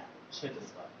निकालना है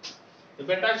क्षेत्रफल। तो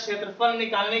बेटा क्षेत्रफल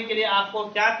निकालने के लिए आपको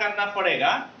क्या करना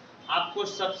पड़ेगा, आपको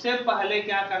सबसे पहले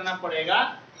क्या करना पड़ेगा,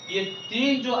 ये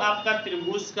 3 जो आपका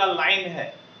त्रिभुज का लाइन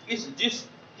है, जिस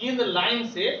 3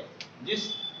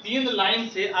 लाइन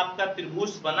से आपका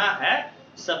त्रिभुज बना है,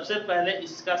 सबसे पहले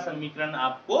इसका समीकरण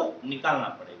आपको निकालना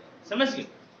पड़ेगा, समझ गए।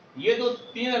 ये जो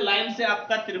 3 लाइन से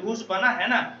आपका त्रिभुज बना है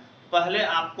ना, पहले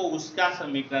आपको उसका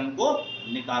समीकरण को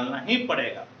निकालना ही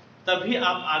पड़ेगा, तभी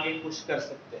आप आगे कुछ कर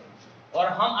सकते हैं। और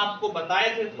हम आपको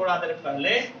बताए थे थोड़ा देर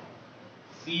पहले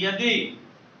कि यदि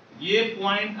ये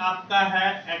पॉइंट आपका है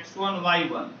x1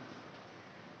 y1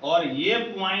 और ये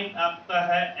पॉइंट आपका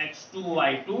है x2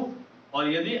 y2, और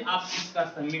यदि आप इसका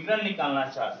समीकरण निकालना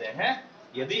चाहते हैं,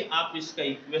 यदि आप इसका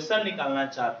इक्वेशन निकालना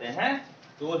चाहते हैं,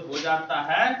 तो हो जाता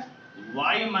है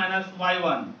y माइनस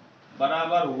y1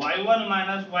 बराबर y1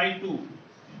 माइनस y2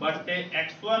 बटे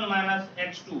x1 minus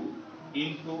x2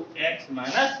 into x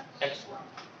minus x1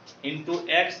 into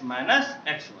x minus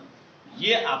x1।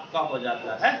 ये आपका हो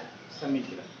जाता है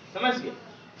समीकरण, समझ गए,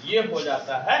 ये हो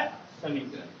जाता है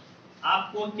समीकरण।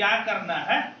 आपको क्या करना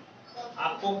है,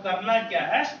 आपको करना क्या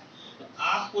है, तो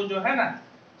आपको जो है ना,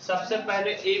 सबसे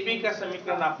पहले ए बी का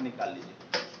समीकरण आप निकाल लीजिए।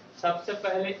 सबसे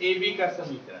पहले ए बी का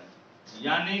समीकरण,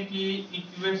 यानी कि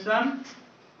equation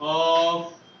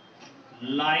of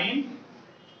line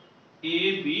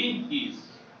A B is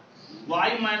y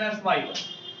minus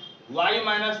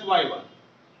y1,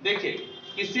 देखिए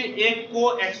किसी एक को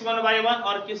x1 y1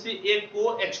 और किसी एक को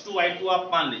x2 y2 आप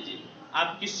मान लीजिए,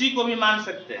 आप किसी को भी मान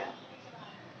सकते हैं।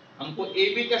 हमको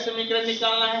ए बी का समीकरण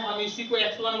निकालना है, हम इसी को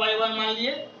x1 y1 मान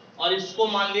लिए और इसको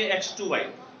मान लिए x2 y2,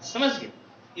 समझ गए।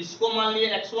 इसको मान लिए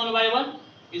x1 y1,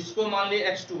 इसको मान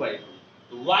लिए x2 y2,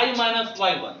 तो y माइनस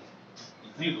y1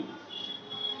 0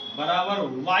 बराबर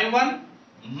y1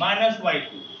 माइनस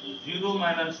y2 0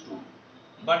 माइनस 2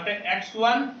 बटे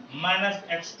x1 minus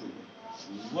x2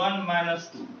 1 minus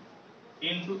 2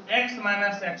 into x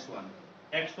minus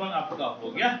x1 आपका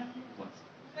हो गया 1,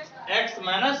 x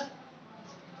माइनस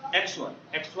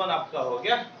x1 आपका हो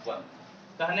गया 1।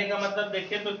 कहने का मतलब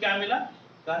देखिए तो क्या मिला,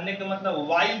 कहने का मतलब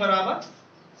y बराबर,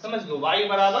 समझ लो, y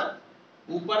बराबर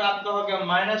ऊपर आपका हो गया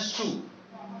 -2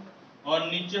 और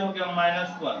नीचे हो गया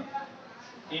 -1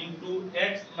 into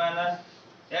x minus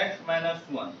 1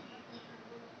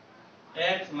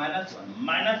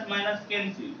 minus minus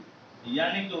cancel,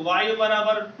 यानी कि y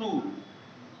बराबर 2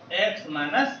 x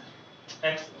माइनस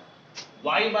x1,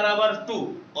 y बराबर 2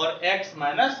 और x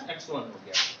माइनस x1 हो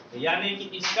गया। यानी कि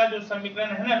इसका जो समीकरण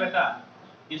है ना बेटा,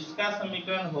 इसका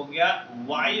समीकरण हो गया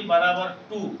y बराबर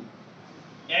 2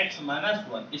 x माइनस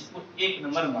 1, इसको 1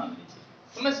 नंबर मान लीजिए,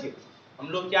 समझ गए। हम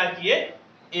लोग क्या किए,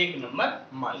 1 नंबर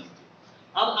मान लीजिए।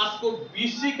 अब आपको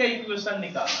BC का इक्वेशन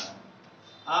निकालना है,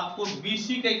 आपको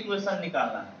BC का इक्वेशन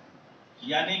निकालना है,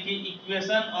 यानी कि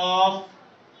इक्वेशन ऑफ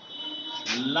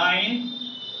लाइन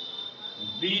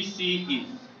BC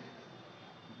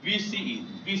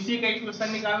का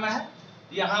इक्वेशन निकालना है।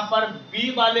 यहाँ पर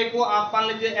B वाले को आप मान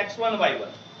लीजिए x1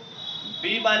 y1,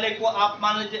 B वाले को आप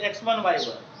मान लीजिए x1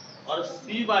 y1 और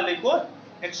C वाले को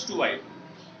x2 y2,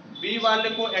 B वाले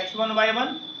को x1 y1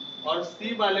 और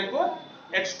C वाले को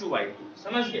x2 y2,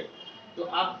 समझ गए। तो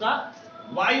आपका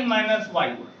y माइनस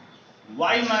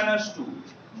y1 माइनस 2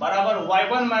 बराबर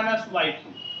y1 माइनस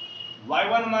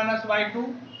y2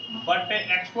 बटे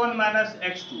x1 माइनस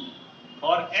x2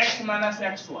 और x माइनस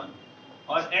x1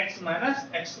 और x माइनस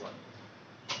x1।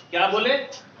 क्या बोले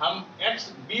हम,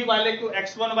 B वाले को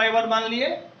x1 y1 मान लिए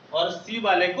और C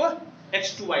वाले को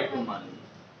x2 y2 मान लिए।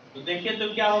 तो देखिए तो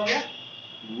क्या हो गया,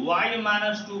 y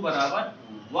माइनस 2 बराबर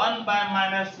 1 बाय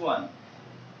माइनस 1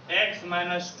 x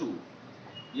माइनस 2,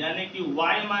 यानी कि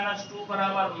y माइनस 2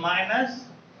 बराबर minus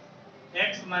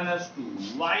x minus 2,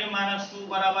 y minus 2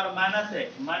 बराबर माइनस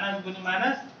x, माइनस गुनी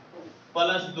माइनस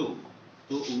प्लस 2,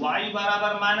 तो y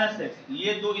बराबर माइनस x,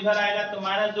 ये 2 इधर आएगा तो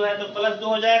माइनस 2 है तो प्लस 2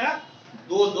 हो जाएगा,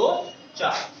 2 2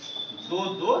 4, 2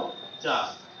 2 4,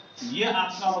 ये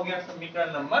आपका हो गया समीकरण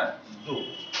नंबर 2,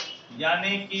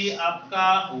 यानी कि आपका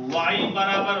y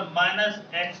बराबर माइनस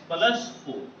एक्स प्लस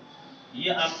 4,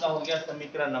 ये आपका हो गया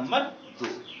समीकरण नंबर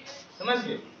 2, समझ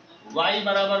गए, y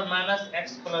बराबर माइनस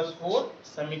एक्स प्लस 4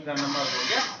 समीकरण नंबर हो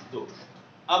गया 2।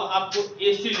 अब आपको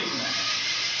AC लिखना है,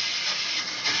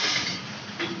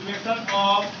 equation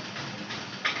of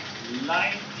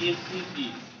line AC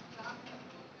is,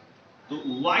 तो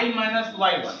y माइनस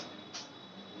y1,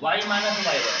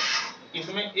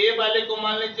 इसमें A वाले को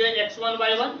मान लीजिए x1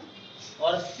 y1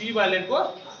 और C वाले को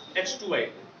x2 y2,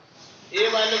 A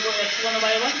वाले को x1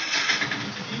 y1,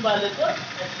 C वाले को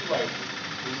x2 y2,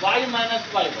 y minus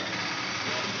y1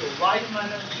 y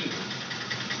minus 0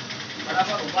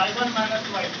 बराबर y1 माइनस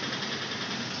y2,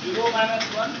 0 माइनस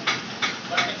 1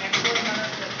 बटे x1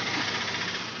 minus x2,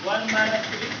 1 minus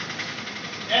 3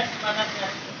 x minus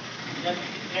x1, यानी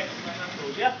कि x माइनस हो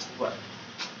गया 1,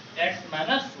 x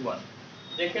माइनस 1।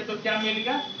 देखिए तो क्या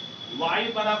मिलेगा, y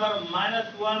बराबर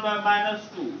minus 1 bye minus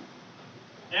 2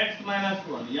 x minus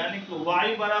 1, यानी कि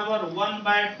y बराबर 1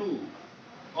 बाय 2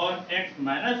 और x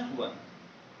माइनस 1,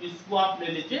 इसको आप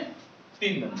ले लीजिए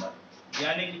 3 नंबर,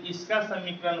 यानी कि इसका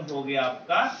समीकरण हो गया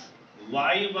आपका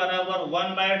y बराबर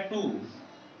 1 bye 2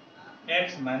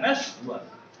 x minus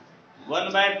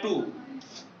 1 bye 2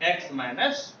 x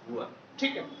minus 1,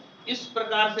 ठीक है। इस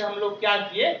प्रकार से हम लोग क्या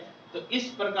किए, तो इस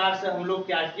प्रकार से हम लोग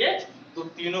क्या किए, तो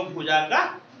तीनों भुजा का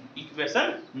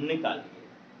इक्वेशन निकालिए,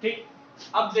 ठीक।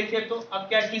 अब देखिए तो अब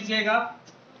क्या कीजिएगा,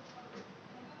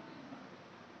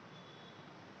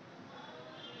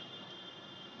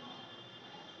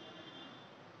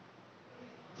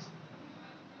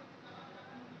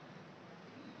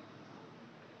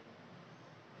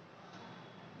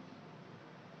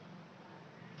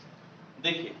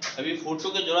 देखिए अभी फोटो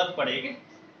की जरूरत पड़ेगी,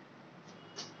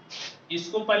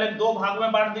 इसको पहले 2 भागों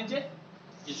में बांट दीजिए,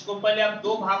 इसको पहले आप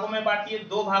 2 भागों में बांटिए।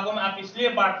 2 भागों में आप इसलिए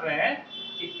बांट रहे हैं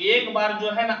कि एक बार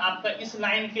जो है ना आपका इस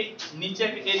लाइन के नीचे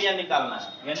का एरिया निकालना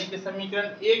है, यानी कि समीकरण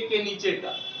 1 के नीचे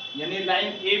का, यानी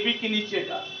लाइन AB के नीचे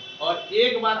का, और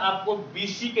एक बार आपको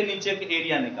BC के नीचे का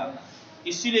एरिया निकालना है,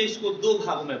 इसीलिए इसको 2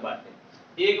 भागों में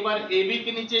बांटे। एक बार AB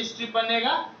के नीचे स्ट्रिप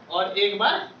बनेगा और एक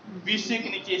बार BC के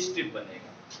नीचे स्ट्रिप बनेगा।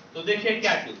 तो देखिए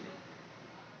क्या कीजिए,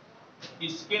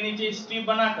 इसके नीचे स्ट्रिप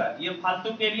बनाकर ये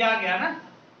फालतू के एरिया आ गया ना,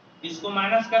 इसको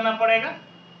माइनस करना पड़ेगा।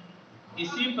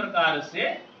 इसी प्रकार से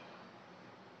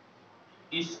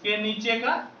इसके नीचे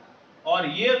का और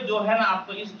ये जो है ना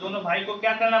आपको इस दोनों भाई को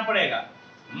क्या करना पड़ेगा,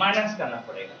 माइनस करना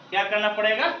पड़ेगा। क्या करना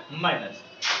पड़ेगा, माइनस,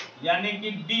 यानी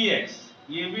कि dx,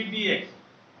 ये भी dx,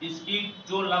 इसकी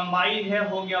जो लंबाई है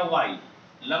हो गया y,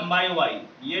 लंबाई y,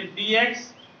 ये dx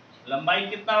लंबाई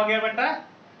कितना हो गया बेटा,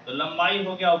 तो लंबाई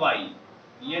हो गया y,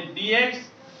 ये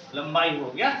dx लंबाई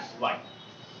हो गया y।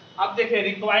 अब देखिए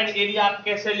रिक्वायर्ड एरिया आप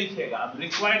कैसे लिखेगा, अब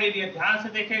रिक्वायर्ड एरिया ध्यान से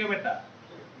देखिएगा बेटा,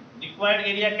 रिक्वायर्ड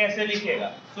एरिया कैसे लिखेगा,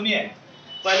 सुनिए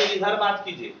पहले इधर बात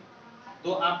कीजिए,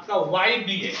 तो आपका y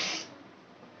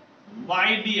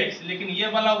dx, लेकिन ये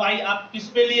वाला y आप किस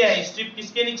पे लिए है, स्ट्रिप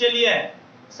किसके नीचे लिए है,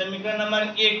 समीकरण नंबर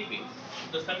 1 पे,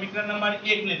 तो समीकरण नंबर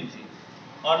 1 ले लीजिए,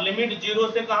 और लिमिट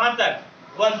 0 से कहां तक,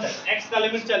 1 तक, x का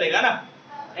लिमिट चलेगा ना,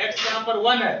 x यहाँ पर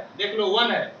 1 है, देख लो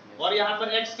 1 है, और यहाँ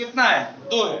पर x कितना है,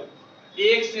 2 है,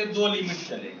 1 से 2 लिमिट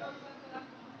चलेगा,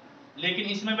 लेकिन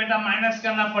इसमें बेटा माइनस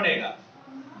करना पड़ेगा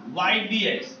y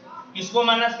dx, किसको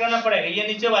माइनस करना पड़ेगा, ये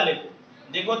नीचे वाले को।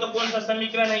 देखो तो कौन सा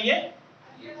समीकरण है ये,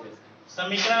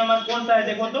 समीकरण नंबर कौन सा है,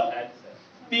 देखो तो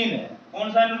 3 है,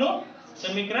 कौन सा है नो,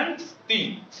 समीकरण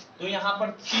 3, तो यहाँ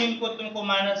पर 3 को तुमको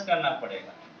माइनस करना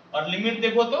पड़ेगा, और लिमिट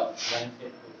देखो तो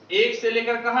 1 से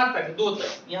लेकर कहां तक, 2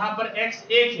 तक, यहाँ पर x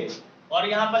 1 है और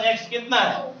यहाँ पर x कितना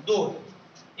है, 2 है,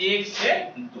 1 से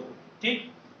 2,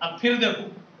 ठीक। अब फिर देखो,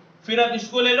 फिर अब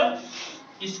इसको ले लो,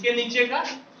 इसके नीचे का,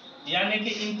 यानी कि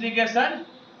इंटीग्रेशन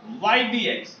y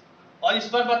dx, और इस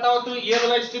पर बताओ तो ये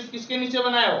वाला स्ट्रिप किसके नीचे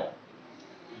बनाया हो,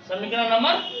 समीकरण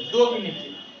नंबर 2 के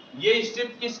नीचे, ये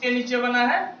स्ट्रिप किसके नीचे बना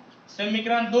है,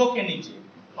 समीकरण 2 के नीचे।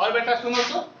 और बेटा सुनो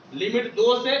तो लिमिट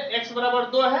 2 से x बराबर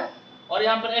 2 है, और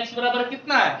यहाँ पर x बराबर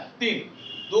कितना है, 3,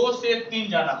 2 से 3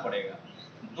 जाना पड़ेगा,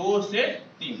 2 से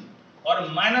 3, और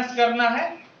माइनस करना है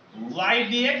y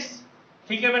dx,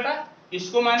 ठीक है बेटा,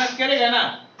 इसको माइनस करेगा ना,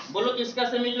 बोलो तो इसका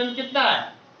समीकरण कितना है,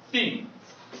 3,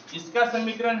 इसका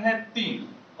समीकरण है 3,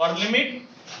 और लिमिट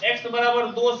x बराबर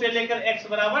 2 से लेकर x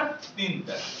बराबर 3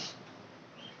 तक,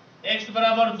 x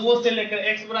बराबर 2 से लेकर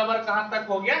x बराबर कहां तक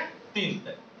हो गया 3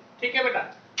 तक। ठीक है बेटा,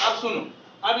 अब सुनो,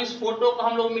 अब इस फोटो को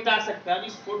हम लोग मिटा सकते हैं। अब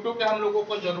इस फोटो के हम लोगों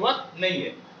को जरूरत नहीं है,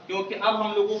 क्योंकि अब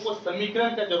हम लोगों को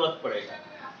समीकरण का जरूरत पड़ेगा,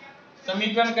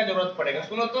 समीकरण का जरूरत पड़ेगा।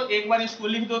 सुनो तो एक बार इसको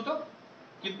लिख दो तो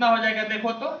कितना हो जाएगा,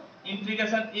 देखो तो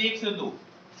इंटीग्रेशन 1 से 2,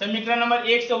 समीकरण नंबर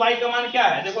 1 से y का मान क्या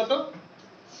है, देखो तो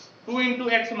 2 इंटू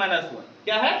एक्स माइनस 1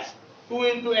 क्या है, 2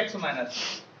 into x minus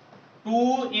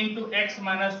 2 into x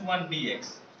minus 1 dx।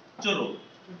 चलो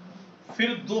फिर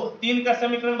 3 का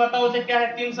समीकरण बताओ तो क्या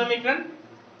है, 3 समीकरण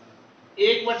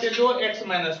 1/2 एक्स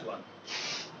माइनस 1,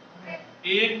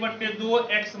 1/2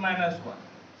 एक्स माइनस 1,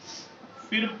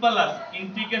 फिर प्लस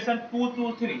इंटीग्रेशन 2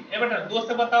 टू 3, बेटा 2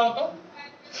 से बताओ तो,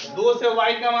 2 से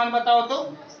y का मान बताओ तो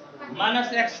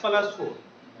minus x plus 4,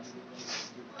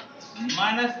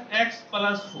 minus x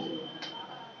plus 4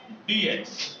 dx,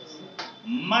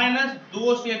 minus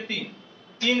 2 से 3,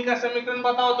 3 का समीकरण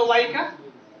बताओ तो y का,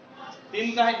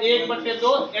 3 का है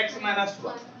 1/2 x minus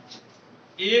 1,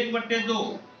 1/2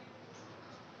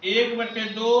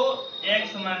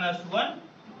 x minus 1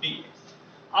 dx।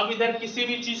 अब इधर किसी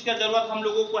भी चीज का जरूरत हम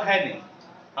लोगों को है नहीं,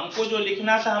 हमको जो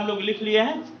लिखना था हम लोग लिख लिए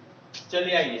हैं।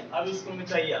 चलिए आइए अब इसको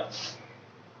मिटाइए आप।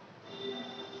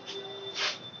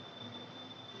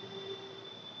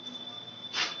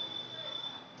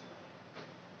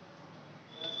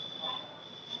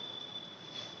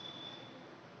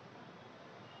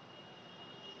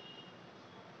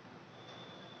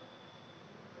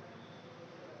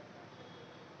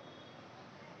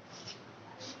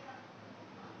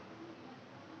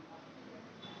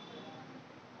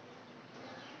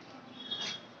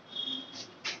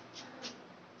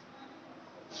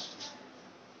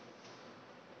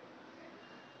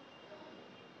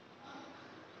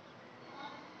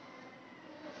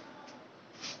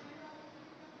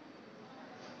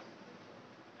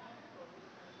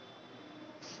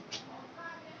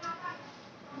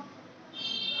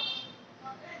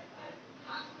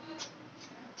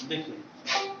 देखिए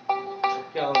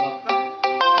क्या होगा आपका,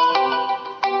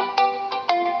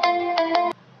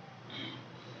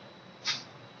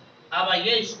 अब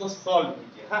आइए इसको सॉल्व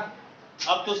कीजिए। हाँ,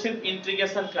 अब तो सिर्फ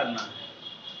इंटीग्रेशन करना है,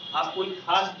 आप कोई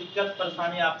खास दिक्कत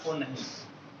परेशानी आपको नहीं।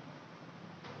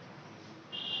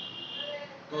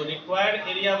 तो रिक्वायर्ड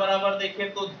एरिया बराबर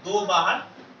देखें तो 2 बाहर,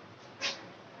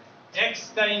 x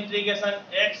का integration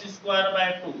x square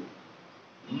by 2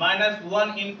 minus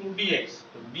 1 into dx,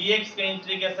 तो dx का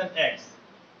इंटीग्रेशन x,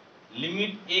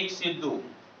 लिमिट 1 से 2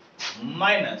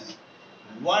 माइनस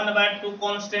 1/2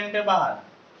 कांस्टेंट है बाहर,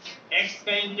 x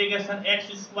का इंटीग्रेशन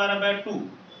x स्क्वायर बाय 2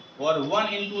 और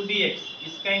 1 इंटू dx,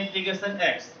 इसका इंटीग्रेशन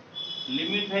x,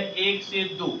 लिमिट है 1 से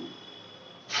 2,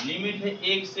 लिमिट है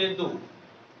 1 से 2।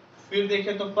 फिर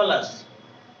देखें तो प्लस,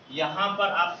 यहां पर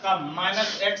आपका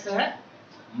माइनस x है,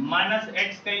 माइनस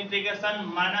x का integration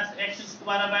minus x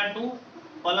square by 2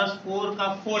 plus 4 का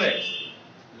 4x,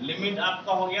 लिमिट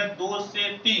आपका हो गया 2 से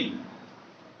 3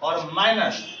 और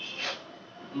माइनस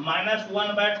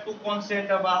 1/2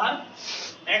 कांस्टेंट है बाहर,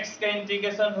 x का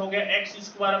इंटीग्रेशन हो गया x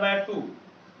square by 2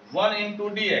 1 into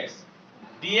dx,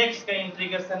 dx का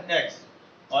इंटीग्रेशन x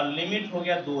और लिमिट हो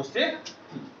गया 2 से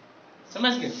 3।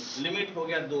 समझ गए, लिमिट हो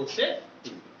गया 2 से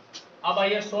 3। अब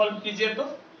आइए सॉल्व कीजिए। तो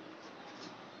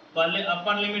पहले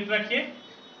अपर लिमिट रखिए,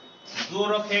 2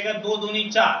 रखेगा 2 दूनी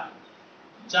 4,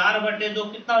 4/2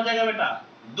 कितना हो जाएगा बेटा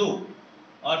 2,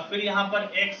 और फिर यहाँ पर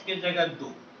x के जगह 2,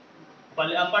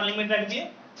 पहले अपर लिमिट रख दिए,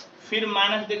 फिर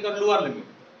माइनस देकर लोअर लिमिट,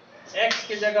 x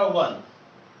के जगह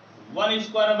 1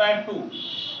 स्क्वायर बाय 2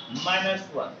 माइनस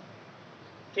 1,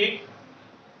 ठीक,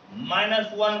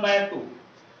 माइनस 1/2,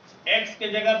 x के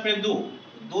जगह पे 2,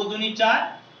 2 दूनी 4,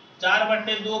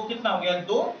 4/2 कितना हो गया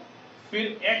 2, फिर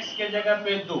x के जगह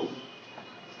पे 2,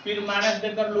 फिर माइनस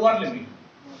देकर लोअर लिमिट,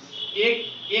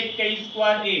 1 का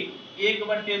स्क्वायर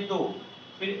 1/2,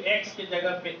 फिर x के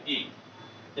जगह पे 1।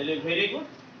 चलिए वेरी गुड।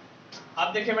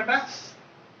 अब देखिए बेटा,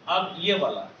 अब ये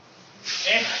वाला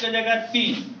x के जगह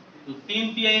 3, तो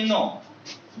 3 3 9,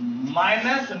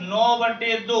 माइनस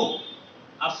 9/2,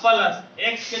 अब प्लस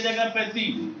x के जगह पे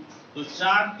 3, तो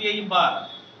 4 3 12,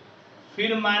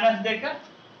 फिर माइनस देकर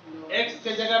x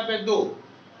के जगह पे 2,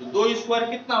 तो 2 स्क्वायर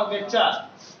कितना हो गया 4,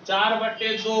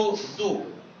 4/2 2,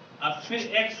 अब फिर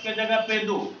x के जगह पे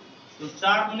 2, तो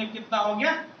 4 दूनी कितना हो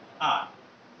गया 8,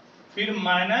 फिर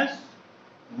माइनस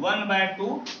 1/2,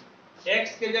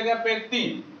 x के जगह पे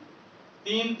 3,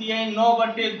 3 3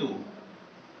 9/2,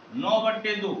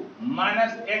 9/2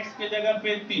 माइनस x के जगह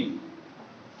पे 3,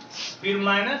 फिर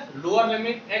माइनस लोअर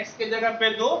लिमिट x के जगह पे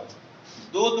 2,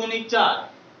 2 दूनी 4,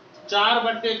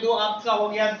 4/2 आपका हो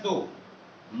गया 2,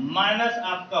 माइनस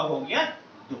आपका हो गया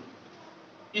 2।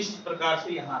 इस प्रकार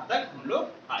से यहां तक हम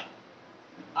लोग आए।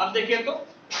 अब देखिए तो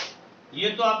ये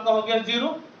तो आपका हो गया 0,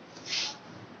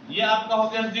 ये आपका हो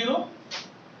गया 0,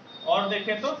 और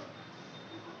देखें तो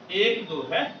 1 2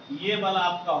 है, ये वाला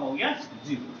आपका हो गया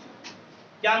 0।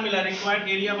 क्या मिला? रिक्वायर्ड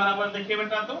एरिया बराबर देखिए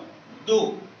बेटा तो 2,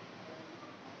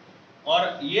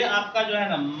 और ये आपका जो है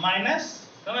ना माइनस,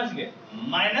 समझ गए,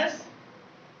 माइनस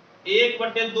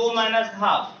 1/2 माइनस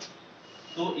हाफ,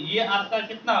 तो ये आपका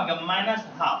कितना हो गया? Minus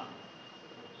half.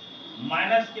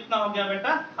 माइनस कितना हो गया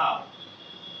बेटा? हाफ।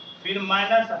 फिर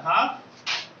माइनस हाफ,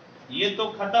 ये तो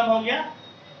खत्म हो गया,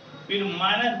 फिर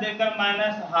माइनस देकर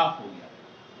माइनस हाफ हो गया,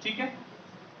 ठीक है।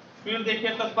 फिर देखिए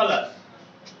तो प्लस,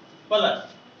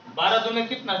 प्लस 12 दूने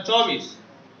कितना? 24,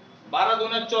 12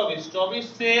 दूने 24, 24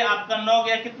 से आपका 9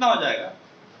 गया, कितना हो जाएगा?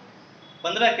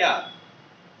 15। क्या?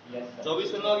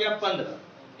 24 से 9 गया 15,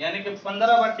 यानी कि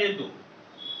 15/2,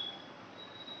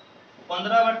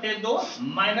 15/2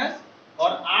 माइनस,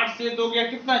 और 8 से 2 गया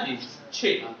कितना जी?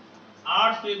 6,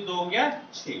 8 से 2 गया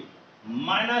 6,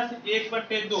 माइनस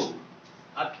 1/2,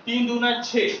 अब 3 दूना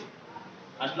 6,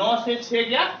 और 9 से 6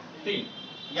 गया 3,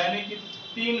 यानी कि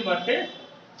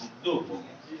 3/2 हो गया।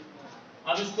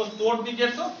 अब इसको तोड़ दीजिए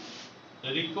तो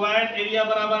रिक्वायर्ड एरिया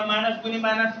बराबर माइनस गुनी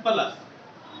माइनस प्लस,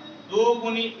 2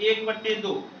 गुनी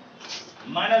 1/2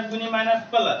 माइनस गुनी माइनस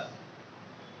प्लस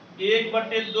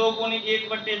 1/2 गुनी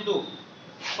 1/2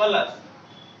 प्लस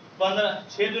 15,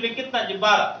 6 दूनी कितना जी?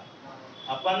 12,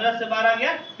 अब 15 से 12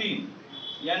 गया 3,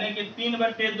 यानी कि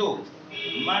 3/2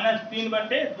 माइनस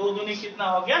 3/2 दूनी कितना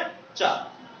हो गया? 4,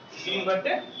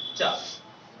 3/4।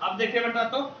 अब देखिए बेटा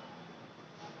तो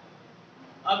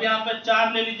अब यहाँ पे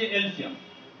 4 ले लीजिए एलसीएम,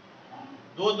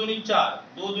 2 दूनी 4,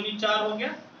 2 दूनी 4 हो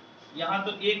गया, यहाँ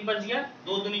तो 1 बच गया,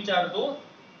 2 दूनी 4 2,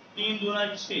 3 दूना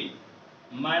 6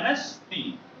 माइनस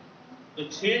 3, तो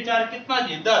 6 4 कितना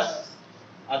जी? 10,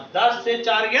 और 10 से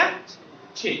 4 गया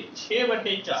 6,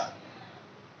 6/4,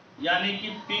 यानी कि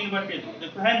 3/2।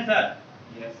 देखो है ना सर?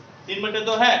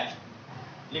 3/2 है,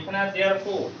 लिखना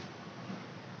देयरफॉर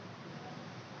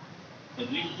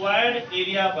रिक्वायर्ड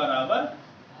एरिया बराबर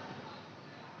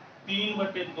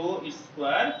 3/2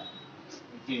 स्क्वायर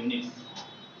यूनिट्स,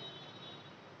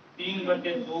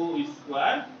 3/2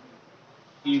 स्क्वायर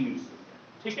यूनिट्स,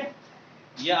 ठीक है।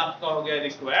 यह आपका हो गया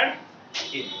रिक्वायर्ड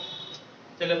एरिया।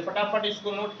 चलिए फटाफट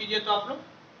इसको नोट कीजिए तो आप लोग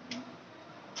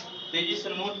तेजी से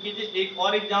नोट कीजिए। एक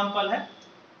और एग्जांपल है,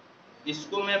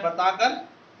 इसको मैं बताकर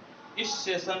इस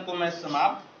सेशन को मैं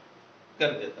समाप्त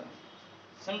कर देता हूं,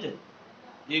 समझे?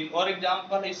 एक और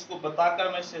एग्जांपल है, इसको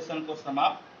बताकर मैं सेशन को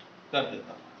समाप्त कर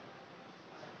देता हूं।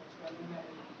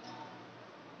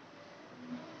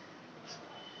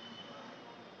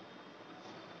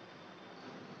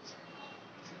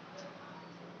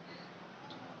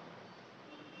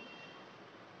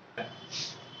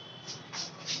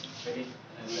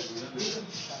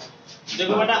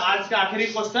 देखो बेटा आज का आखिरी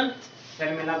क्वेश्चन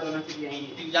सर मिला दोनों चीज यही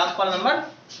है। एग्जांपल नंबर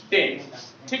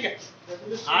 10, ठीक है।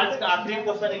 आज का आखिरी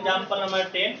क्वेश्चन एग्जांपल नंबर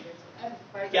 10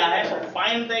 क्या है?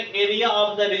 Find the area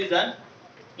of the reason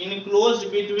enclosed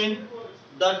between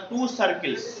the two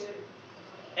circles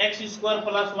x² +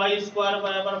 y²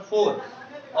 बराबर 4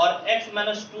 और x -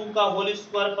 2 का होल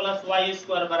स्क्वायर प्लस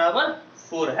y² बराबर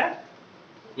 4 है।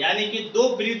 यानी कि दो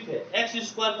वृत्त है, x²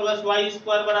 +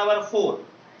 y² बराबर 4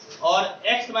 और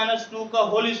x - 2 का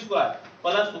होल स्क्वायर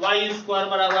प्लस y²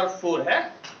 बराबर 4 है।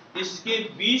 इसके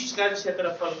बीच का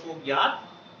क्षेत्रफल को ज्ञात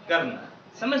करना है,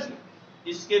 समझ गए?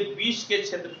 इसके बीच के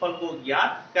क्षेत्रफल को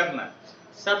ज्ञात करना है।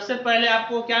 सबसे पहले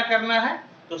आपको क्या करना है?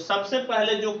 तो सबसे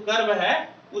पहले जो कर्व है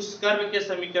उस कर्व के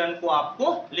समीकरण को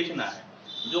आपको लिखना है।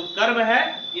 जो कर्व है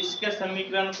इसके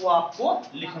समीकरण को आपको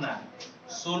लिखना है।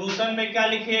 सॉल्यूशन में क्या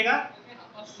लिखिएगा?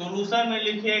 सॉल्यूशन में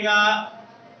लिखिएगा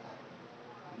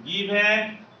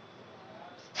given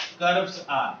curves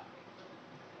are,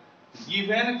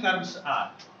 given curves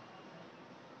are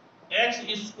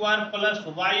x² +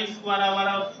 y²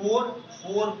 बराबर 4,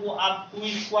 4 को आप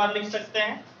 2² लिख सकते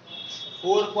हैं,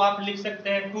 4 को आप लिख सकते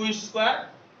हैं 2²।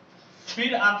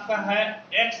 फिर आपका है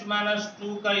x -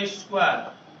 2 का स्क्वायर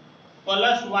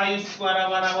प्लस y²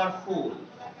 बराबर 4,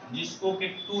 जिसको कि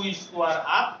 2²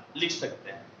 आप लिख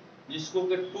सकते हैं, जिसको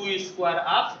कि 2²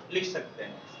 आप लिख सकते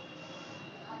हैं।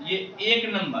 ये एक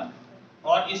नंबर।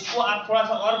 और इसको आप थोड़ा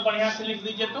सा और बढ़िया से लिख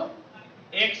दीजिए तो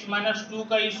x - 2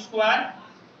 का स्क्वायर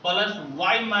प्लस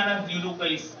y - 0 का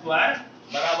स्क्वायर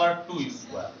बराबर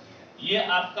 2²। ये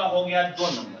आपका हो गया 2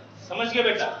 नंबर, समझ गए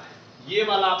बेटा? ये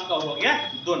वाला आपका हो गया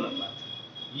 2 नंबर।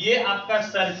 ये आपका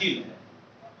सर्किल है,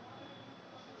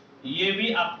 ये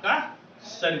भी आपका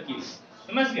सर्किल,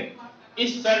 समझ गए?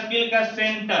 इस सर्किल का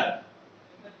सेंटर,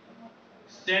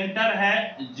 सेंटर है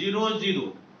 0 0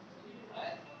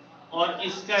 और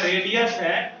इसका रेडियस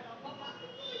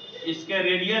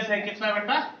है कितना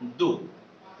बेटा 2।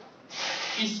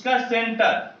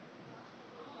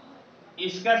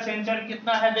 इसका सेंटर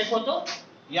कितना है देखो तो,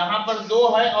 यहां पर 2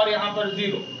 है और यहां पर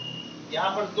 0,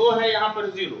 यहां पर 2 है यहां पर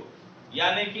 0,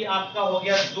 यानी कि आपका हो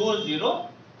गया 2 0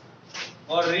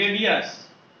 और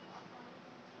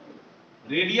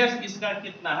रेडियस इसका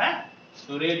कितना है,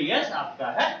 तो रेडियस आपका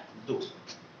है 2।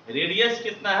 रेडियस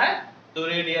कितना है, तो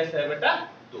रेडियस है बेटा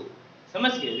 2।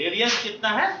 समझ गए, रेडियस कितना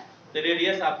है, तो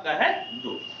रेडियस आपका है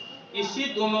 2। इसी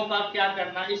दोनों का क्या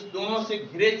करना, इस दोनों से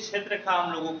घिरे क्षेत्र का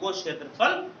हम लोगों को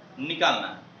क्षेत्रफल निकालना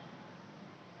है।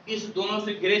 इस दोनों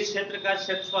से घिरे क्षेत्र का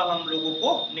क्षेत्रफल हम लोगों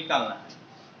को निकालना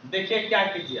है। देखिए क्या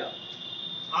कीजिए,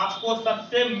 आपको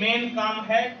सबसे मेन काम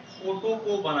है फोटो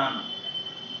को बनाना,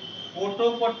 फोटो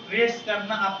को ट्रेस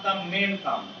करना आपका मेन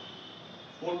काम है।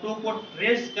 फोटो को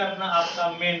ट्रेस करना आपका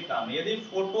मेन काम है। यदि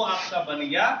फोटो आपका बन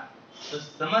गया तो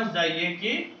समझ जाइए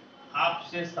कि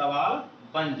आपसे सवाल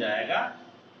बन जाएगा,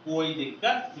 कोई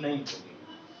दिक्कत नहीं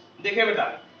होगी। देखिए बेटा,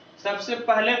 सबसे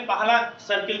पहले पहला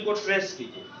सर्किल को ट्रेस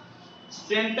कीजिए।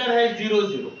 सेंटर है 0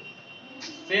 0,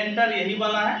 सेंटर यही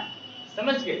वाला है,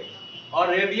 समझ गए, और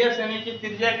रेडियस यानी कि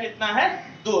त्रिज्या कितना है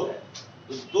 2 है,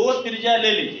 तो 2 त्रिज्या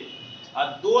ले लीजिए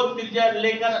और 2 त्रिज्या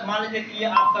लेकर मान लीजिए कि ये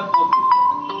आपका 2 त्रिज्या,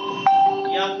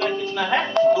 ये आपका कितना है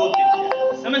 2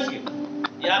 त्रिज्या, समझ गए,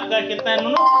 ये आपका कितना है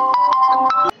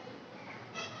नूनू।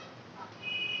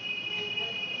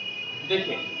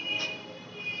 देखिए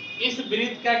इस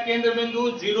वृत्त का केंद्र बिंदु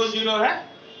 0 0 है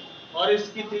और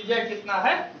इसकी त्रिज्या कितना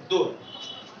है 2,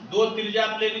 2 त्रिज्या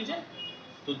आप ले लीजिए,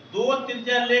 तो 2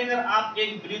 त्रिज्या लेकर आप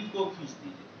एक वृत्त को खींच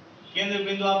दीजिए, केंद्र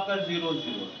बिंदु आपका 0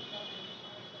 0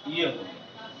 ये हो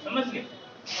गया, समझ गए।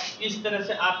 इस तरह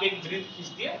से आप एक वृत्त खींच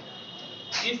दिए।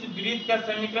 इस वृत्त का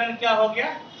समीकरण क्या हो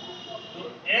गया, तो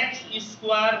x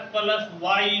square plus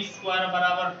y square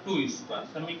बराबर 2 स्क्वायर,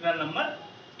 समीकरण नंबर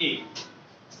 1।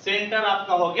 सेंटर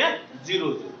आपका हो गया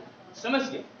 0 0, समझ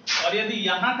गए। और यदि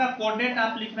यहाँ का कोऑर्डिनेट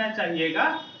आप लिखना चाहिएगा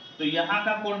तो यहाँ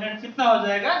का कोऑर्डिनेट कितना हो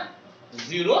जाएगा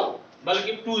 0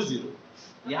 बल्कि 2 0,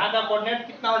 यहाँ का कोऑर्डिनेट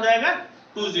कितना हो जाएगा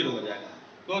 2 0 हो जाएगा,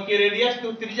 क्योंकि रेडियस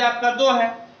तो त्रिज्या आपका 2 है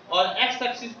और x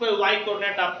एक्सिस पर y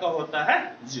कोऑर्डिनेट आपका होता है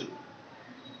 0।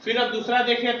 फिर अब दूसरा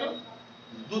देखें तो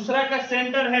दूसरा का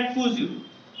सेंटर है 2 0,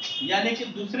 यानी कि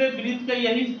दूसरे वृत्त का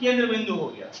यही केंद्र बिंदु हो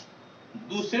गया,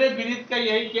 दूसरे वृत्त का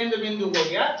यही केंद्र बिंदु हो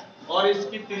गया और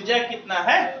इसकी त्रिज्या कितना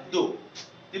है 2,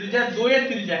 त्रिज्या 2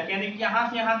 त्रिज्या, यानी कि यहां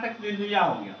से यहां तक त्रिज्या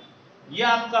हो गया, यह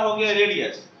आपका हो गया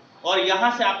रेडियस, और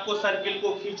यहां से आपको सर्किल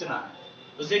को खींचना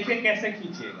है। तो देखिए कैसे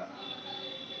खींचिएगा,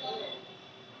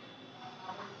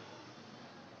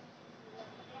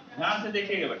 ध्यान से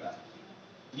देखिएगा बेटा,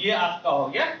 ये आपका हो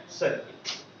गया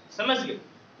सर्किल, समझ गए,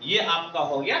 ये आपका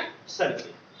हो गया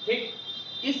सर्किल, ठीक।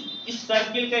 इस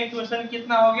सर्किल का इक्वेशन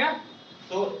कितना हो गया,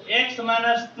 तो x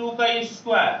माइनस 2 का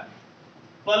स्क्वायर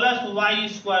प्लस y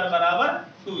स्क्वायर बराबर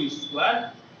 2 स्क्वायर,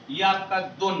 ये आपका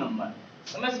 2 नंबर,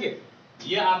 समझ गए।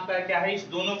 ये आपका क्या है, इस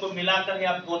दोनों को मिलाकर ही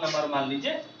आप 2 नंबर मान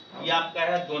लीजिए, ये आपका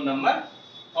है 2 नंबर।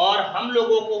 और हम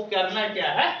लोगों को करना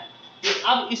क्या है कि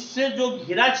अब इससे जो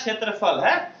घिरा क्षेत्रफल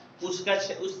है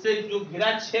उससे जो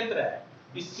घिरा क्षेत्र है,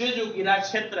 इससे जो घिरा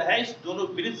क्षेत्र है, इस दोनों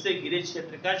वृत्त से घिरे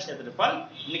क्षेत्र का क्षेत्रफल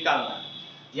निकालना है,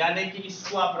 यानी कि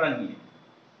इसको आप रंगिए,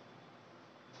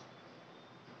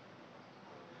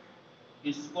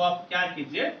 इसको आप क्या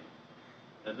कीजिए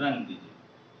रंग दीजिए,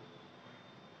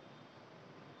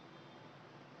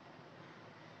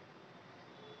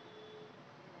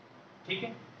 ठीक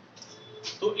है।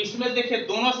 तो इसमें देखिए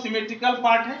दोनों सिमेट्रिकल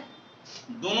पार्ट है,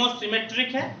 दोनों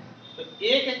सिमेट्रिक है, तो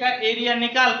एक का एरिया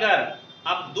निकालकर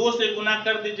आप 2 से गुना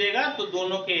कर दीजिएगा तो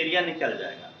दोनों के एरिया निकल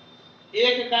जाएगा,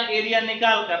 एक का एरिया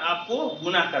निकालकर आपको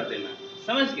गुना कर देना,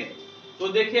 समझ गए। तो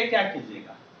देखिए क्या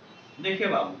कीजिएगा, देखिए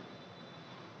बाबू,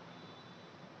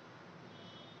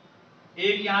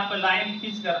 एक यहाँ पर लाइन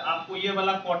खींचकर आपको ये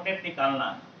वाला कोऑर्डिनेट निकालना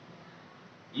है,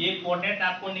 ये कोऑर्डिनेट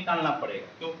आपको निकालना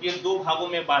पड़ेगा क्योंकि ये 2 भागों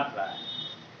में बांट रहा है।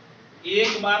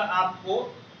 एक बार आपको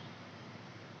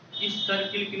इस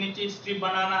सर्किल के नीचे स्ट्रिप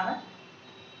बनाना है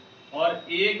और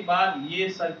एक बार ये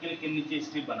सर्किल के नीचे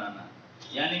स्ट्रिप बनाना है,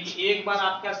 यानी कि एक बार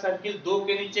आपका सर्किल 2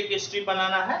 के नीचे के स्ट्रिप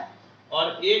बनाना है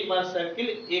और एक बार सर्किल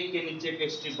 1 के नीचे के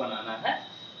स्ट्रिप बनाना है,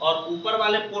 और ऊपर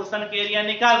वाले पोर्शन के एरिया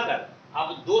निकालकर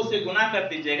आप 2 से गुना कर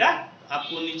दीजिएगा,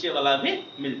 आपको नीचे वाला भी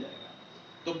मिल जाएगा।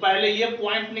 तो पहले ये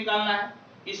पॉइंट निकालना है,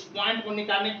 इस पॉइंट को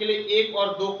निकालने के लिए 1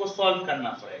 और 2 को सॉल्व करना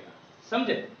पड़ेगा,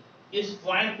 समझे। इस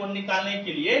पॉइंट को निकालने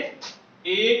के लिए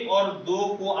 1 और 2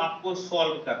 को आपको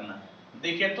सॉल्व करना है।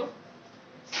 देखिए तो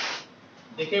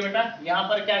देखिए बेटा, यहां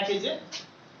पर क्या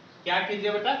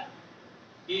कीजिए बेटा,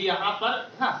 कि यहाँ पर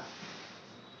हाँ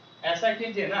ऐसा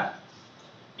कीजिए ना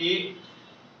कि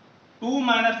 2 -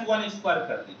 1 स्क्वायर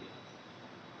कर दीजिए।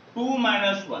 2 -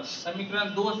 1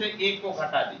 समीकरण 2 से 1 को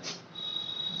घटा दीजिए।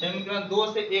 समीकरण 2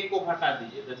 से 1 को घटा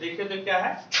दीजिए तो देखिए तो क्या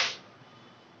है,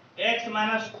 x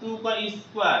 - 2 का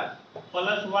स्क्वायर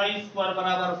प्लस वाई स्क्वायर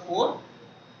बराबर 4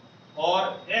 और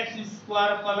x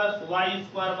square plus Y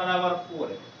square बराबर 4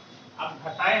 है। अब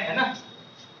घटाए है ना,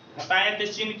 घटाए तो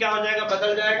चिन्ह क्या हो जाएगा,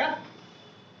 बदल जाएगा,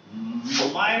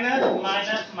 माइनस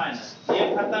माइनस माइनस, ये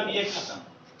खत्म,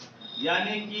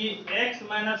 यानी कि x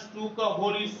 - 2 का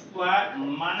whole square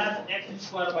minus x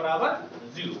square बराबर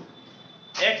 0।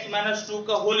 x - 2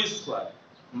 का whole square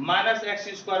minus x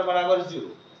square बराबर 0।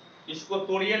 इसको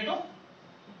तोड़िए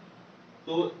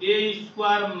तो a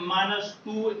square minus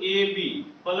 2ab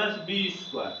plus b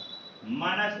square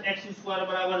minus x square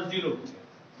बराबर 0 हो गया।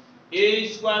 a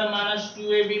square minus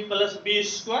 2ab plus b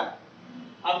square,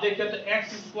 अब देखिए तो x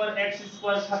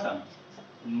स्क्वायर खत्म,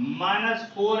 माइनस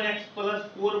 4x प्लस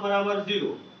 4 बराबर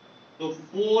 0, तो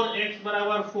 4x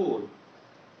बराबर 4,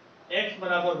 x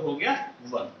बराबर हो गया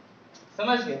 1।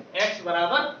 समझ गए, x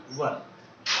बराबर 1,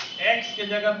 x के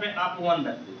जगह पे आप 1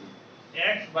 रख दीजिए,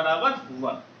 x बराबर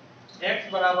 1,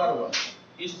 x बराबर 1।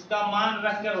 इसका मान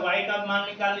रखकर y का मान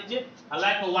निकाल लीजिए।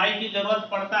 हालांकि y की जरूरत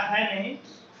पड़ता है नहीं,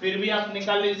 फिर भी आप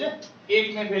निकाल लीजिए,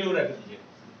 एक में वैल्यू रख दीजिए।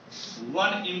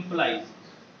 1 implies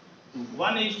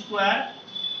 1 square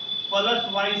plus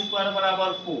Y square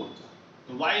बराबर 4,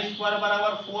 तो वाई स्क्वायर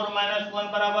बराबर 4 माइनस 1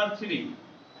 बराबर 3,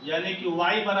 यानी कि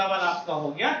y बराबर आपका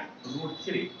हो गया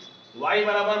 √3। y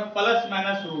बराबर प्लस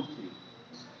माइनस √3,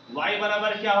 y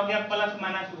बराबर क्या हो गया, प्लस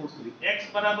माइनस √3,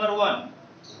 x बराबर 1,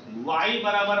 y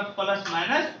बराबर प्लस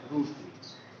माइनस √3,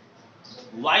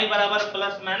 y बराबर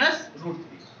प्लस माइनस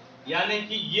 √3, यानी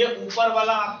कि ये ऊपर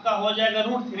वाला आपका हो जाएगा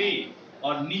 √3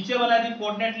 और नीचे वाला यदि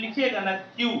कोऑर्डिनेट लिखिएगा ना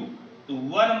q, तो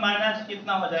 1 माइनस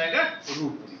कितना हो जाएगा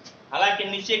 √3। हालांकि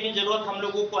नीचे की जरूरत हम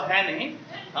लोगों को है नहीं,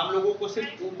 हम लोगों को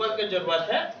सिर्फ ऊपर की जरूरत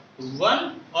है, 1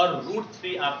 और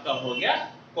 √3 आपका हो गया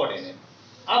कोऑर्डिनेट।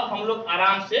 अब हम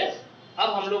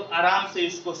लोग आराम से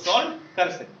इसको सॉल्व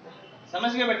कर सकते हैं।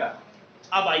 समझ गए बेटा।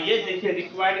 अब आइए देखिए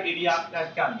रिक्वायर्ड एरिया आपका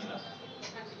क्या मिला।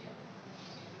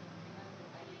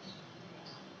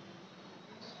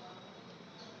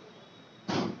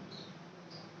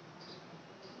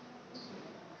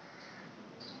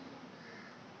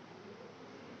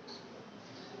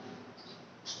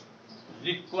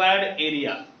 रिक्वायर्ड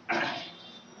एरिया,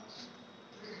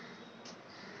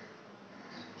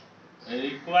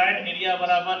 रिक्वायर्ड एरिया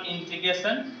बराबर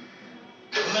इंटीग्रेशन,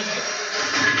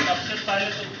 सबसे पहले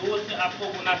तो 2 से आपको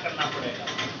गुना करना पड़ेगा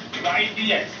y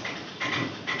dx,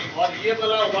 और ये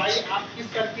वाला y आप किस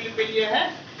सर्किल पे लिए है,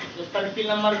 तो सर्किल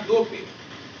नंबर 2 पे,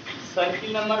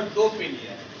 सर्किल नंबर 2 पे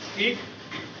लिया है, ठीक।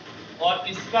 और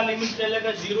इसका लिमिट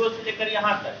चलेगा 0 से लेकर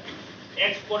यहाँ तक,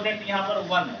 x कोऑर्डिनेट यहाँ पर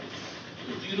 1 है,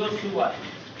 0 से 1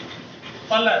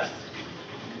 प्लस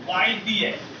y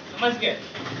dx, समझ गए,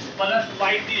 प्लस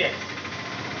y dx,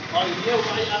 और ये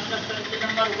y आपका सर्किल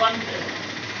नंबर 1 पे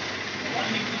 1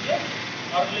 लिख लीजिए,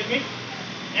 और लिमिट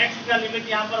x का लिमिट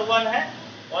यहाँ पर 1 है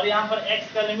और यहाँ पर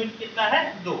x का लिमिट कितना है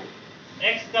 2,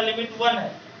 x का लिमिट 1 है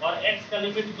और x का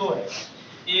लिमिट 2 है,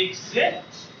 1 से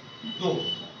 2,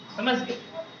 समझ गए,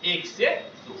 1 से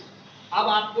 2। अब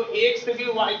आपको 1 से भी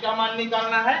y का मान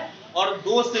निकालना है और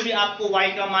 2 से भी आपको y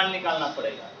का मान निकालना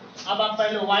पड़ेगा। अब आप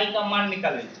पहले y का मान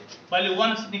निकाल लीजिए, पहले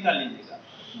 1 से निकाल लीजिएगा,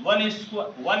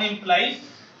 1 इंप्लाइज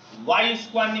y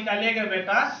स्क्वायर निकालिएगा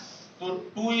बेटा, तो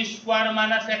 2 स्क्वायर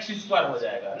माइनस x स्क्वायर हो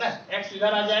जाएगा ना, x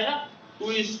इधर आ जाएगा,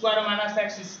 2 स्क्वायर माइनस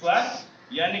x स्क्वायर,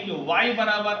 यानी कि y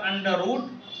बराबर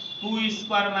 √2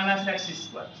 स्क्वायर माइनस x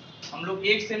स्क्वायर। हम लोग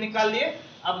 1 से निकाल लिए,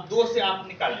 अब 2 से आप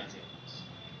निकाल लीजिए,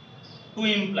 2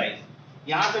 इंप्लाइज,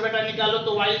 यहां से बेटा निकालो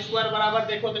तो y स्क्वायर बराबर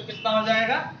देखो तो कितना हो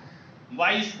जाएगा,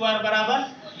 y स्क्वायर बराबर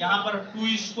यहाँ पर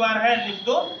 2 स्क्वायर है लिख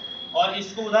दो, और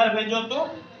इसको उधर भेजो तो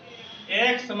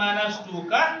x - 2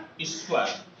 का स्क्वायर,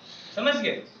 समझ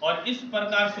गए। और इस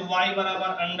प्रकार से y बराबर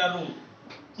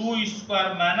 √2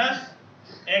 स्क्वायर माइनस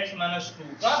x -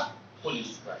 2 का होल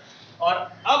स्क्वायर। और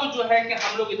अब जो है कि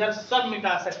हम लोग इधर सब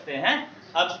मिटा सकते हैं,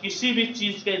 अब किसी भी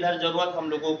चीज के इधर जरूरत हम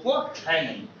लोगों को है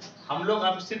नहीं, हम लोग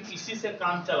अब सिर्फ इसी से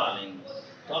काम चला लेंगे।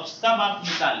 तो अब सब आप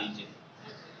मिटा लीजिए,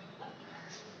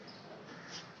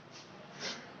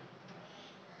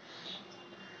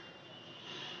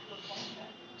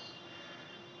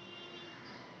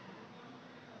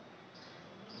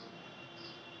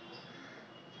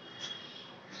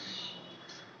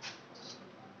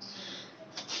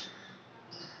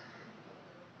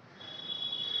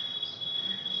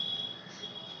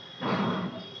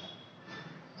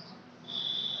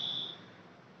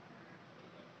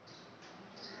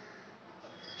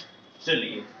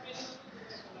 चलिए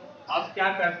अब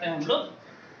क्या करते हैं हम लोग,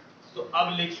 तो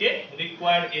अब लिखिए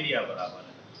रिक्वायर्ड एरिया बराबर है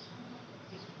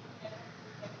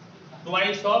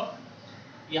ट्वाइस ऑफ,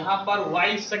 यहां पर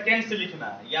y सेकेंड से लिखना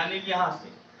है, यानी कि यहां से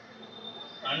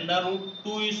under root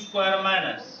 2 square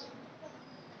minus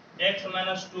x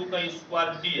minus 2 का स्क्वायर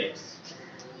dx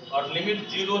और लिमिट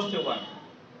 0 से 1,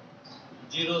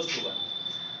 0 से 1,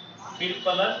 फिर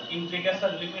प्लस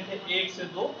इंटीग्रेशन लिमिट है 1 से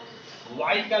 2,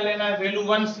 y का लेना है वैल्यू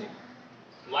 1 से,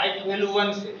 y की वैल्यू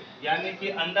 1 से, यानी कि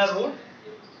under root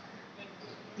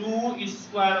 2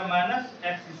 square minus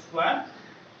x square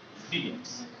dx।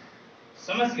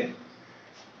 समझ गए?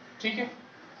 ठीक है।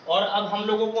 और अब हम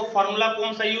लोगों को फॉर्मूला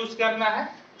कौन सा यूज करना है,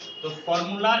 तो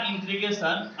फॉर्मूला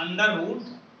इंटीग्रेशन अंडर रूट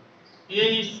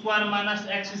ए square minus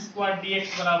x square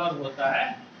dx बराबर होता है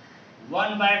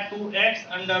 1/2x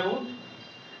under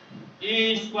root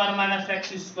A square minus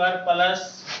x square plus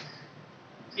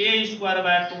A square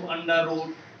by 2 under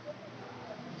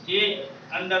root A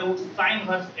under root sine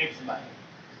inverse x by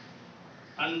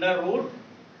under root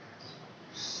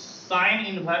sine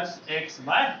inverse x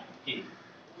bye a।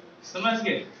 समझ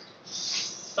गए?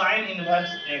 Sine inverse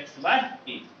x bye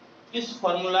a, इस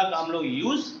formula का हम लोग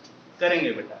use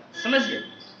करेंगे बेटा। समझ गए?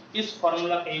 इस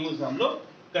फॉर्मूला का यूज हम लोग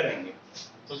करेंगे।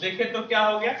 तो देखिए तो क्या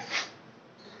हो गया,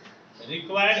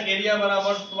 रिक्वायर्ड एरिया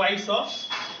बराबर ट्वाइस ऑफ,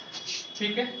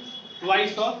 ठीक है,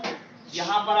 ट्वाइस ऑफ,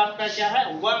 यहां पर आपका क्या है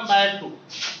 1/2,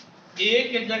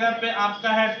 a के जगह पे आपका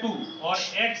है 2 और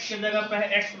x के जगह पे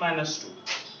है x माइनस 2,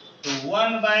 तो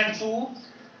 1/2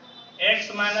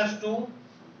 x minus 2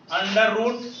 under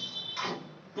root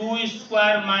 2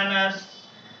 square minus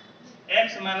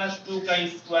x minus 2 का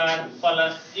square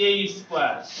plus a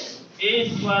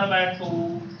square by 2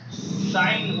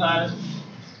 sine inverse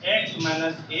x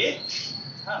minus a,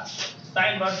 हाँ,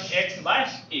 sine inverse x bye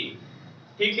a।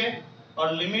 ठीक है, और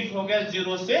लिमिट हो गया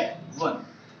 0 से 1,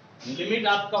 लिमिट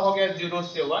आपका हो गया 0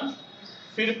 से 1,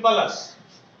 फिर प्लस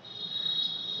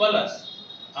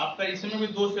आपका इसमें भी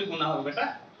 2 से गुना होगा बेटा,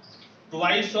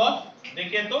 ट्वाइस ऑफ,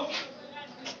 देखिए तो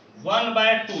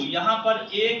 1/2, यहां पर a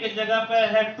के जगह पे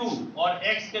है 2 और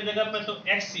x के जगह पे तो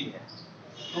x ही है,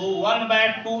 तो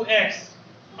 1/2x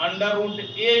under root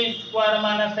a square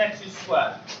minus x square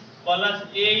plus a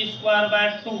square by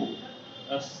 2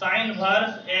 sign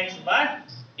verse x bye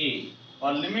a,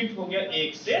 और लिमिट हो गया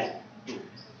 1 से 2।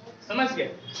 समझ गए?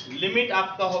 लिमिट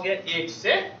आपका हो गया 1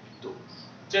 से 2।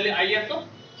 चलिए आइए तो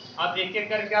आप एक एक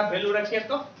करके आप वैल्यू रखिए।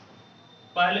 तो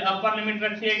पहले अपर लिमिट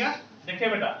रखिएगा। देखिए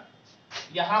बेटा,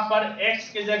 यहां पर x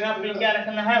के जगह पे क्या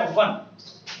रखना है 1,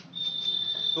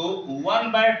 तो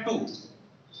 1/2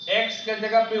 x के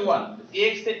जगह पे 1, तो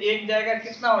 1 से 1 जाएगा,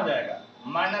 कितना हो जाएगा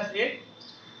 -1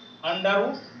 अंडर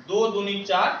रूट 2 दूनी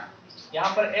 4,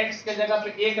 यहां पर x के जगह पे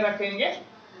 1 रखेंगे,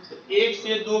 तो 1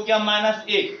 से 2 क्या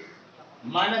 -1,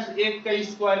 -1 का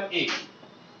स्क्वायर 1,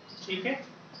 ठीक है,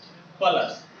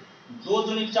 प्लस 2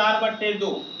 दूनी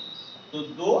 4/2, तो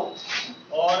 2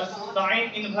 और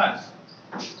साइन इनवर्स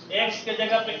x के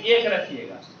जगह पे 1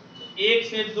 रखिएगा, 1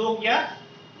 से 2 क्या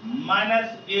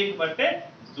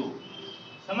 -1/2।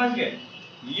 समझ गए?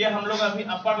 ये हम लोग अभी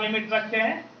अपर लिमिट रखे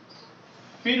हैं,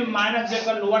 फिर माइनस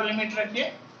देकर लोअर लिमिट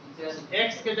रखिए।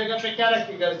 x के जगह पे क्या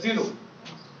रखिएगा 0,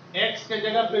 x के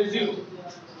जगह पे 0,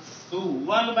 तो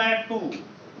 1/2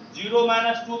 0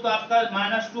 -2 तो आपका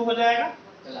 -2 हो जाएगा,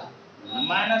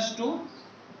 -2,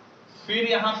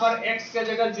 फिर यहाँ पर x के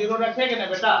जगह 0 रखेंगे ना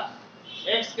बेटा,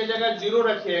 x के जगह 0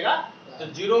 रखिएगा, तो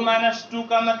 0 -2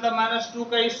 का मतलब -2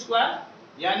 का स्क्वायर,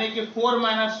 यानी कि 4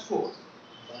 - 4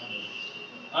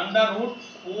 अंडर रूट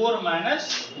 4 - 4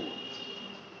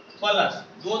 प्लस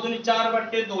 2 दूनी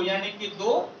 4/2 यानी कि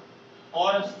 2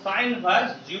 और साइन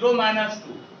वर्स 0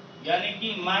 -2 यानी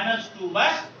कि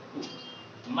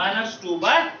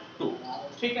 -2/2,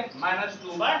 ठीक है,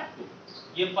 -2/2।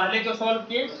 ये पहले को सॉल्व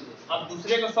किए, अब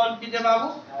दूसरे को सॉल्व कीजिए बाबू।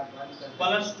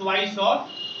 प्लस ट्वाइस ऑफ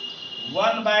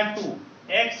 1/2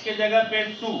 x के जगह पे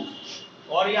 2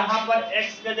 और यहाँ पर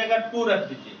x के जगह 2 रख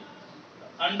दीजिए,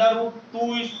 under root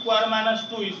 2 square minus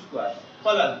 2 square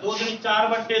plus 2 दूनी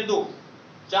 4/2,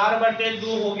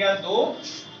 4/2 हो गया 2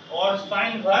 और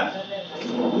साइन वर्स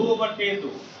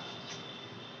 2/2,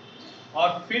 और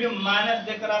फिर माइनस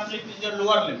देकर आप लिख लीजिए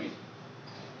लोअर लिमिट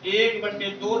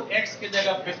 1/2 x के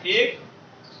जगह पे 1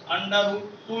 under root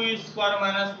 2 square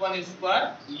minus 1 square,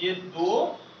 ये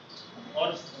 2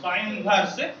 और साइन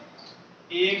इनवर्स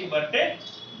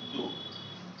 1/2।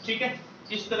 ठीक है,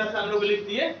 इस तरह से हम लोग लिख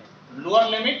दिए लोअर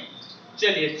लिमिट।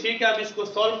 चलिए ठीक है, अब इसको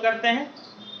सॉल्व करते हैं।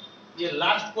 ये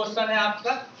लास्ट क्वेश्चन है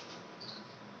आपका,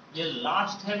 ये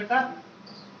लास्ट है बेटा।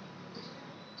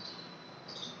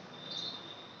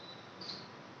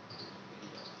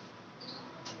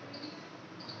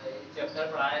 चैप्टर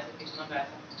पढ़ाया ऐसे कितना का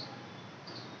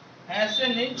ऐसे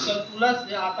नहीं,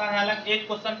 कैलकुलस आता है अलग। एक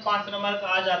क्वेश्चन 5 नंबर का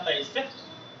आ जाता है इससे,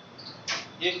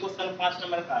 एक क्वेश्चन 5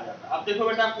 नंबर का आ जाता है। अब देखो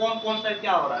बेटा कौन कौन सा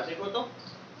क्या हो रहा है, देखो तो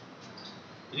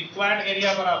रिक्वायर्ड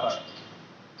एरिया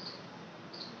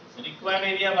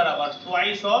बराबर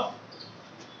ट्वाइस ऑफ,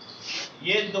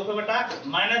 ये देखो बेटा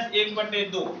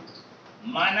 -1/2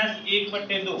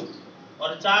 -1/2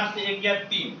 और 4 से 1 गया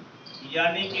 3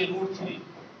 यानी कि √3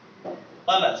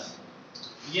 प्लस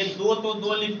ये 2 तो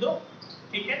 2 लिख दो,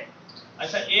 ठीक है।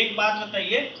 अच्छा एक बात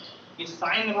बताइए कि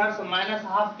साइन इनवर्स माइनस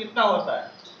हाफ कितना होता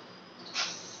है,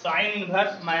 साइन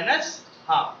इनवर्स माइनस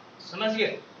हाफ, समझ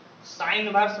गए। साइन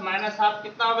इनवर्स माइनस हाफ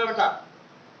कितना होगा बेटा,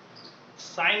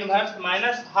 साइन इनवर्स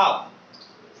माइनस हाफ,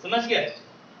 समझ गए।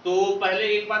 तो पहले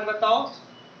एक बात बताओ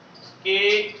कि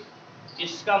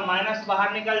इसका माइनस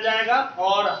बाहर निकल जाएगा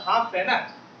और हाफ है ना,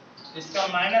 इसका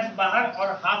माइनस बाहर और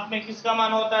हाफ में किसका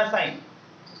मान होता है साइन,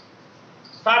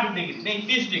 60 डिग्री नहीं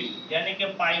 30 डिग्री, यानी कि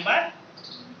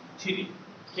π/3,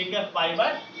 ठीक है,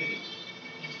 π/3।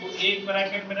 इसको एक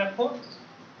ब्रैकेट में रखो,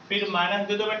 फिर माइनस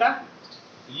दे दो बेटा,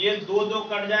 ये 2 2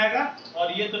 कट जाएगा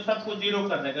और ये तो सबको 0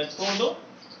 कर देगा, छोड़ दो,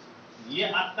 ये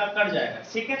आपका कट जाएगा,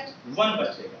 ठीक है, 1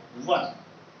 बचेगा, 1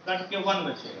 कट के 1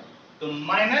 बचेगा। तो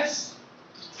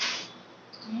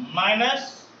माइनस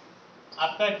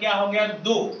आपका क्या हो गया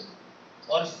 2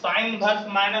 और साइन इनवर्स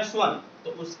 -1,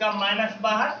 तो उसका माइनस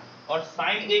बाहर और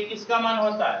साइन ए किसका मान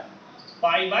होता है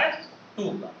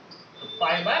π/2 का, तो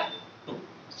π/2,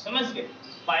 समझ गए,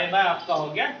 π/ आपका हो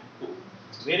गया 2।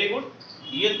 वेरी गुड,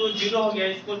 ये तो 0 हो गया,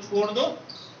 इसको छोड़ दो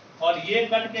और ये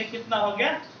कट के कितना हो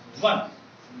गया 1,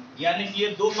 यानी कि ये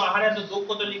 2 बाहर है तो 2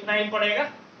 को तो लिखना ही पड़ेगा,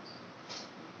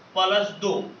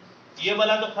 +2, ये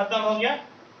वाला तो खत्म हो गया,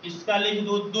 इसका लिख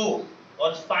दो 2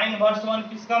 और साइन इनवर्स 1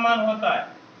 किसका मान होता है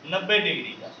 90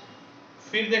 डिग्री का।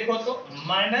 फिर देखो तो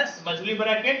माइनस मछली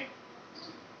ब्रैकेट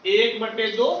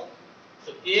 1/2,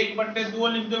 तो 1/2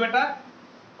 लिख दो बेटा,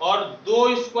 और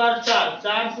 2 स्क्वायर 4,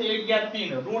 4 से 1 गया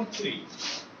 3,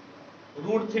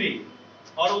 √3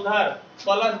 और उधर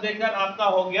प्लस देकर आपका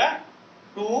हो गया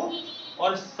 2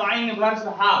 और साइन इनवर्स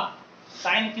हाफ,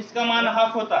 साइन किसका मान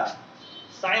हाफ होता है,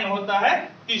 साइन होता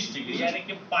है 30 डिग्री, यानी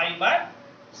कि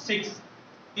π/6,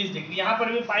 30 डिग्री, यहाँ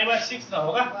पर भी π/6 ना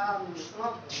होगा,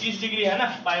 30 डिग्री है ना,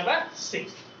 π/6।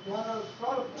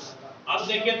 अब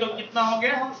देखिए तो कितना हो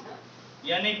गया,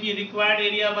 यानी कि रिक्वायर्ड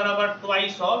एरिया बराबर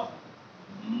ट्वाइस ऑफ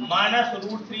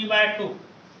 -√3/2,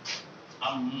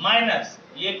 अब माइनस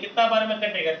ये कितना बार में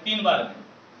कटेगा 3 बार में,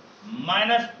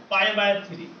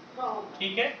 -π/3,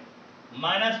 ठीक है,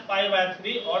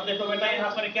 -π/3। और देखो बेटा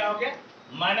यहाँ पर क्या हो गया,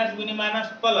 माइनस गुनी माइनस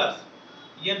प्लस,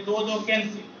 ये 2 2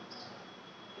 कैंसिल,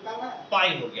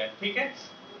 पाई हो गया, ठीक है,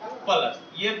 प्लस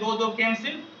ये 2 2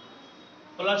 cancel,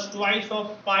 plus twice of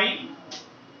pi,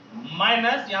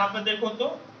 minus यहाँ पे देखो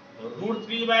तो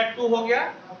 √3/2 हो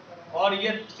गया और ये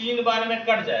 3 बार में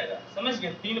कट जाएगा, समझ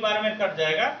गए, 3 बार में कट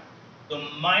जाएगा, तो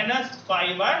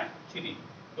 -π/3,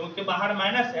 क्योंकि बाहर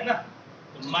माइनस है ना,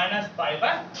 तो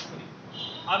 -π/3।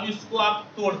 अब इसको आप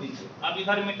तोड़ दीजिए, अब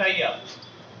इधर मिटाइए आप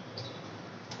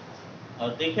और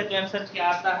देखिए तो आंसर क्या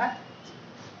आता है।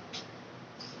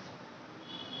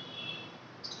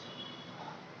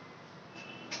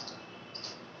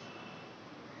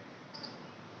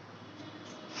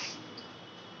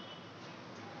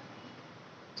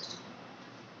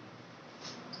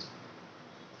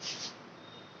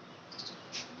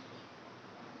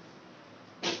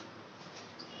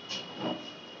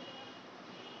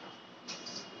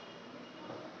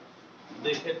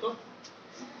 देखे तो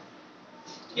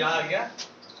क्या आ गया,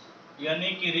 यानी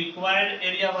कि रिक्वायर्ड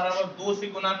एरिया बराबर 2 से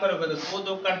गुना करोगे तो 2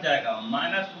 2 कट जाएगा,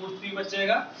 -√3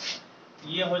 बचेगा,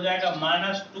 ये हो जाएगा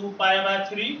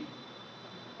 -2π/3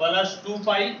 प्लस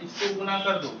 2π, इसको गुना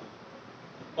कर दो,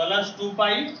 प्लस 2π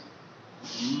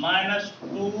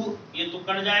 -2, ये तो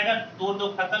कट जाएगा, 2 2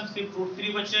 खत्म, सिर्फ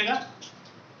 √3 बचेगा,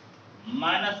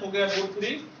 माइनस हो गया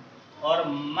 √3 और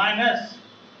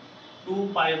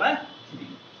 -2π/3,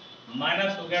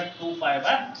 माइनस हो गया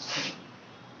 2π/3।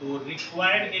 तो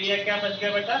रिक्वायर्ड एरिया क्या बच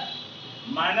गया बेटा,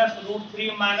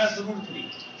 -√3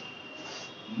 -√3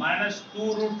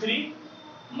 -2√3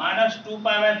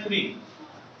 -2π/3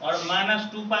 और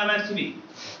 -2π/3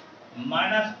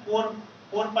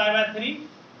 -4π/3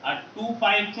 और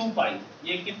 2π,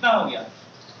 ये कितना हो गया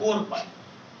 4π,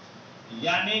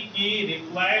 यानी कि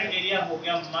रिक्वायर्ड एरिया हो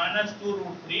गया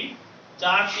 -2√3,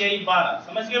 4 से 12,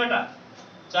 समझ गए बेटा,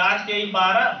 4 से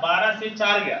 12, 12 से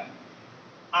 4 गया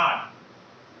 8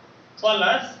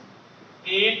 प्लस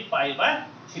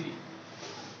 8π/3,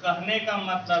 कहने का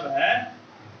मतलब है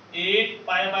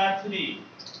 8π/3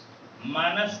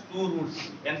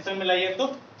 -2√3, आंसर मिलाइए तो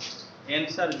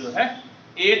आंसर जो है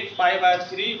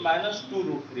 8π/3 -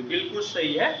 2√3 बिल्कुल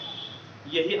सही है।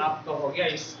 यही आपका हो गया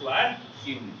स्क्वायर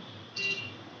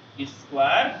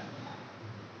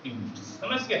यूनिट,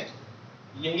 समझ गए?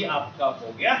 यही आपका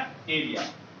हो गया एरिया।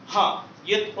 हाँ,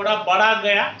 ये थोड़ा बड़ा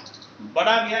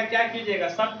गया क्या कीजिएगा,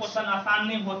 सब क्वेश्चन आसान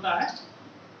नहीं होता है,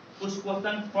 कुछ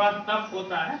क्वेश्चन थोड़ा टफ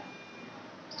होता है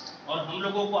और हम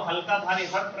लोगों को हल्का भारी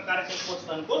हर प्रकार के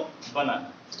क्वेश्चन को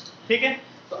बनाना, ठीक है?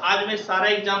 तो आज मैं सारा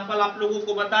एग्जांपल आप लोगों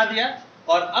को बता दिया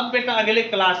और अब बेटा अगले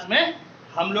क्लास में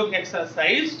हम लोग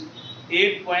एक्सरसाइज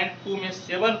 8.2 में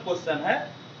 7 क्वेश्चन है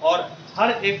और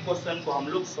हर एक क्वेश्चन को हम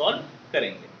लोग सॉल्व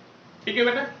करेंगे, ठीक है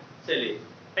बेटा? चलिए,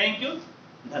 थैंक यू,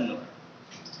 धन्यवाद।